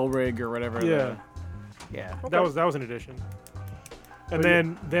 The oil rig or whatever. Yeah. Yeah. That was an addition. And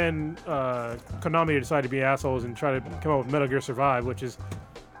then Konami decided to be assholes and try to come up with Metal Gear Survive, which is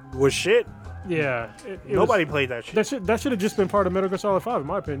Was shit. yeah. Nobody played that shit. That should have just been part of Metal Gear Solid 5, in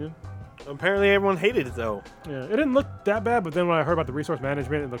my opinion. Apparently, everyone hated it though. Yeah, it didn't look that bad, but then when I heard about the resource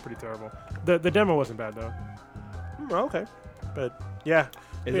management, it looked pretty terrible. The demo wasn't bad though. Okay, but yeah,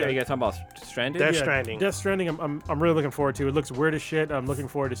 Are you guys talking about Stranded? Death Stranding. Death Stranding, I'm really looking forward to. It looks weird as shit. I'm looking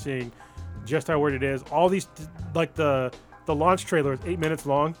forward to seeing just how weird it is. All these, like the launch trailer is 8 minutes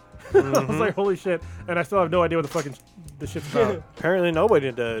long. I was like, holy shit, and I still have no idea what the fucking the shit's about. Apparently,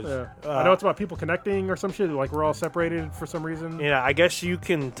 nobody does. Yeah. I know it's about people connecting or some shit. Like we're all separated for some reason. Yeah, I guess you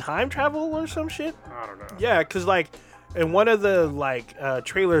can time travel or some shit. I don't know. Yeah, because like in one of the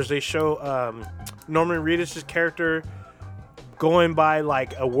trailers, they show Norman Reedus' character going by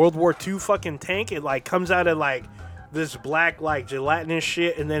like a World War II fucking tank. It like comes out of like this black like gelatinous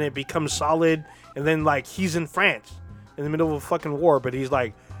shit, and then it becomes solid, and then like he's in France in the middle of a fucking war, but he's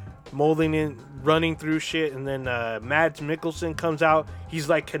like molding in, running through shit, and then Mads Mikkelsen comes out. He's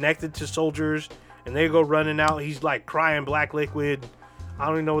like connected to soldiers, and they go running out. He's like crying black liquid. I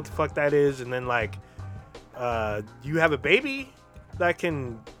don't even know what the fuck that is. And then like you have a baby that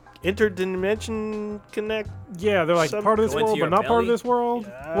can interdimension connect. Yeah, they're like Some- part of this Go into world, your but not part of belly? this world.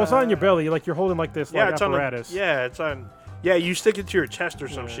 Well, it's not in your belly. Like you're holding like this like it's apparatus. on. It's on. Yeah, you stick it to your chest or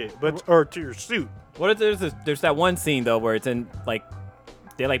some shit, but or to your suit. What if there's that one scene though where it's in like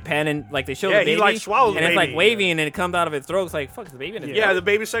they're like panning like they show Yeah, the baby he, like, swallows and the it's like baby. waving and it comes out of its throat. It's like fuck, is the baby in his Yeah, belly? the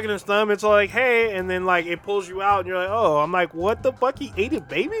baby's sucking his thumb. It's like, hey, and then like it pulls you out, and you're like, oh, I'm like, what the fuck? He ate a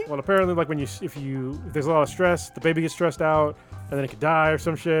baby? Well, apparently, like if there's a lot of stress, the baby gets stressed out, and then it could die or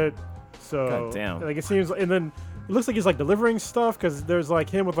some shit. So, God damn. like it seems, and then it looks like he's like delivering stuff because there's like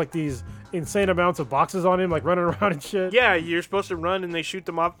him with like these insane amounts of boxes on him, like running around and shit. Yeah, you're supposed to run, and they shoot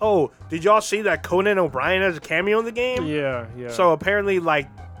them off. Oh, did y'all see that Conan O'Brien has a cameo in the game? Yeah, yeah. So apparently, like,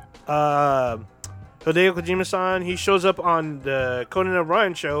 Hideo Kojima-san, he shows up on the Conan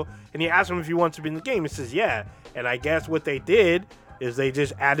O'Brien show, and he asks him if he wants to be in the game. He says, yeah. And I guess what they did is they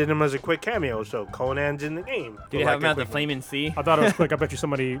just added him as a quick cameo, so Conan's in the game. Did you have him at the Flaming Sea? I thought it was quick. I bet you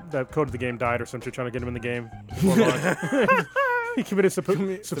somebody that coded the game died or something trying to get him in the game. before launch. He committed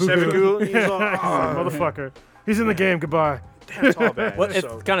seppuku. Seppuku, he's all, Motherfucker. He's in the game. Goodbye. That's all bad. Well, it's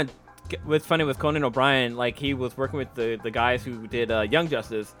So- kind of what's funny with Conan O'Brien. Like he was working with the guys who did Young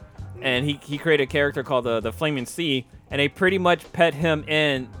Justice, and he created a character called the Flaming Sea, and they pretty much pet him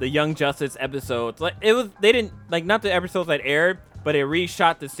in the Young Justice episodes. Like they didn't like not the episodes that aired, but they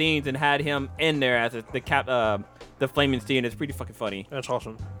reshot the scenes and had him in there as the Flaming Sea, and it's pretty fucking funny. That's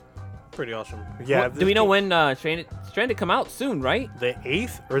awesome. Pretty awesome. Yeah. Do we know when Stranded come out soon? Right? The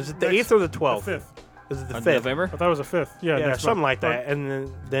 8th? Or is it the Next- 8th or the 12th? The 5th. Is it the 5th? November. I thought it was the 5th. Yeah, Yeah, next something month. like that.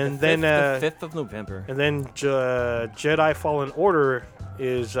 And then the 5th of November. and then Jedi Fallen Order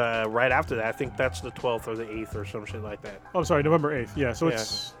is right after that. I think that's the 12th or the 8th or some shit like that. Oh, I'm sorry, November 8th. Yeah, so Yeah.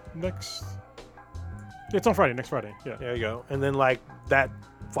 it's next. It's on Friday. Next Friday. Yeah. There you go. And then like that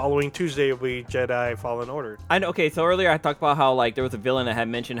following Tuesday will be Jedi Fallen Order. I know. Okay, so earlier I talked about how like there was a villain that had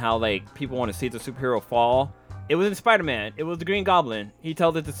mentioned how like people want to see the superhero fall. It was in Spider-Man. It was the Green Goblin. He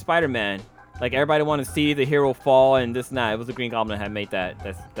tells it to Spider-Man. Like everybody want to see the hero fall and this and that. It was the Green Goblin that had made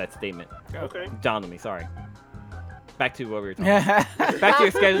that statement. Okay. John to me, sorry. Back to what we were talking about. Back to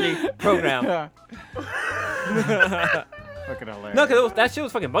your scheduling program. Fucking hilarious. No, because that shit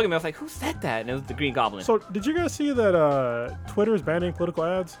was fucking bugging me. I was like, who said that? And it was the Green Goblin. So, did you guys see that Twitter is banning political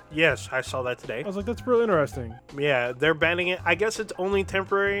ads? Yes, I saw that today. I was like, that's real interesting. Yeah, they're banning it. I guess it's only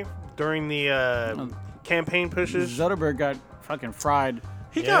temporary during the campaign pushes. Zuckerberg got fucking fried.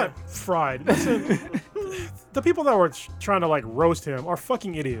 He Yeah. got fried. Listen, the people that were trying to like roast him are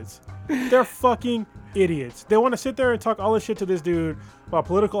fucking idiots. They're fucking idiots. They want to sit there and talk all this shit to this dude about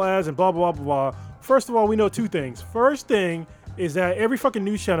political ads and blah, blah, blah, blah. First of all, we know two things. First thing is that every fucking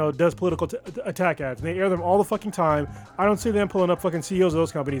news channel does political attack ads, and they air them all the fucking time. I don't see them pulling up fucking CEOs of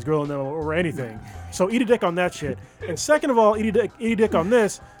those companies, grilling them over anything. So eat a dick on that shit. And second of all, eat a dick on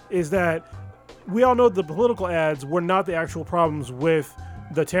this is that we all know the political ads were not the actual problems with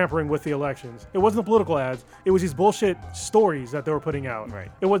the tampering with the elections. It wasn't the political ads. It was these bullshit stories that they were putting out. Right.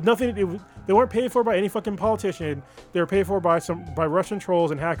 It was nothing. They weren't paid for by any fucking politician. They were paid for by Russian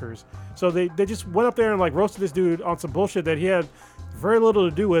trolls and hackers. So they just went up there and like roasted this dude on some bullshit that he had very little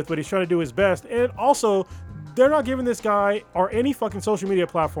to do with, but he's trying to do his best. And also, they're not giving this guy or any fucking social media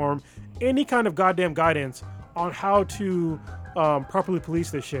platform any kind of goddamn guidance on how to properly police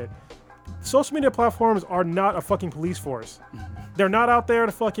this shit. Social media platforms are not a fucking police force. They're not out there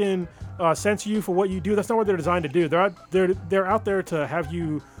to fucking censor you for what you do. That's not what they're designed to do. They're out there to have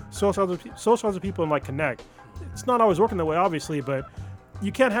you socialize with people and like connect. It's not always working that way, obviously, but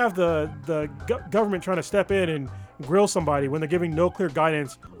you can't have the government trying to step in and grill somebody when they're giving no clear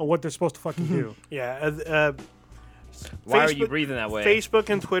guidance on what they're supposed to fucking do. Yeah. Why are you breathing that way? Facebook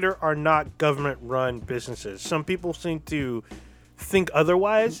and Twitter are not government-run businesses. Some people seem to think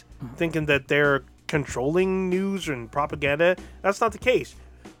otherwise, thinking that they're controlling news and propaganda. That's not the case.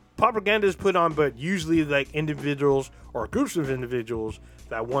 Propaganda is put on, but usually like individuals or groups of individuals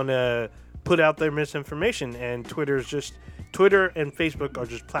that want to put out their misinformation, and Twitter and Facebook are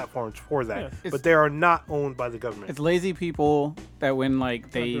just platforms for that. Yeah, but they are not owned by the government. It's lazy people that when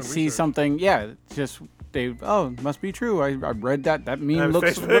like they doing see research. something, it must be true. I read that meme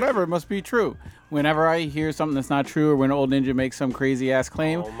looks Facebook? whatever, it must be true. Whenever I hear something that's not true, or when Old Ninja makes some crazy ass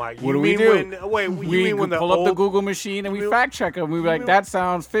claim, Oh my! what do we do? We We pull up the Google machine and we fact check them. We be like, that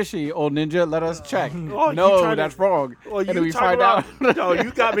sounds fishy, Old Ninja. Let us check. Oh, you No, trying to- that's wrong. Well, And you then we talk find out. about, no,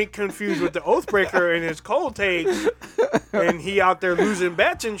 you got me confused with the Oathbreaker and his cold takes, and he out there losing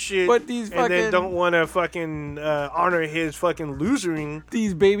bets and shit. But these and then fucking- don't want to fucking honor his fucking losing.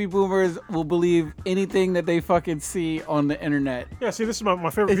 These baby boomers will believe anything that they fucking see on the internet. Yeah, see, this is my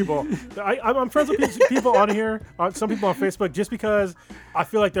favorite people. I'm friends with people on here, some people on Facebook, just because I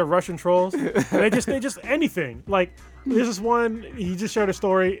feel like they're Russian trolls. And they just anything. Like, there's this one, he just shared a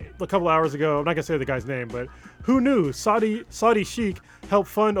story a couple hours ago. I'm not gonna say the guy's name, but who knew Saudi Sheikh helped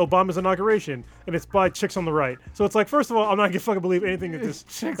fund Obama's inauguration, and it's by chicks on the right. So it's like, first of all, I'm not gonna fucking believe anything that this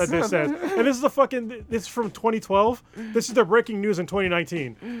says. And this is from 2012. This is their breaking news in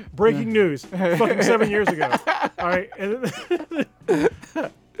 2019. Breaking news, fucking 7 years ago. All right, and then,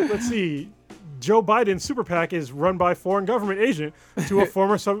 let's see. Joe Biden's super PAC is run by foreign government agent to a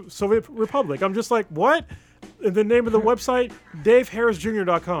former Soviet republic. I'm just like, what? And the name of the website,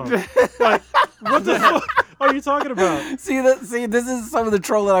 DaveHarrisJr.com. Like, what the fuck are you talking about? See, this is some of the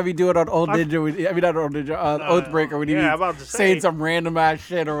trolling I be doing on Old Ninja. Not Old Ninja, Oathbreaker when he yeah, be I'm about to say. saying some random ass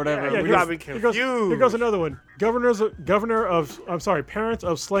shit or whatever. Yeah, We you just- got me Here confused. goes another one. Parents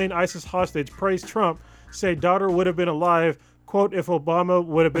of slain ISIS hostage praise Trump, say daughter would have been alive, quote, if Obama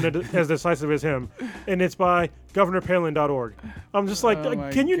would have been as decisive as him. And it's by governorpalin.org. I'm just like, Oh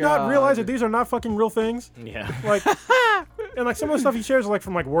my can you not realize God. that these are not fucking real things? Yeah. Like, and like some of the stuff he shares is like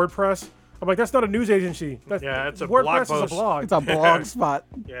from like WordPress. I'm like, that's not a news agency. Yeah, it's a blog WordPress post. is a blog. It's a blog spot.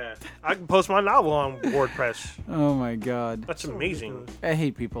 Yeah, I can post my novel on WordPress. Oh my God. That's amazing. I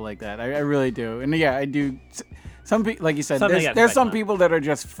hate people like that. I really do. And yeah, I do. Some people, like you said, Something you gotta there's fight some on. people that are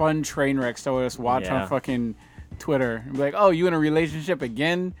just fun train wrecks to just watch Yeah. on fucking Twitter. And be like, oh, you in a relationship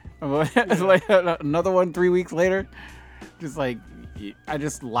again? Like another one 3 weeks later? Just like, I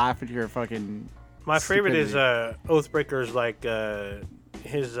just laugh at your fucking. My favorite is stupidity. Oathbreaker's like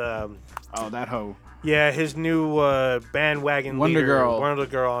his Oh, that hoe. yeah, his new bandwagon Wonder leader, Girl. Wonder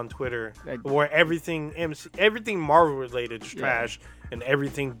Girl on Twitter, That- where everything Marvel related is trash, and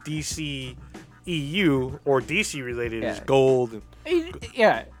everything DC EU or DC related is Yeah. gold.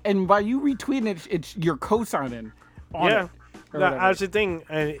 Yeah, and by you retweeting it, it's your co-signing on Yeah, it. or whatever. that's the thing.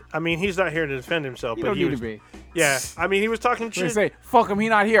 And I mean, he's not here to defend himself, You but don't he need was. to be. Yeah, I mean, he was talking They shit. say, fuck him, he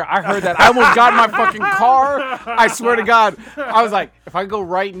not here. I heard that. I almost got in my fucking car. I swear to God. I was like, if I go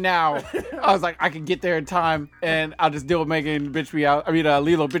right now, I was like, I can get there in time, and I'll just deal with Megan bitch me out. I mean,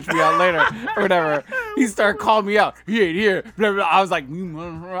 Lilo bitch me out later, or whatever. He started calling me out. He ain't here. Blah, blah. I was like,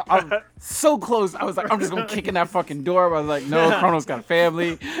 I was so close. I was like, I'm just going to kick in that fucking door. I was like, no, Chrono's got a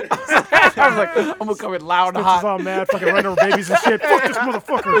family. I was like, I'm going to come in loud and He's hot. all mad, fucking running over babies and shit. Fuck this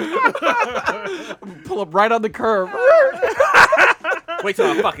motherfucker. Pull up right on the curb. Wait till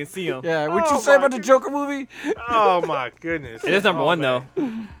I fucking see him. Yeah, what you Oh say my about the Joker movie? Oh my goodness! It is number Oh, one man.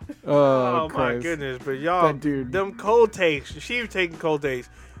 though. Oh my Christ. goodness! But y'all, That dude. them cold takes. She was taking cold takes.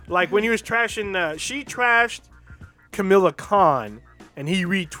 Like when he was trashing, she trashed Camilla Khan, and he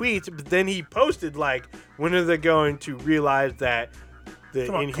retweets, but then he posted like, when are they going to realize that the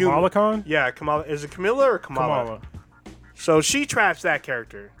Come on, Inhuman? Kamala Khan? Yeah, Kamala. Is it Camilla or Kamala? Kamala. So she trashed that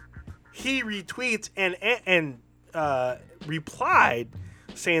character. He retweets and replied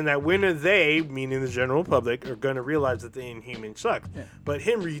saying that when are they, meaning the general public, are going to realize that the Inhuman sucks. Yeah. But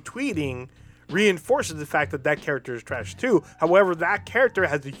him retweeting reinforces the fact that that character is trash too. However, that character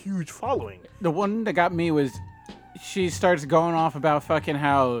has a huge following. The one that got me was she starts going off about fucking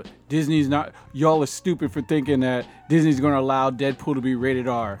how Disney's not, y'all are stupid for thinking that Disney's going to allow Deadpool to be rated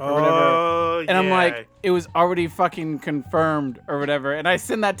R or whatever. Oh, And I'm yeah. like, it was already fucking confirmed or whatever. And I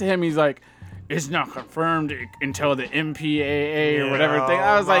send that to him. He's like, it's not confirmed until the MPAA or whatever thing.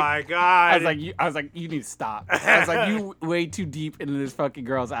 I was Oh my God. I was like, you need to stop. I was like, you way too deep into this fucking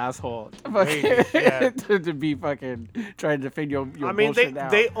girl's asshole to be fucking trying to defend your I mean, bullshit now.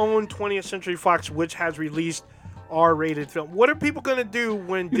 they own 20th Century Fox, which has released R-rated film. What are people gonna do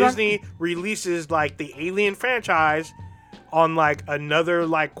when Disney releases like the Alien franchise on like another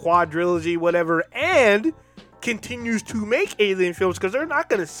like quadrilogy, whatever, and continues to make Alien films? Because they're not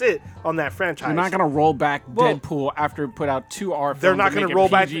gonna sit on that franchise. They're not gonna roll back Deadpool after it put out 2 R films. They're not going gonna to roll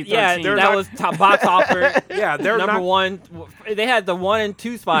back- Yeah, They're that not- was top box offer. Yeah, they're number not. one. They had the 1 and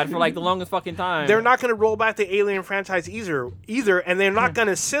 2 spot for like the longest fucking time. They're not gonna roll back the Alien franchise either, and they're not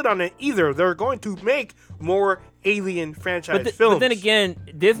gonna sit on it either. They're going to make more Alien franchise films. But then again,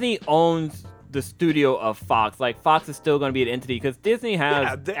 Disney owns the studio of Fox. Like Fox is still going to be an entity because Disney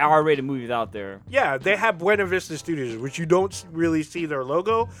has R-rated movies out there. Yeah, they have Buena Vista Studios, which you don't really see their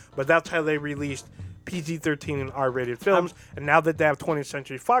logo, but that's how they released PG-13 and R-rated films. And now that they have 20th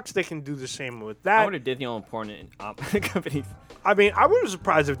Century Fox, they can do the same with I that. wonder if Disney owned porn companies. I mean, I would be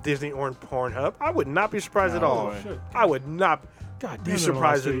surprised if Disney owned Pornhub. I would not be surprised at all. shit. I would not God be damn,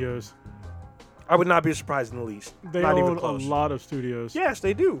 surprised. studios. I would not be surprised in the least. They not own even a close. lot of studios. Yes,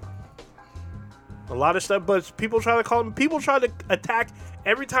 they do. A lot of stuff, but people try to call them. People try to attack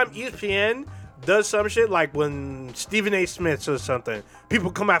every time ESPN does some shit. Like when Stephen A. Smith says something, people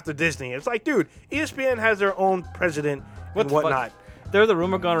come after Disney. It's like, dude, ESPN has their own president What and the fuck? whatnot. There was a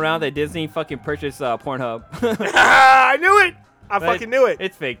rumor going around that Disney fucking purchased Pornhub. I knew it. I But fucking knew it.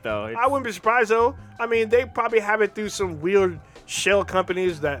 It's fake though. I wouldn't be surprised though. I mean, they probably have it through some weird shell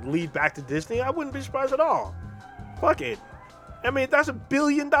companies that lead back to Disney. I wouldn't be surprised at all. Fuck it. I mean, that's $1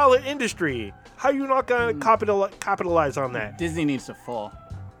 billion industry. How you not gonna capitalize on that? Disney needs to fall.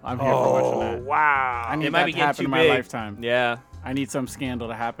 I'm here for watching Oh that. wow! I need It might that be to getting happen too in my big. lifetime. Yeah. I need some scandal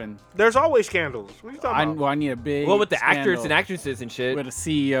to happen. There's always scandals. What are you talking about? I need a big. Well, with the actors scandal and actresses and shit. with a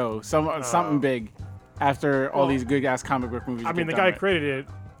CEO, something big. After all these good ass comic book movies. I mean, get the done guy with. created it.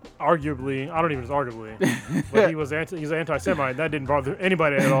 Arguably, I don't even know if it's arguably, but he's an anti-Semite. That didn't bother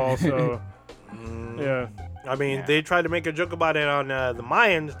anybody at all. So, yeah. I mean, they tried to make a joke about it on the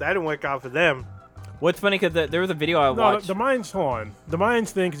Mayans. That didn't work out for them. What's funny because there was a video I No, watched. the Mayans, hold on. The Mayans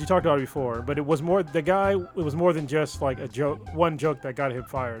thing, because you talked about it before, but it was more, it was more than just like a joke, one joke that got him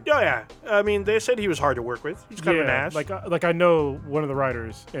fired. Oh yeah. I mean, they said he was hard to work with. He's kind of an ass. like I know one of the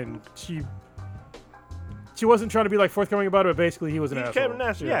writers, and she wasn't trying to be like forthcoming about it, but basically he was an He's asshole. kind of an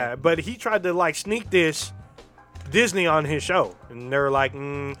ass. Yeah, but he tried to like sneak this Disney on his show, and they're like,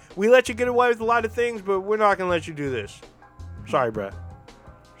 "We let you get away with a lot of things, but we're not gonna let you do this." Sorry, bruh.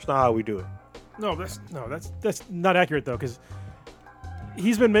 It's not how we do it. No, that's not accurate though, because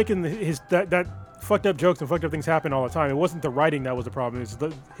he's been making that fucked up jokes and fucked up things happen all the time. It wasn't the writing that was the problem. It's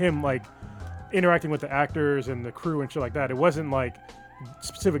him like interacting with the actors and the crew and shit like that. It wasn't like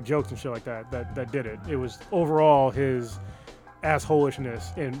specific jokes and shit like that did it. It was overall his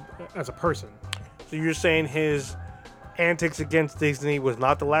assholishness and as a person. So you're saying his antics against Disney was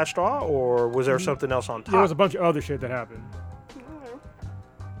not the last straw, or was there something else on top? There was a bunch of other shit that happened.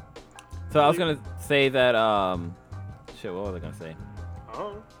 So I was gonna say that shit. What was I gonna say?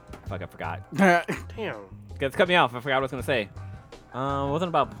 Oh, Fuck, I forgot. damn. It's cut me off. I forgot what I was gonna say. It wasn't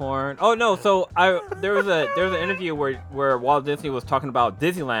about porn. Oh no. So there was an interview where Walt Disney was talking about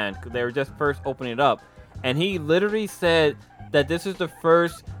Disneyland. 'Cause they were just first opening it up, and he literally said that this is the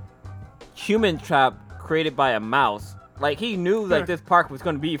first human trap created by a mouse. Like he knew like this park was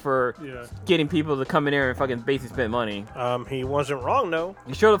gonna be for Yeah. getting people to come in here and fucking basically spend money. He wasn't wrong though.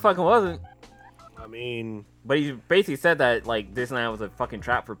 He sure the fucking wasn't. I mean, But he basically said that like Disneyland was a fucking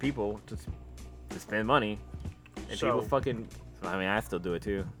trap for people to spend money, and So- people fucking. I mean, I still do it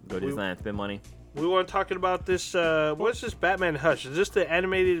too. Go to Disneyland, spend money. we weren't talking about this. What's this Batman Hush? Is this the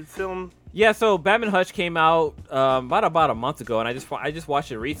animated film? Yeah, so Batman Hush came out about a month ago, and I just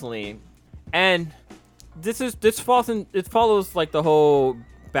watched it recently, and this follows like the whole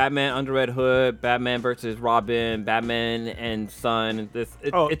Batman under Red Hood, Batman versus Robin, Batman and Son.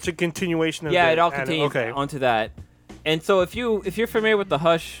 It's a continuation of yeah, the it all continues onto that. And so if you're familiar with the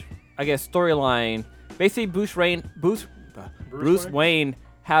Hush, I guess storyline, basically Bruce Wayne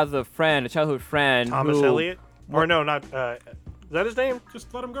has a childhood friend, Thomas who, Elliott? Or no, not. Is that his name?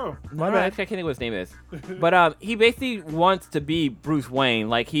 Just let him go. No, actually, I can't think what his name is. But he basically wants to be Bruce Wayne.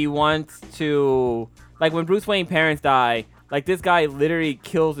 Like, he wants to... Like, when Bruce Wayne's parents die, like, this guy literally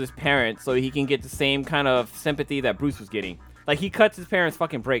kills his parents so he can get the same kind of sympathy that Bruce was getting. Like, he cuts his parents'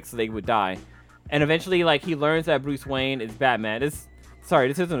 fucking brakes so they would die. And eventually, like, he learns that Bruce Wayne is Batman. Sorry,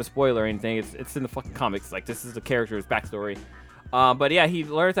 this isn't a spoiler or anything. It's in the fucking comics. Like, this is the character's backstory. But yeah, he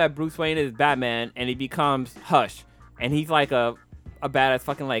learns that Bruce Wayne is Batman, and he becomes Hush, and he's like a badass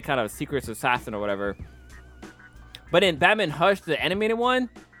fucking like kind of secret assassin or whatever. But in Batman Hush, the animated one,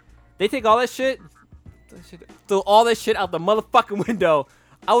 they take all that shit, throw all that shit out the motherfucking window.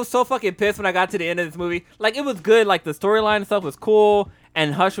 I was so fucking pissed when I got to the end of this movie. Like, it was good. Like, the storyline and stuff was cool,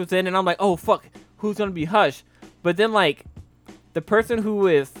 and Hush was in, and I'm like, oh, fuck, who's gonna be Hush? But then, like, the person who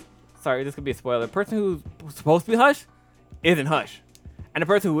is, sorry, this could be a spoiler, the person who's supposed to be Hush isn't Hush. And the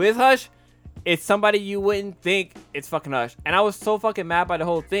person who is Hush is somebody you wouldn't think it's fucking Hush. And I was so fucking mad by the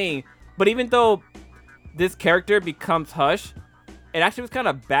whole thing. But even though this character becomes Hush, it actually was kind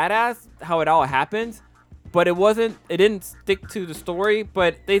of badass how it all happens. But it didn't stick to the story,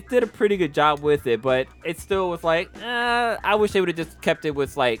 but they did a pretty good job with it. But it still was like, I wish they would have just kept it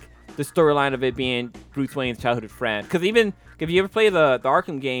with like the storyline of it being Bruce Wayne's childhood friend. Because even if you ever play the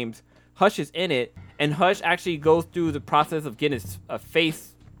Arkham games, Hush is in it, and Hush actually goes through the process of getting his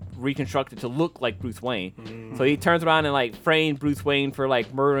face reconstructed to look like Bruce Wayne. Mm-hmm. So he turns around and like frames Bruce Wayne for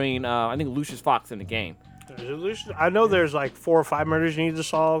like murdering, I think Lucius Fox in the game. I know there's like 4 or 5 murders you need to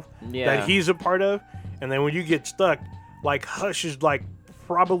solve that he's a part of. And then when you get stuck, like Hush is like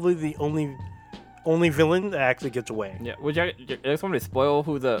probably the only villain that actually gets away. Yeah. Would you want me to spoil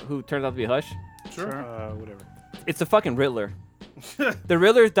who turns out to be Hush? Sure. Whatever. It's the fucking Riddler. The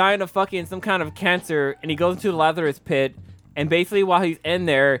Riddler's dying of fucking some kind of cancer, and he goes into the Lazarus pit. And basically, while he's in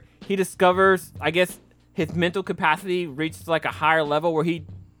there, he discovers, I guess, his mental capacity reaches like a higher level where he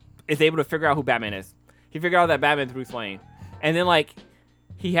is able to figure out who Batman is. He figured out that Batman's Bruce Wayne, and then like.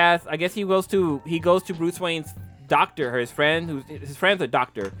 He goes to Bruce Wayne's doctor, or his friend, his friend's a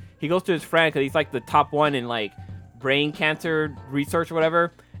doctor. He goes to his friend because he's like the top one in like brain cancer research or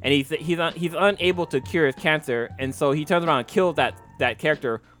whatever, and he's unable to cure his cancer, and so he turns around and kills that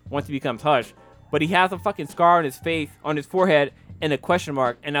character once he becomes Hush. But he has a fucking scar on his face, on his forehead, and a question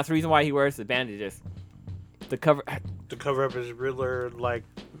mark, and that's the reason why he wears the bandages to cover up his Riddler like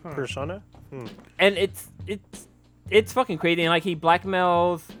persona. And it's fucking crazy, and like he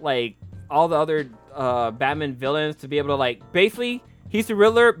blackmails like all the other Batman villains to be able to like basically he's the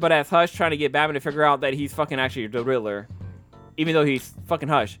Riddler, but as Hush trying to get Batman to figure out that he's fucking actually the Riddler, even though he's fucking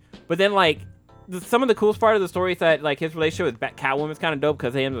Hush. But then like some of the coolest part of the story is that like his relationship with Catwoman is kind of dope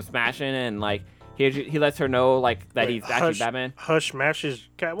because they end up smashing, and like he lets her know like that he's actually Batman. Hush smashes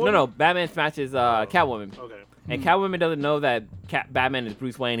Catwoman. No, Batman smashes Catwoman. Okay. And Catwoman doesn't know that Batman is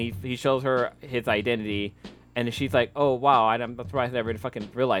Bruce Wayne. He shows her his identity. And she's like, oh, wow, I'm surprised I never fucking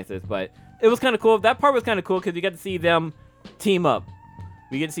realized this. But it was kind of cool. That part was kind of cool because you get to see them team up.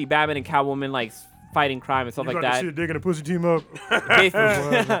 We get to see Batman and Catwoman, like, fighting crime and stuff like that. You see a dick and a pussy team up.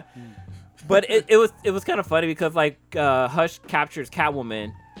 But it was kind of funny because, like, Hush captures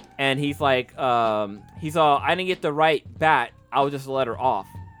Catwoman. And he's like, I didn't get the right bat. I'll just let her off.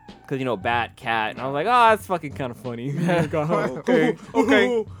 Because, you know, bat, cat. And I was like, oh, that's fucking kind of funny. Okay.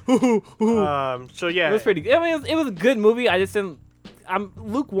 So, yeah. It was pretty. I mean, it was a good movie. I just didn't. I'm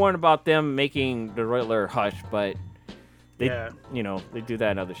lukewarm about them making the Riddler Hush, but they, they do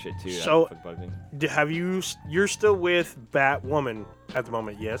that in other shit too. So, you're still with Batwoman at the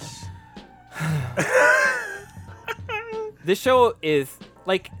moment, yes? This show is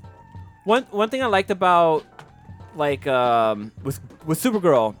like one thing I liked about like with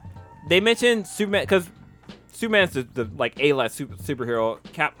Supergirl. They mentioned Superman because Superman's the like A-list superhero.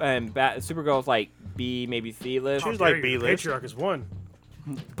 Supergirl's like B, maybe C list. She's like B list. Patriarch is 1.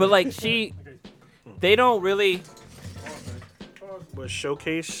 But like they don't really. Was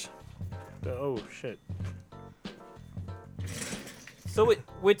Showcase? Oh shit. So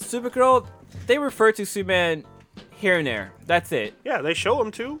with Supergirl, they refer to Superman here and there. That's it. Yeah, they show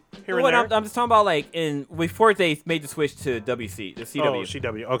him too. Here and there. I'm just talking about like before they made the switch to the CW. Oh,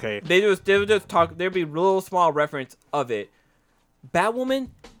 CW. Okay. They would just talk. There'd be a real small reference of it. Batwoman,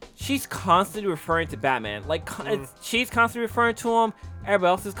 she's constantly referring to Batman. Like she's constantly referring to him. Everybody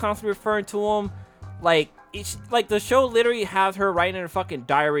else is constantly referring to him. Like the show literally has her writing in her fucking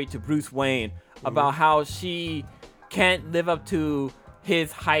diary to Bruce Wayne about how she can't live up to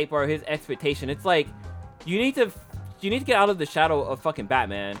his hype or his expectation. It's like you need to get out of the shadow of fucking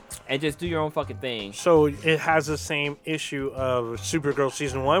Batman and just do your own fucking thing. So it has the same issue of Supergirl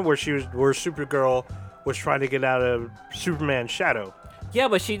season 1 where Supergirl was trying to get out of Superman's shadow. Yeah,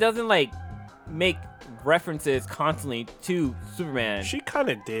 but she doesn't like make references constantly to Superman. She kind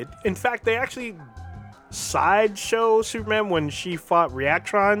of did. In fact, they actually sideshow Superman when she fought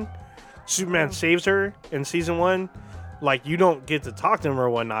Reactron. Superman saves her in season 1. Like, you don't get to talk to him or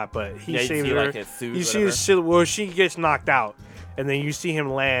whatnot, but he saves her. Like his suit, you see his silhouette. Well, she gets knocked out, and then you see him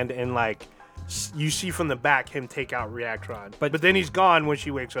land and like you see from the back him take out Reactron. But- But then he's gone when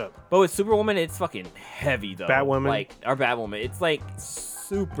she wakes up. But with Superwoman, it's fucking heavy though. Batwoman? like our Batwoman, it's like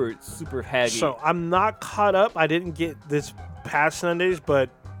super heavy. So I'm not caught up. I didn't get this past Sundays, but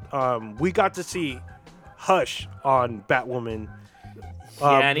we got to see Hush on Batwoman.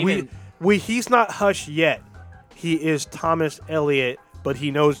 And even- he's not Hush yet. He is Thomas Elliott, but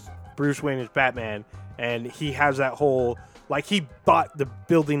he knows Bruce Wayne is Batman, and he has that whole like he bought the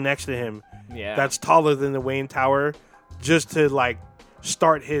building next to him yeah, that's taller than the Wayne Tower, just to like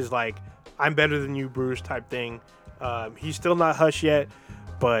start his like I'm better than you, Bruce type thing. He's still not Hush yet,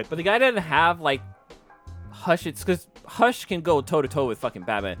 but But the guy doesn't have like Hush. It's because Hush can go toe to toe with fucking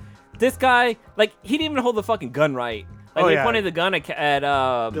Batman. This guy, like, he didn't even hold the fucking gun right. Like, Oh, he yeah. pointed the gun at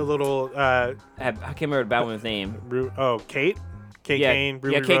the little I can't remember Batwoman's name. Kate Kane,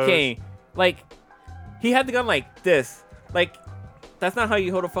 Ruby Kate Rose. Kane. Like, he had the gun like this. Like, that's not how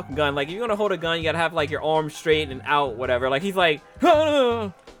you hold a fucking gun. Like, if you're gonna hold a gun, you gotta have like your arms straight and out, whatever. Like, he's like,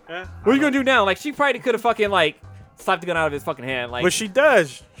 what Yeah, are you gonna do now? Like, she probably could have fucking like slapped the gun out of his fucking hand. Like, But she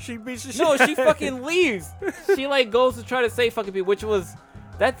does. She beats the shit. no, she fucking leaves. She like goes to try to save fucking people, which was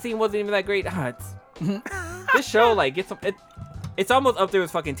that scene wasn't even that great. This show like gets it's almost up there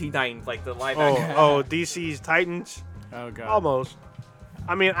with fucking Teen Titans, like the live action. DC's Titans. Oh god. Almost.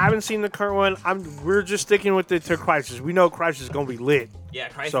 I mean, I haven't seen the current one. We're just sticking with it to Crisis. We know Crisis is gonna be lit. Yeah,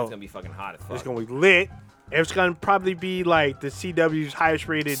 Crisis So- is gonna be fucking hot as fuck. It's gonna be lit. It's gonna probably be like the CW's highest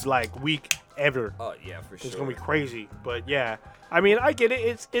rated like week ever. Oh yeah, for sure. It's gonna be crazy. But yeah, I mean, I get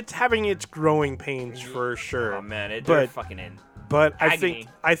it. It's having its growing pains for sure. Oh man, they're But- fucking in. But Agony.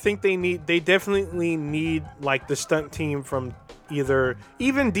 I think they definitely need like the stunt team from either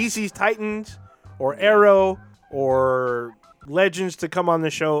even DC's Titans or Arrow or Legends to come on the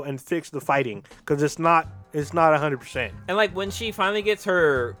show and fix the fighting because it's not 100%. And like when she finally gets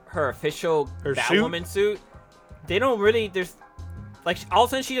her official Her Batwoman suit, they don't really. There's like all of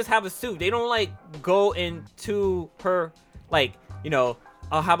a sudden she just have a suit. They don't like go into her like oh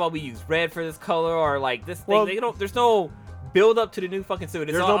how about we use red for this color or like this thing. Well- They don't. There's no build up to the new fucking suit.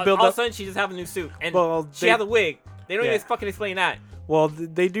 It's There's all, no build all of up. a sudden she just have a new suit and Well, she they- has a wig. They don't Yeah. even fucking explain that. Well,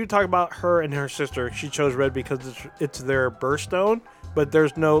 they do talk about her and her sister. She chose red because it's their birthstone, but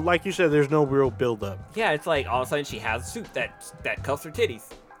there's no, like you said, there's no real build up. Yeah, it's like all of a sudden she has a suit that cuffs her titties.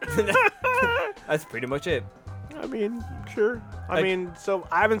 That's pretty much it. I mean, sure. Like- So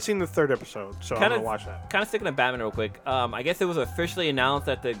I haven't seen the third episode, so I'm Kinda- gonna watch that. Kind of sticking to Batman real quick. I guess it was officially announced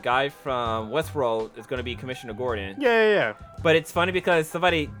that the guy from Westworld is going to be Commissioner Gordon. Yeah. But it's funny because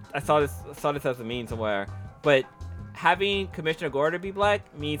I saw this as a meme somewhere. But having Commissioner Gordon be black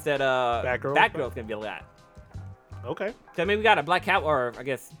means that Batgirl's gonna be black. Okay. So maybe we got a black cat, or I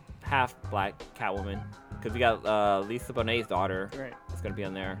guess half black Catwoman, because we got Lisa Bonet's daughter. Right. That's gonna be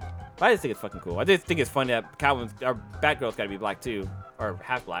on there. But I just think it's fucking cool. I just think it's funny that Batgirl's got to be black too, or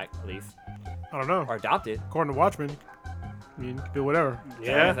half black at least, I don't know. or adopted. According to Watchmen, I mean, you can do whatever.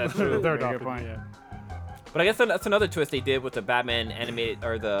 Yeah. That's true. They're Very good adopted. point. Yeah. But I guess that's another twist they did with the Batman animated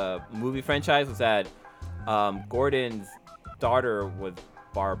or the movie franchise was that Gordon's daughter was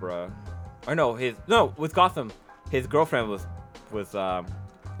Barbara, or with Gotham, his girlfriend was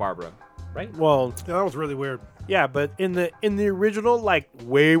Barbara, right? Well, Yeah, that was really weird. yeah, but in the original, like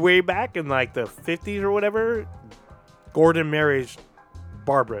way back in like the 50s or whatever, Gordon marries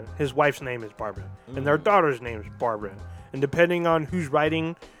Barbara. His wife's name is Barbara, and their daughter's name is Barbara. And depending on who's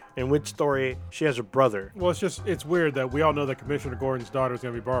writing and which story, she has a brother. Well, it's weird that we all know that Commissioner Gordon's daughter is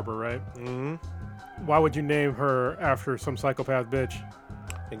gonna be Barbara, right? Mm-hmm. Why would you name her after some psychopath bitch?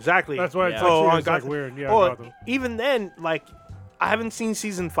 Exactly. That's why Yeah. it's, like, on it's like Gotham. weird. Yeah, Well, Gotham. even then, like, I haven't seen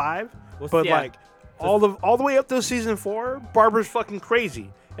season 5, Well, but yeah. like all the way up to season 4, Barbara's fucking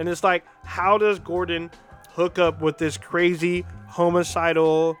crazy, and it's like, how does Gordon hook up with this crazy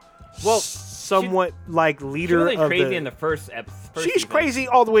homicidal, somewhat like She leader wasn't of crazy the? in the first episode. She's crazy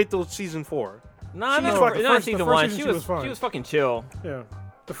all the way till season 4. No, She's not fucking- not the season first one. season She she was was fine. she was fucking chill. Yeah,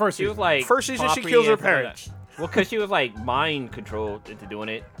 the first She season. was like First season, she Poppy kills her and stuff like that. parents. Well, because she was like mind controlled into doing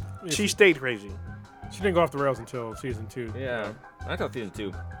it. She stayed crazy. She didn't go off the rails until season 2. Yeah, I thought season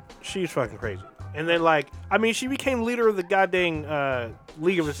 2. She's fucking crazy. And then like, I mean, she became leader of the goddamn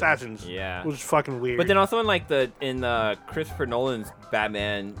League of Assassins. Yeah. Which was fucking weird. But then also in Christopher Nolan's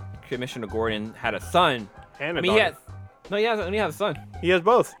Batman, Commissioner Gordon had a son. and I a mean, he daughter. only has a son. He has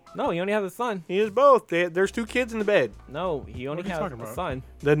both. No, he only has a son. He has both. There's 2 kids in the bed. No, he only are you has talking a about? son.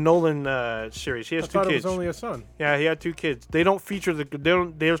 The Nolan series. He has I 2 thought kids. it was only a son. Yeah, he had 2 kids. They don't feature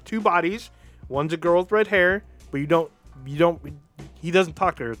there's 2 bodies. One's a girl with red hair, but he doesn't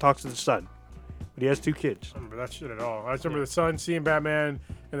talk to her. He talks to the son. But he has 2 kids. I don't remember that shit at all. I just remember the son seeing Batman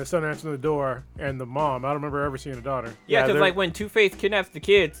and the son answering the door and the mom. I don't remember ever seeing a daughter. Yeah, because they're- like when Two-Face kidnaps the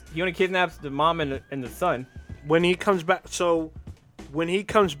kids, he only kidnaps the mom and the son. When he comes back, when he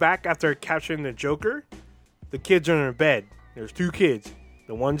comes back after capturing the Joker, the kids are in their bed. There's 2 kids.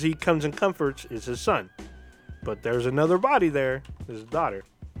 The ones he comes and comforts is his son. But there's another body there. His daughter.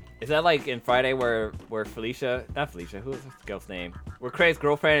 Is that like in Friday where Felicia, not Felicia, who was this girl's name? Where Craig's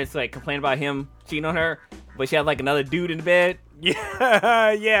girlfriend is like complaining about him cheating on her, but she had like another dude in the bed?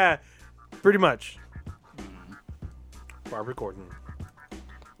 Yeah, yeah. Pretty much. Barbara Gordon.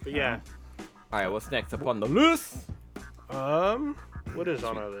 But yeah. All right, what's next up on the list? What is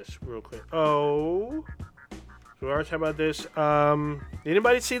on our list, real quick? Oh, so we already talked about this.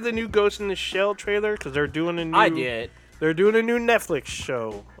 Anybody see the new Ghost in the Shell trailer? Because they're doing a new. I did. They're doing a new Netflix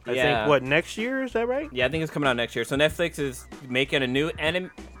show. I Yeah. think what, next year? Is that right? Yeah, I think it's coming out next year. So Netflix is making a new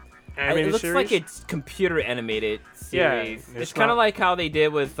Animated it looks series? like it's computer animated Yeah, series. it's It's kind not- of like how they did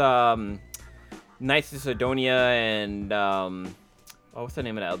with Knights of Sidonia and what's the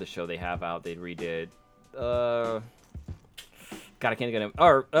name of that other show they have out? They redid. God, I can't get him.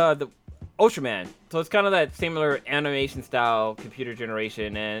 Or the Ultraman. So it's kind of that similar animation style computer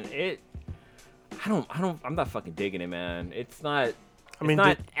generation, and I'm not fucking digging it, man. It's not. I mean, it's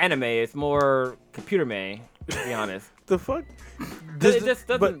not anime. It's more computer may, to be honest. The fuck? It just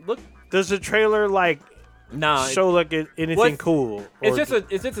doesn't look. Does the trailer like Nah, show like anything what's- cool? it's Or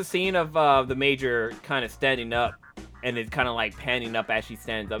just a scene of the Major kind of standing up, and it's kind of like panning up as she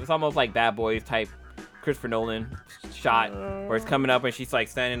stands up. It's almost like Bad Boys type Christopher Nolan shot, where it's coming up and she's like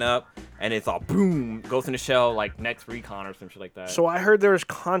standing up, and it's all boom, Ghost in the Shell, like next Recon or some shit like that. So I heard there was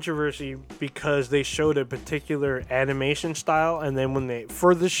controversy because they showed a particular animation style, and then when they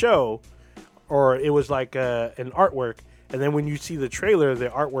for the show, or it was like an artwork, and then when you see the trailer, the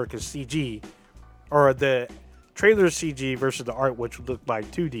artwork is CG, or the trailer is CG versus the art, which looked like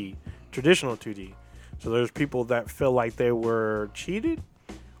 2D, traditional 2D. So there's people that feel like they were cheated,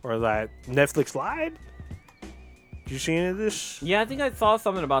 or that Netflix lied. Did you see any of this? Yeah, I think I saw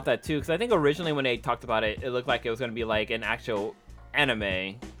something about that too, because I think originally when they talked about it, it looked like it was going to be like an actual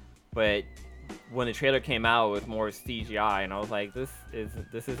anime, but when the trailer came out, it was more CGI, and I was like, this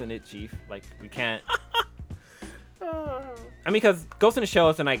isn't it, Chief. Like, we can't. I mean, because Ghost in the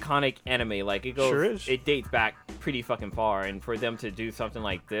Shell is an iconic anime. Like, it goes, Sure is. it dates back pretty fucking far, and for them to do something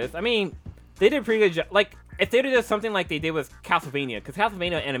like this, I mean, they did a pretty good job. Like, if they did something like they did with Castlevania, because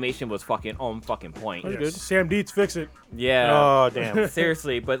Castlevania animation was fucking on fucking point. Yes, Sam Dietz, fix it. Yeah. Oh damn!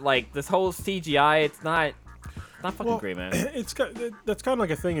 Seriously, but like this whole CGI, it's not fucking great, man. That's kind of like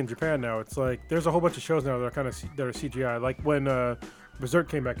a thing in Japan now. It's like there's a whole bunch of shows now that are kind of that are CGI. Like when Berserk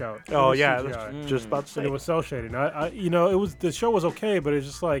came back out. It Oh was yeah, CGI. that's just about to say. And it was cell shading. It was the show was okay, but it's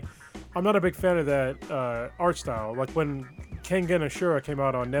just like I'm not a big fan of that art style. Like when Kengan Ashura came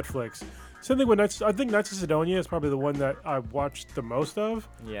out on Netflix. Same thing with Knights. I think Knights of Sidonia is probably the one that I watched the most of.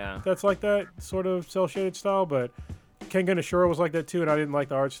 Yeah. That's like that sort of cell shaded style, but Kengan Ashura was like that too, and I didn't like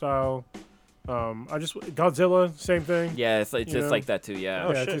the art style. Godzilla, same thing. Yeah, it's You just know? like that too. Yeah.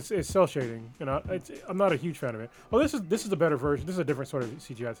 Oh, Yeah, shit. it's cell shading, and I'm not a huge fan of it. Oh, this is a better version. This is a different sort of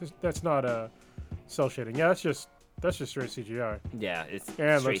CGI. That's not cell shading. Yeah, that's just straight CGI. Yeah, it's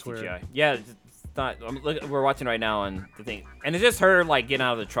Yeah, it straight looks CGI. weird. Yeah, it's not. Look, we're watching right now on the thing, and it's just her like getting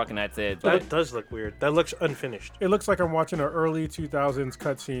out of the truck, and that's it. But That does look weird. That looks unfinished. It looks like I'm watching an early 2000s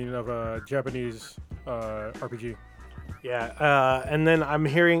cutscene of a Japanese RPG. Yeah, and then I'm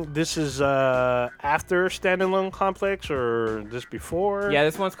hearing this is after Standalone Complex or this before? yeah,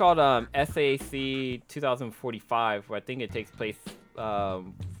 this one's called SAC 2045, where I think it takes place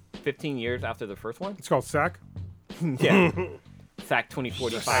 15 years after the first one. It's called SAC. Yeah. SAC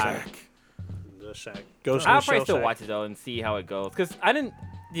 2045. The sack. Ghost in I'll the probably Shell still sack. watch it though and see how it goes. Cause I didn't.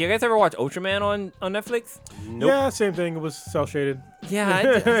 Do you guys ever watch Ultraman on Netflix? Nope. Yeah, same thing. It was cell shaded. Yeah, I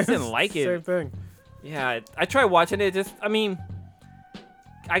just didn't like it. Same thing. Yeah, I tried watching it. Just, I mean,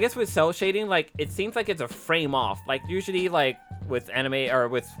 I guess with cell shading, like it seems like it's a frame off. Like usually, like with anime or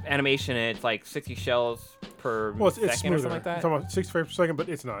with animation, it's like 60 shells per Well, it's second or smoother. something like that. I'm talking about 6 frames per second, but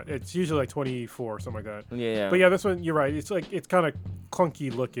it's not. It's usually like 24 or something like that. Yeah. But yeah, this one you're right. It's like it's kind of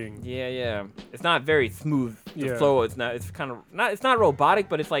clunky looking. Yeah. It's not very smooth. The Yeah. flow. It's not. It's kind of not. It's not robotic,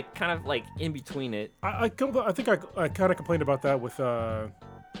 but it's like kind of like in between it. I think I kind of complained about that with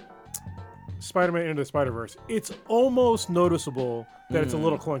Spider-Man Into the Spider-Verse. It's almost noticeable that it's a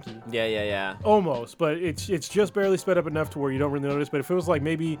little clunky. Yeah. Almost, but it's just barely sped up enough to where you don't really notice. But if it was like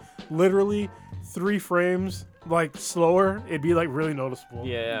maybe literally 3 frames like slower, it'd be like really noticeable.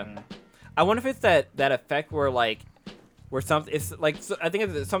 Yeah. I wonder if it's that effect where like where it's like I think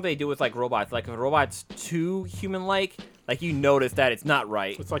it's something they do with like robots. Like if a robot's too human-like, like you notice that it's not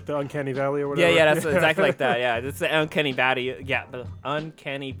right. It's like the uncanny valley or whatever. Yeah, that's exactly like that. Yeah, it's the uncanny valley. Yeah, the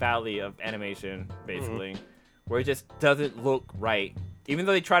uncanny valley of animation, basically, where it just doesn't look right. Even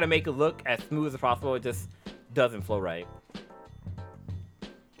though they try to make it look as smooth as possible, it just doesn't flow right.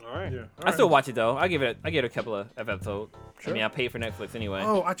 All right. Yeah. I still watch it though. I give it a couple of episodes. I mean, I pay for Netflix anyway.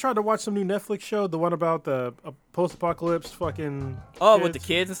 Oh, I tried to watch some new Netflix show, the one about the post-apocalypse fucking. Oh, with the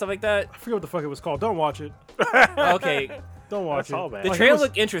kids and stuff like that. I forget what the fuck it was called. Don't watch it. Okay, Don't watch That's all it. bad. the Like, trailer it was-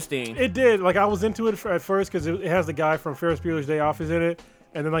 looked interesting. It did. Like I was into it at first because it has the guy from Ferris Bueller's Day Off is in it,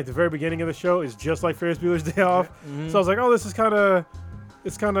 and then like the very beginning of the show is just like Ferris Bueller's Day Off. So I was like, oh, this is kind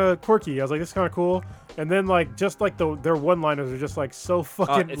of quirky. I was like, this is kind of cool. And then like just like their one-liners are just like so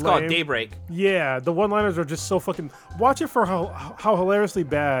fucking. It's lame. called Daybreak. Yeah, the one-liners are just so fucking. Watch it for how hilariously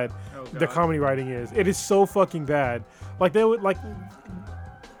bad the comedy writing is. It is so fucking bad. Like they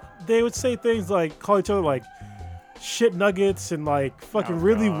would say things like call each other like shit nuggets and like fucking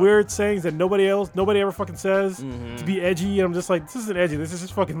really weird sayings that nobody ever fucking says to be edgy. And I'm just like, this isn't edgy. This is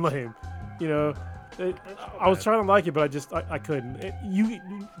just fucking lame. You know. I was trying to like it, but I couldn't. You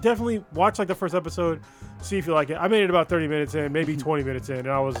definitely watch like the first episode, see if you like it. I made it about 30 minutes in, maybe 20 minutes in, and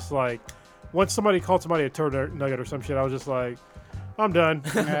I was just like, once somebody called somebody a turd nugget or some shit, I was just like, I'm done.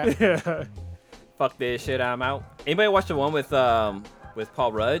 Yeah. Fuck this shit, I'm out. Anybody watch the one with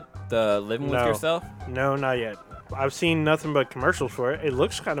Paul Rudd, the Living with No. Yourself? No, not yet. I've seen nothing but commercials for it. It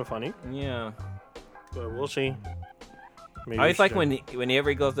looks kind of funny, Yeah. but we'll see. Maybe I always we like should. whenever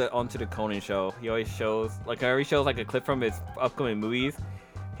he goes onto the Conan show, he always shows like a clip from his upcoming movies.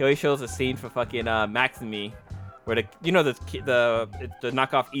 He always shows a scene for fucking Max and Me, where the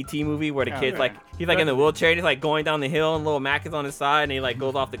knockoff ET movie where the kid's like he's like in the wheelchair and he's like going down the hill and little Mac is on his side and he like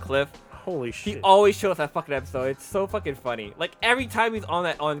goes off the cliff. Holy He shit! always shows that fucking episode. It's so fucking funny. Like every time he's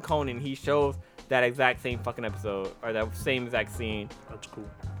on Conan, he shows that exact same fucking episode or that same exact scene. That's cool.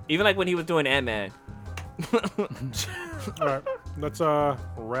 Even like when he was doing Ant-Man. All right, let's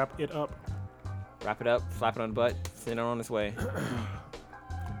wrap it up. Wrap it up, slap it on the butt, send it on its way.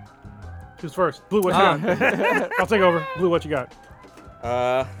 Who's first? Blue, what you got? I'll take over. Blue, what you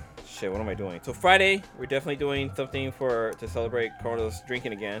got? Shit, what am I doing? So Friday, we're definitely doing something to celebrate Carlos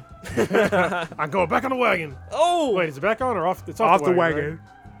drinking again. I'm going back on the wagon. Oh! Wait, is it back on or off? It's Off the right? wagon.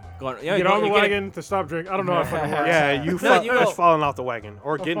 Yeah, Get on the wagon to stop drinking. I don't know how fucking works. Yeah, you you it's go- falling off the wagon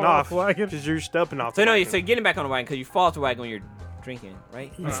or getting falling off off the wagon. because you're stepping off. So the no, wagon. so you're getting back on the wagon because you fall off the wagon when you're drinking,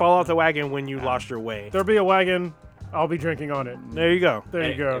 right? You fall off the wagon when you lost your way. There'll be a wagon. I'll be drinking on it. There you go. There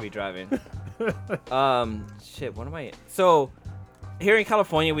you I'll go. be driving. Shit, what am I? So, here in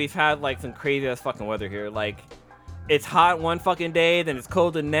California, we've had like some crazy ass fucking weather here. Like, it's hot one fucking day, then it's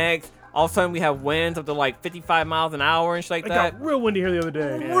cold the next. All of a sudden, we have winds up to like 55 miles an hour and shit like It that. got real windy here the other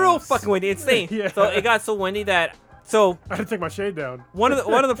day. Real fucking windy, insane. Yeah. So it got so windy that so I had to take my shade down. one of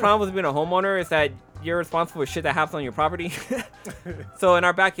the problems with being a homeowner is that you're responsible for shit that happens on your property. So in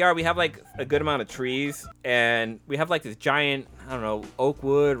our backyard, we have like a good amount of trees, and we have like this giant, I don't know, oak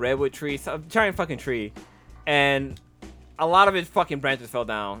wood, redwood tree, some giant fucking tree, and a lot of its fucking branches fell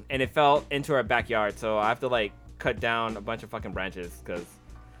down, and it fell into our backyard. So I have to like cut down a bunch of fucking branches because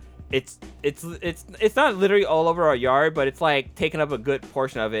it's not literally all over our yard, but it's like taking up a good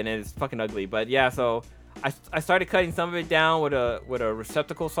portion of it, and it's fucking ugly. But yeah, so I started cutting some of it down with a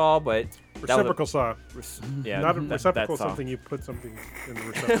receptacle saw, but Reciprocal saw. yeah, Not a that receptacle, saw. something you put something in the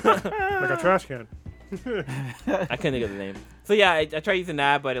receptacle. Like a trash can. I couldn't think of the name. So yeah, I tried using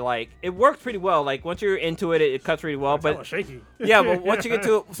that, but it works pretty well. Like once you're into it, it cuts really well. It's hella But shaky. yeah, but once you get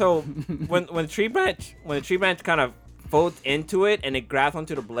to it, so when the tree branch kind of folds into it and it grabs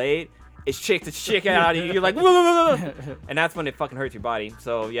onto the blade, it shakes the shit out of you. You're like, whoa, whoa, whoa, whoa. And that's when it fucking hurts your body.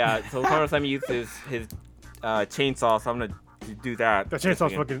 So yeah, so Carlos let me use his chainsaw, so I'm gonna do that. That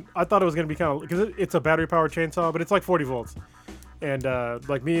chainsaw's fucking. I thought it was gonna be kind of because it's a battery powered chainsaw, but it's like 40 volts. And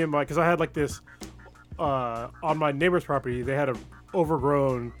like me and because I had like this on my neighbor's property, they had a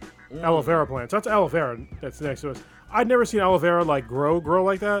overgrown aloe vera plant. So that's aloe vera that's next to us. I'd never seen aloe vera like grow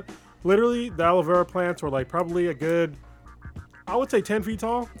like that. Literally, the aloe vera plants were like probably a good, I would say 10 feet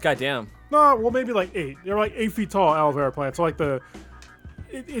tall. Goddamn. No, well maybe like 8. They're like 8 feet tall aloe vera plants. So like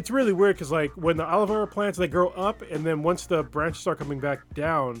it's really weird because like when the aloe vera plants they grow up and then once the branches start coming back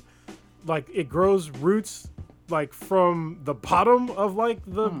down, like it grows roots like from the bottom of like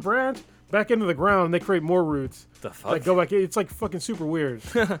the branch back into the ground and they create more roots. The fuck? Like go back. It's like fucking super weird.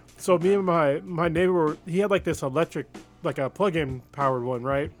 So me and my neighbor, he had like this electric, like a plug-in powered one,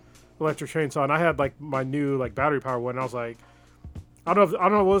 right? Electric chainsaw, and I had like my new like battery powered one. And I was like, I don't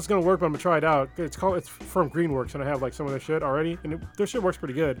know what's gonna work, but I'm gonna try it out. It's from Greenworks, and I have like some of their shit already, and their shit works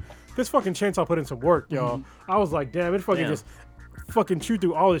pretty good. This fucking chainsaw put in some work, y'all. I was like, damn, it fucking just fucking chewed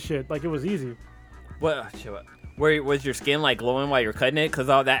through all this shit like it was easy. What? Where was your skin like glowing while you're cutting it? Cause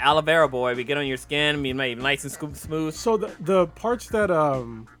all that aloe vera, boy, we get on your skin, I mean, nice and smooth. So the parts that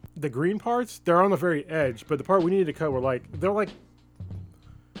the green parts, they're on the very edge, but the part we needed to cut were like they're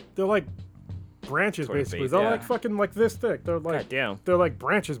like branches Sort of basically. base, They're yeah. like fucking like this thick. They're like Goddamn. they're like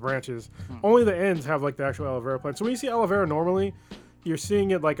branches. Only the ends have like the actual aloe vera plant. So when you see aloe vera normally, you're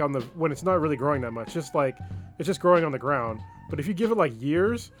seeing it like when it's not really growing that much. Just like it's just growing on the ground. But if you give it like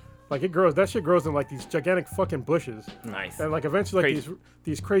years, like it grows. That shit grows in like these gigantic fucking bushes. Nice. And like eventually like Crazy.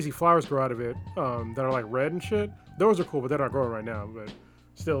 these crazy flowers grow out of it that are like red and shit. Those are cool, but they're not growing right now. But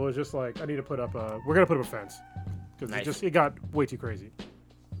still, it was just like I need to put up we're gonna put up a fence because Nice. it got way too crazy.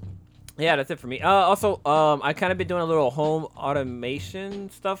 Yeah, that's it for me. Also, I kind of been doing a little home automation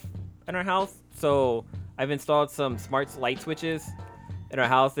stuff in our house. So I've installed some smart light switches in our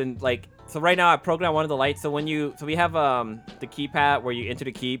house, and like, so right now I programmed one of the lights. So we have the keypad where you enter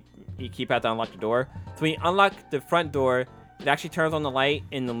the keypad to unlock the door. So when you unlock the front door, it actually turns on the light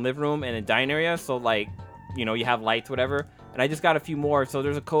in the living room and the dining area. So like, you have lights, whatever. And I just got a few more. So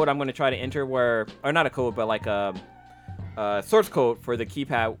there's a code I'm gonna try to enter or not a code, but like a source code for the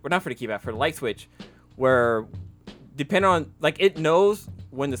keypad, or not for the keypad, for the light switch, where depending on, like, it knows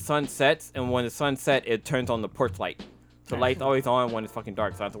when the sun sets, and when the sun set, it turns on the porch light. So the light's always on when it's fucking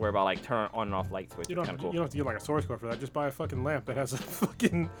dark, so I don't have to worry about like turn on and off light switch. You It's don't, kind of cool. you don't have to get like a source code for that. Just buy a fucking lamp that has a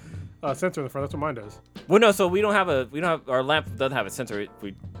fucking sensor in the front. That's what mine does. Well, no, so we don't have our lamp doesn't have a sensor.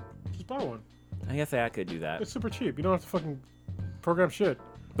 Just buy one. I guess I could do that. It's super cheap. You don't have to fucking program shit.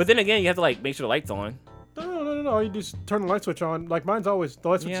 But then again, you have to like make sure the light's on. No. You just turn the light switch on. Like the light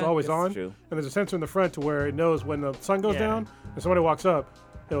switch is always that's on. true. And there's a sensor in the front to where it knows when the sun goes Yeah. down and somebody walks up,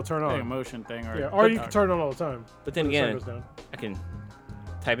 it'll turn Like a on. motion thing, or Or you can turn it on all the time. But then when the sun again, goes down. I can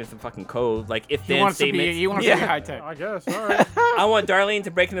type in some fucking code, like if He then wants to be statements. high tech. I guess. All right. I want Darlene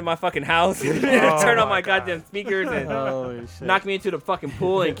to break into my fucking house, turn on my goddamn speakers, and Holy shit! knock me into the fucking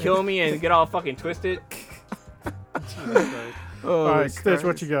pool and kill me and get all fucking twisted. All right, Stitch,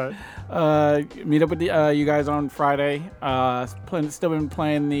 what you got? Meet up with you guys on Friday. Still been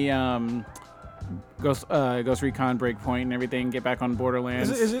playing the Ghost Recon Breakpoint and everything. Get back on Borderlands.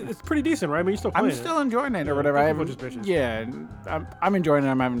 It's pretty decent, right? I mean, you still playing I'm still enjoying it or whatever. some I people haven't, just bitches. yeah, I'm enjoying it.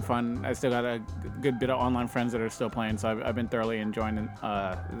 I'm having fun. I still got a good bit of online friends that are still playing, so I've been thoroughly enjoying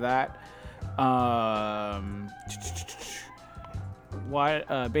that.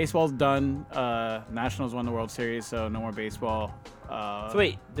 Baseball's done. Nationals won the World Series, so no more baseball. So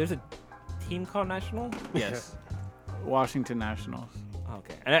wait, there's a team called National? Yes, Washington Nationals.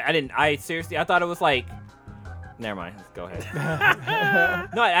 Okay, and I seriously, I thought it was like. Never mind. Let's go ahead.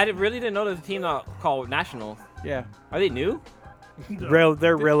 No, I really didn't know there was a team called Nationals. Yeah, Are they new?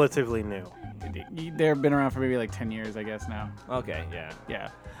 They're relatively new. they've been around for maybe like 10 years, I guess now. Okay, yeah. Yeah.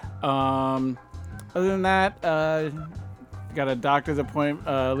 Other than that, got a doctor's appointment.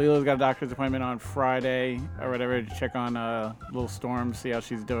 Lila's got a doctor's appointment on Friday or whatever to check on little Storm, see how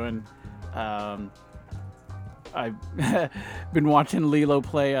she's doing. I've been watching Lilo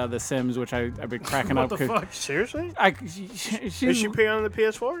play The Sims, which I've been cracking up. What the fuck? Seriously? She's, Is she playing on the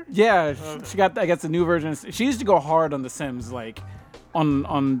PS4? yeah, she got, I guess, the new version. She used to go hard on The Sims, like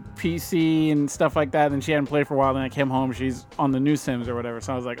on PC and stuff like that, and she hadn't played for a while. Then I came home, she's on the new Sims or whatever.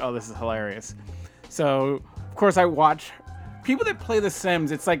 So I was like, oh, this is hilarious. So of course I watch people that play The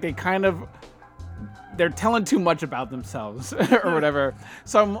Sims. It's like they're telling too much about themselves or whatever.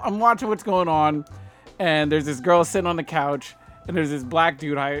 So I'm watching what's going on, and there's this girl sitting on the couch, and there's this black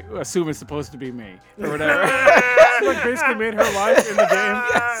dude I assume is supposed to be me or whatever. She like basically made her life in the game.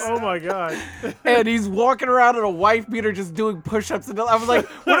 Oh my god. And he's walking around in a wife beater just doing push-ups. And I was like,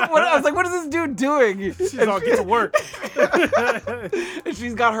 what is this dude doing? She's all get to work. And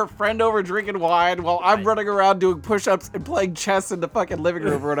she's got her friend over drinking wine while I'm running around doing push-ups and playing chess in the fucking living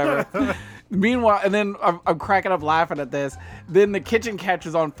room or whatever. Meanwhile, and then I'm cracking up laughing at this. Then the kitchen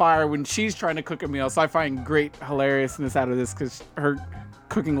catches on fire when she's trying to cook a meal. So I find great hilariousness out of this because her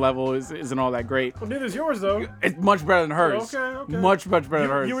cooking level isn't all that great. Well, neither's yours though. It's much better than hers. Okay. Much better than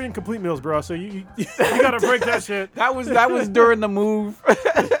hers. You were eating complete meals, bro. So you gotta break that shit. That was during the move.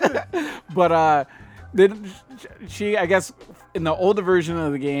 But then she, I guess, in the older version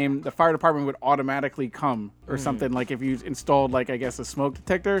of the game, the fire department would automatically come or something, like if you installed, like, I guess, a smoke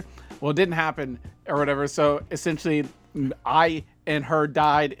detector. Well, it didn't happen or whatever. So essentially, I and her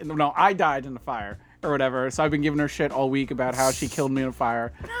died. No, I died in the fire, or whatever. So I've been giving her shit all week about how she killed me in a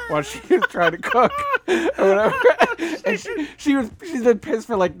fire while she was trying to cook or whatever. And she's been pissed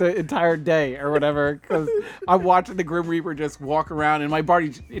for like the entire day or whatever because I'm watching the Grim Reaper just walk around and my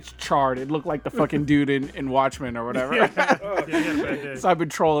body, it's charred. It looked like the fucking dude in Watchmen or whatever. So I've been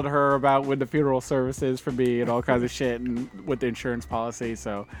trolling her about when the funeral service is for me and all kinds of shit and with the insurance policy.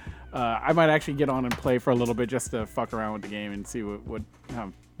 So I might actually get on and play for a little bit just to fuck around with the game and see what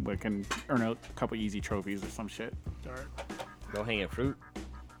can earn a couple easy trophies or some shit. All right. Go hang at fruit.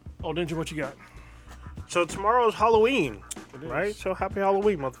 Oh, Ninja, what you got? So tomorrow's Halloween, right? So happy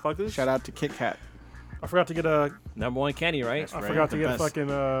Halloween, motherfuckers. Shout out to Kit Kat. I forgot to get a Number one candy, right? I forgot to get a fucking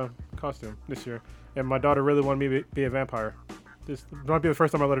costume this year, and my daughter really wanted me to be a vampire. This might be the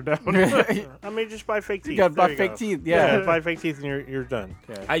first time I let her down. I mean, just buy fake teeth. You got There buy fake go. teeth, yeah. Buy fake teeth and you're done.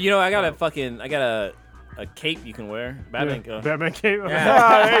 Yeah. I got a cape you can wear. Batman. Batman cape.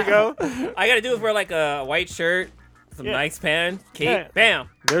 Ah, there you go. All I gotta do is wear like a white shirt, some Yeah. nice pants, cape, Yeah. bam.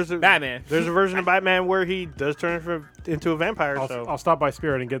 There's a Batman. There's a version of Batman where he does turn into a vampire. So I'll stop by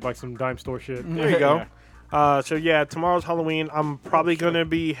Spirit and get like some dime store shit. there you go. So yeah, tomorrow's Halloween. I'm probably gonna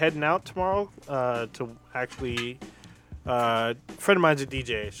be heading out tomorrow to actually. A friend of mine's a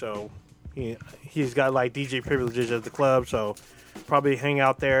DJ, so he's got like DJ privileges at the club. So probably hang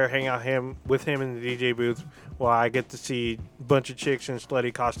out with him in the DJ booth while I get to see a bunch of chicks in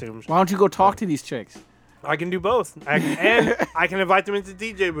slutty costumes. Why don't you go talk to these chicks? I can do both, and I can invite them into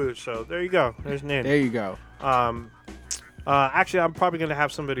DJ booths. So there you go. There's an end. There you go. Actually, I'm probably gonna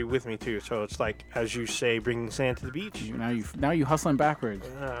have somebody with me too. So it's like, as you say, bringing sand to the beach. Now you hustling backwards.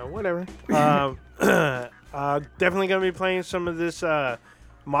 Whatever. Definitely gonna be playing some of this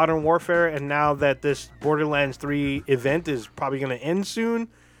Modern Warfare, and now that this Borderlands 3 event is probably gonna end soon,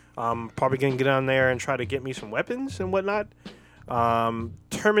 probably gonna get on there and try to get me some weapons and whatnot.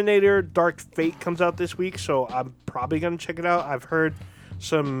 Terminator Dark Fate comes out this week, so I'm probably gonna check it out. I've heard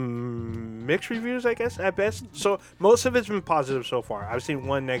some mixed reviews, I guess, at best. So most of it's been positive so far. I've seen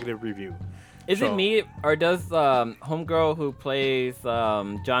one negative review. Is it me, or does homegirl who plays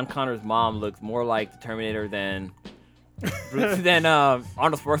John Connor's mom look more like the Terminator than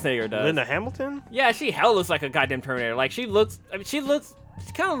Arnold Schwarzenegger does? Linda Hamilton? Yeah, she hell looks like a goddamn Terminator. Like she kind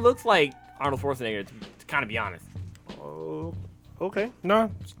of looks like Arnold Schwarzenegger, to kind of be honest. Oh, okay.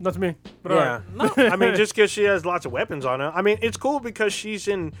 No, not to me. But Yeah. alright. I mean, just because she has lots of weapons on her. I mean, it's cool because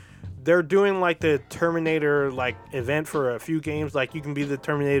they're doing like the Terminator like event for a few games. Like you can be the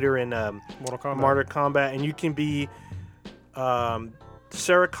Terminator in Mortal Kombat. and you can be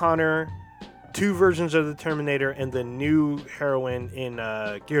Sarah Connor, 2 versions of the Terminator, and the new heroine in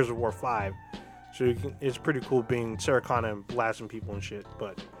Gears of War 5. So it's pretty cool being Sarah Connor and blasting people and shit.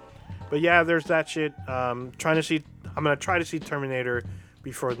 But yeah, there's that shit. I'm gonna try to see Terminator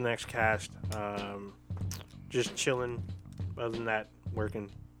before the next cast. Just chilling. Other than that, working.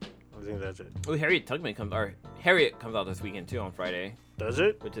 I think that's it. Oh, Harriet comes out this weekend too on Friday. Does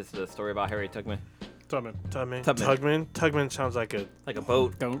it? Which is the story about Harriet Tubman. Tugman sounds like a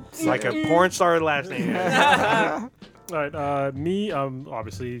boat. like a porn star last name. All right, me, I'm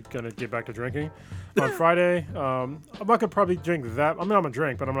obviously gonna get back to drinking on Friday. I'm not gonna probably drink that. I mean, I'm gonna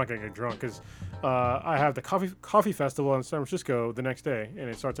drink, but I'm not gonna get drunk because I have the coffee festival in San Francisco the next day, and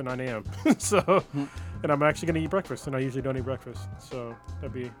it starts at 9 a.m. So, and I'm actually gonna eat breakfast, and I usually don't eat breakfast, so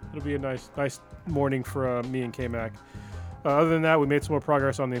it'll be a nice morning for me and K-Mac. Other than that, we made some more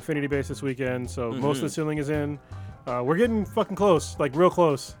progress on the Infinity base this weekend, so most of the ceiling is in. We're getting fucking close, like real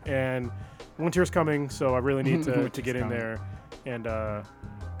close, and winter's coming, so I really need to get in there, and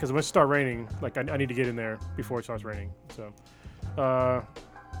because when it starts raining, like I need to get in there before it starts raining. So,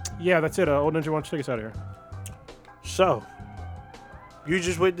 yeah, that's it. Old Ninja, why don't you take us out of here? So, you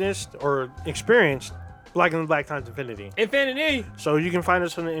just witnessed or experienced Black and Black times Infinity. Infinity! So you can find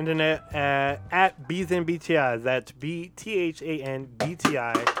us on the internet at BThanBTI. That's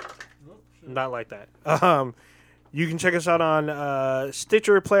BThanBTI. Not like that. You can check us out on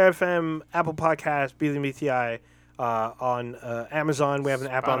Stitcher, Play FM, Apple Podcasts, BThanBTI. On Amazon, we have an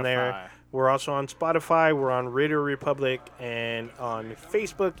app on there. We're also on Spotify. We're on Radio Republic and on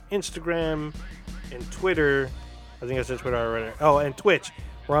Facebook, Instagram, and Twitter. I think I said Twitter already. Oh, and Twitch.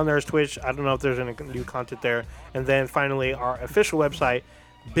 We're on there as Twitch. I don't know if there's any new content there. And then finally, our official website,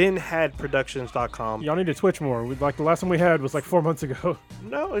 binhadproductions.com. Y'all need to Twitch more. Like the last one we had was like 4 months ago.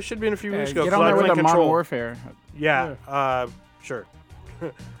 No, it should be in a few weeks ago. Get on there with the Modern Warfare. Yeah, sure.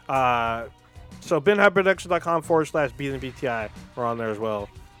 So binhadproductions.com/BTI. We're on there as well.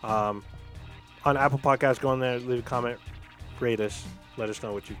 On Apple Podcasts, go on there, leave a comment, rate us, let us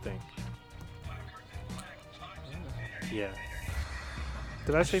know what you think. Yeah.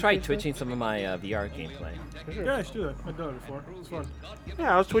 Did I say Try Twitch? twitching some of my VR gameplay. Yeah, I should do that. I've done it before. It's fun.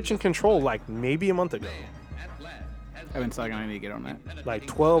 Yeah, I was twitching Control like maybe a month ago. I've been slacking. I need to get on that. Like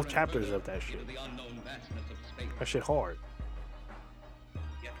 12 chapters of that shit. That shit hard.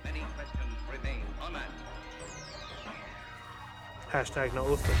 Hashtag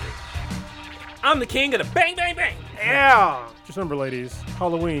no filter. I'm the king of the bang, bang, bang. Yeah. Just remember, ladies,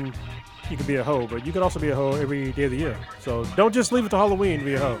 Halloween, you can be a hoe, but you can also be a hoe every day of the year. So don't just leave it to Halloween to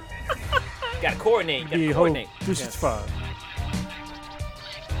be a hoe. You gotta coordinate. You Be gotta a hoe coordinate. 365.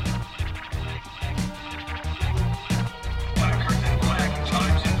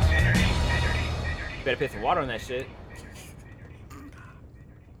 You better put some water on that shit.